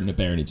his burden to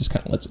bear, and he just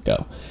kind of lets it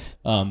go.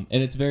 And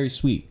it's very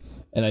sweet,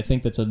 and I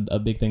think that's a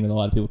big thing that a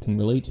lot of people can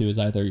relate to is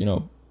either, you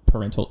know,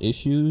 parental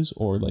issues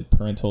or like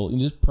parental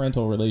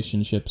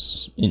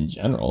relationships in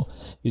general,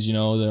 because, you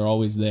know, they're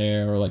always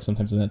there, or like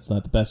sometimes that's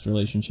not the best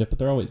relationship, but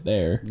they're always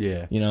there.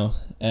 Yeah, you know,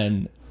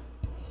 and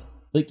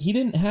like he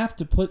didn't have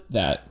to put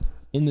that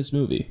in this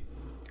movie.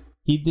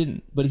 He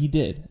didn't, but he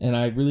did, and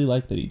I really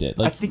like that he did.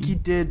 Like, I think he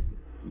did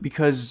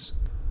because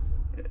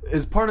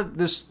as part of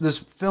this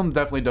film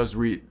definitely does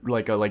read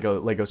like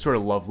a sort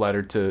of love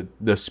letter to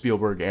the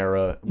Spielberg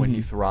era when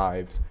he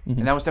thrived,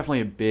 and that was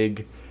definitely a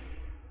big.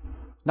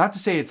 Not to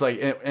say it's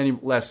like any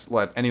less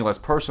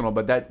personal,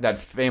 but that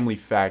family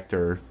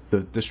factor,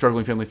 the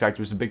struggling family factor,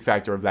 was a big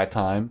factor of that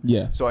time.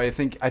 Yeah. So I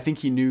think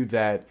he knew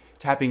that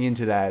tapping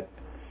into that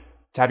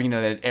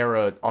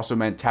era also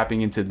meant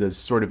tapping into the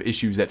sort of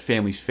issues that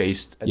families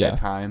faced at that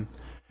time.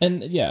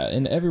 And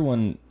and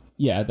everyone,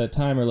 at that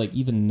time, or like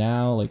even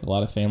now, like a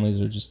lot of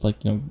families are just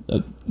like, you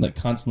know, like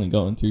constantly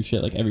going through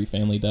shit, like every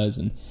family does,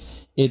 and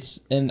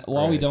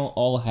while we don't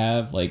all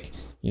have like,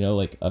 you know,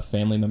 like a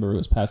family member who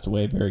has passed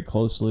away very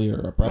closely or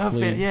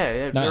abruptly.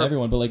 Not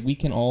everyone, but like we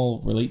can all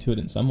relate to it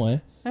in some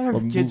way. I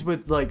have kids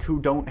with like who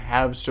don't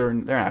have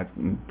certain. They're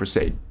not per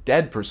se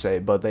dead per se,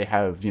 but they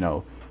have, you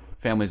know,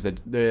 families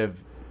that they have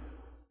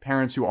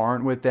parents who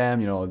aren't with them.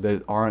 You know,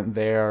 that aren't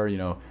there.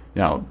 You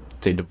know,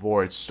 say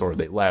divorced or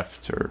they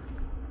left or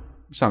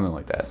something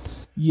like that.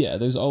 Yeah,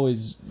 there's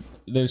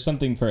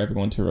something for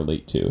everyone to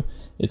relate to.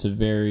 It's a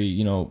very,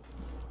 you know,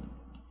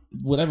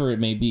 whatever it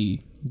may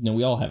be. You know,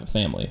 we all have a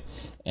family,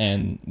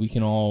 and we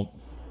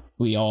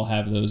all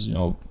have those, you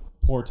know,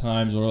 poor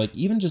times, or like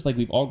even just like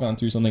we've all gone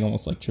through something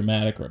almost like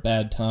traumatic or a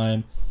bad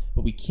time,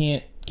 but we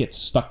can't get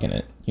stuck in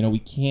it. You know, we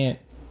can't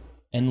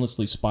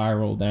endlessly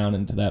spiral down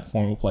into that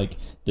form of like,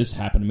 this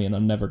happened to me and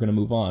I'm never going to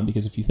move on,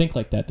 because if you think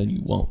like that, then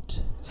you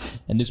won't.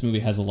 And this movie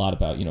has a lot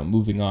about, you know,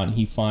 moving on.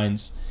 He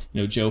finds,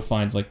 you know, Joe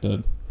finds like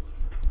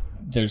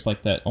there's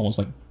like that almost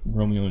like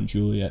Romeo and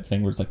Juliet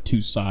thing where it's like two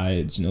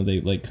sides, you know,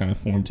 they like kind of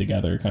form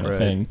together kind of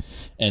thing,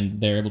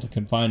 and they're able to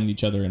confide in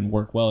each other and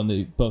work well, and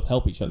they both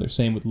help each other.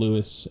 Same with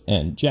Lewis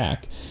and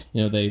Jack,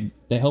 you know, they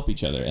help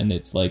each other, and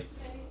it's like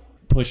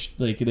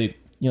they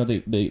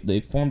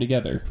form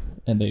together,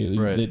 and they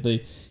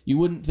you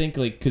wouldn't think,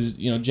 like, because,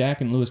 you know,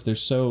 Jack and Lewis, they're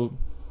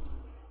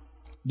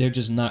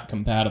just not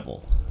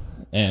compatible,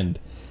 and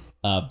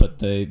but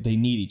they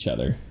need each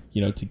other,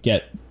 you know, to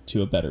get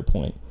to a better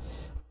point,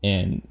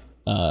 and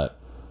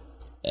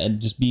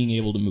just being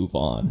able to move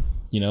on,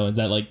 you know, and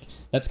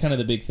that's kind of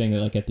the big thing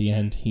that, like, at the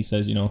end he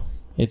says, you know,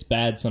 it's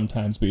bad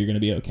sometimes, but you're going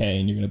to be okay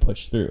and you're going to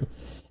push through.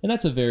 And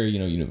that's a very, you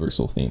know,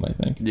 universal theme, I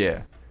think.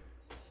 Yeah.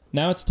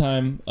 Now it's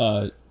time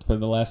for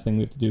the last thing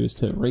we have to do is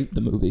to rate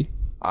the movie.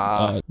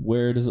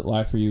 Where does it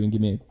lie for you? And give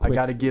me a quick, I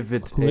got to give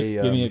it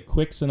give me a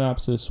quick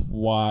synopsis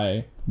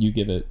why you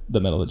give it the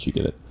medal that you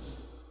give it.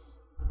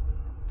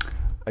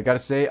 I got to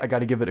say, I got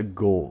to give it a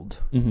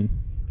gold. Mm-hmm.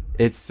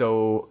 It's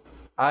so...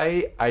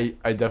 I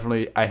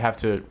definitely have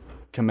to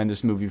commend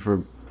this movie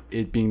for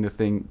it being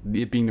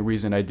the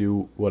reason I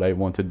do what I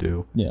want to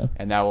do. Yeah.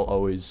 And that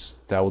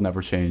will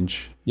never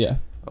change. Yeah.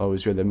 I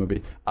always read that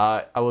movie.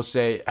 I will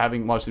say,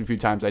 having watched it a few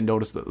times, I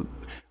noticed that,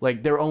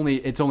 like,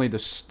 it's only the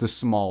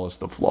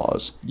smallest of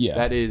flaws. Yeah.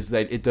 That is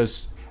that it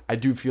does. I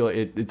do feel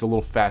it's a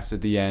little fast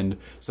at the end.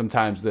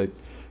 Sometimes the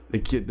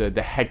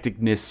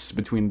hecticness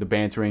between the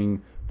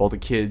bantering of all the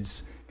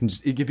kids,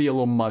 it could be a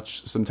little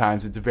much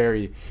sometimes. It's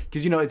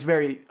because, you know, it's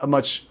very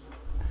much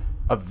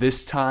of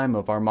this time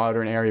of our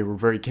modern era. We're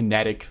very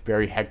kinetic,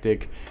 very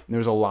hectic, and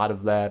there's a lot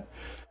of that.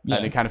 Yeah.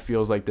 And it kind of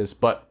feels like this.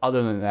 But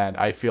other than that,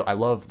 I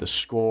love the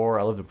score.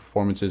 I love the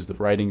performances. The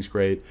writing's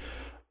great.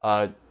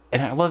 And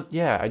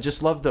I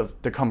just love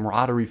the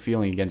camaraderie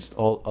feeling against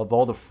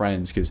all the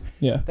friends, because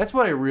that's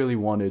what I really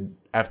wanted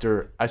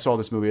after I saw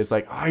this movie. It's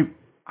like, I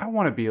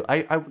want to be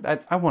I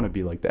want to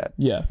be like that.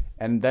 Yeah.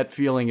 And that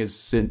feeling is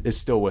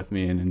still with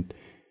me, and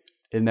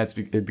that's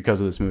because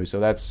of this movie. So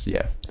that's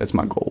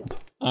my gold.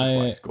 That's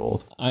why it's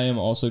gold. I am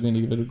also going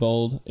to give it a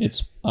gold.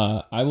 It's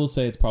I will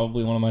say it's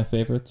probably one of my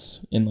favorites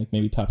in, like,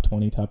 maybe top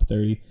 20, top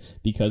 30,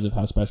 because of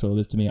how special it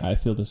is to me. I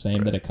feel the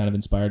same, that it kind of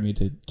inspired me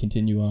to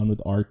continue on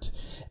with art,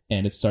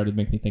 and it started to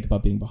make me think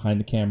about being behind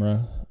the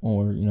camera,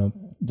 or, you know,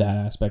 that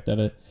aspect of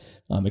it.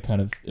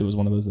 It was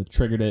one of those that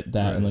triggered it,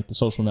 that and like The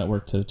Social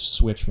Network to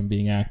switch from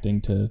being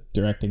acting to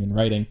directing and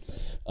writing.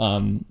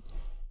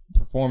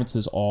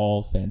 Performances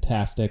all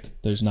fantastic.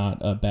 There's not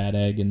a bad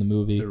egg in the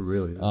movie. There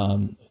really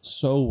isn't.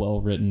 So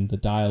well written, the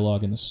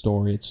dialogue and the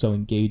story, it's so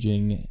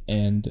engaging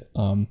and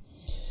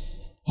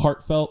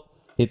heartfelt.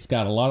 It's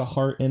got a lot of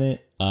heart in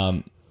it.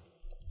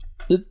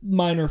 The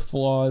minor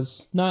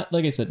flaws, not,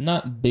 like I said,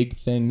 not big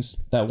things.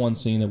 That one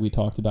scene that we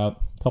talked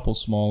about, a couple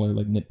smaller,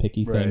 like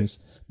nitpicky things,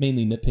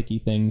 mainly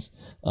nitpicky things.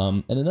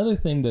 And another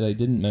thing that I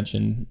didn't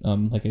mention,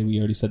 like we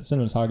already said, the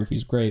cinematography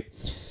is great.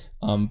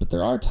 But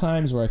there are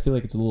times where I feel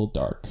like it's a little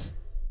dark.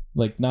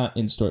 Like, not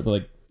in story, but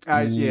like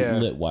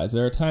lit-wise.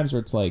 There are times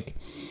where it's like,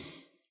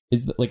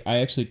 I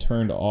actually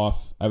turned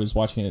off. I was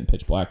watching it in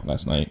pitch black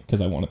last night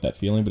because I wanted that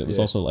feeling, but it was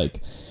also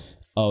like,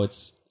 oh, it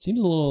seems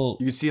a little...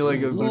 You see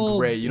like a little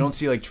gray. You don't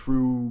see like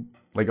true,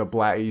 like a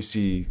black, you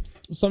see...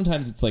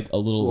 Sometimes it's like a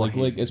little,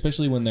 like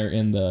especially when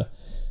they're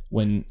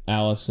when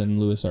Alice and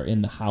Lewis are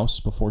in the house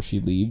before she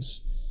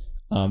leaves,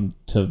 before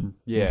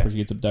she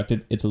gets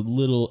abducted. It's a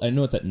little, I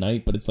know it's at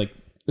night, but it's like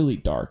really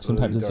dark.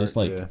 Sometimes really it's just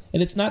like,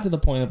 and it's not to the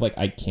point of like,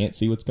 I can't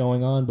see what's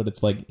going on, but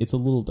it's like, it's a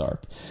little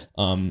dark.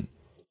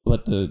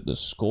 But the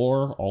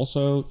score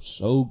also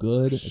so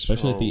good,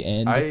 especially at the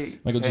end.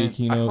 Michael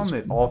Giacchino. I hum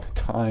it all the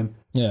time.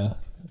 Yeah,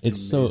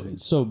 it's so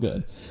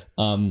good.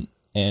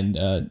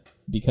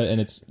 Because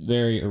it's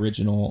very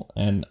original,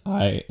 and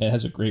it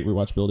has a great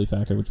rewatchability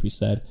factor, which we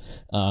said.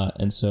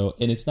 And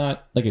it's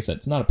not, like I said,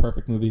 it's not a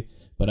perfect movie,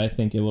 but I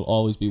think it will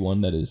always be one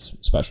that is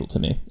special to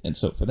me. And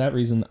so for that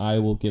reason, I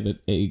will give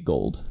it a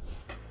gold.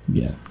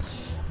 Yeah.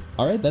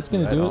 All right, that's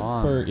going to do it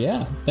for...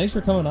 Yeah, thanks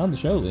for coming on the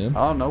show, Liam.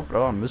 Oh, no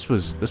problem. This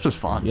was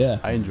fun. Yeah.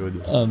 I enjoyed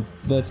this.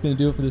 That's going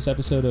to do it for this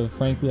episode of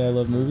Frankly, I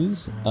Love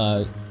Movies.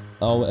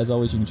 As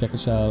always, you can check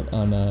us out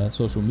on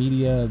social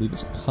media. Leave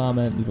us a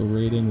comment, leave a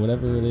rating,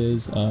 whatever it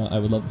is. I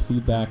would love the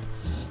feedback.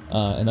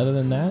 And other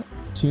than that,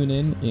 tune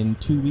in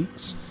 2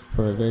 weeks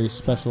for a very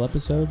special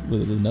episode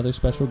with another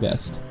special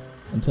guest.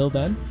 Until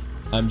then,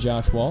 I'm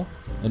Josh Wall,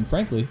 and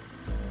frankly,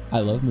 I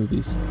love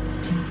movies.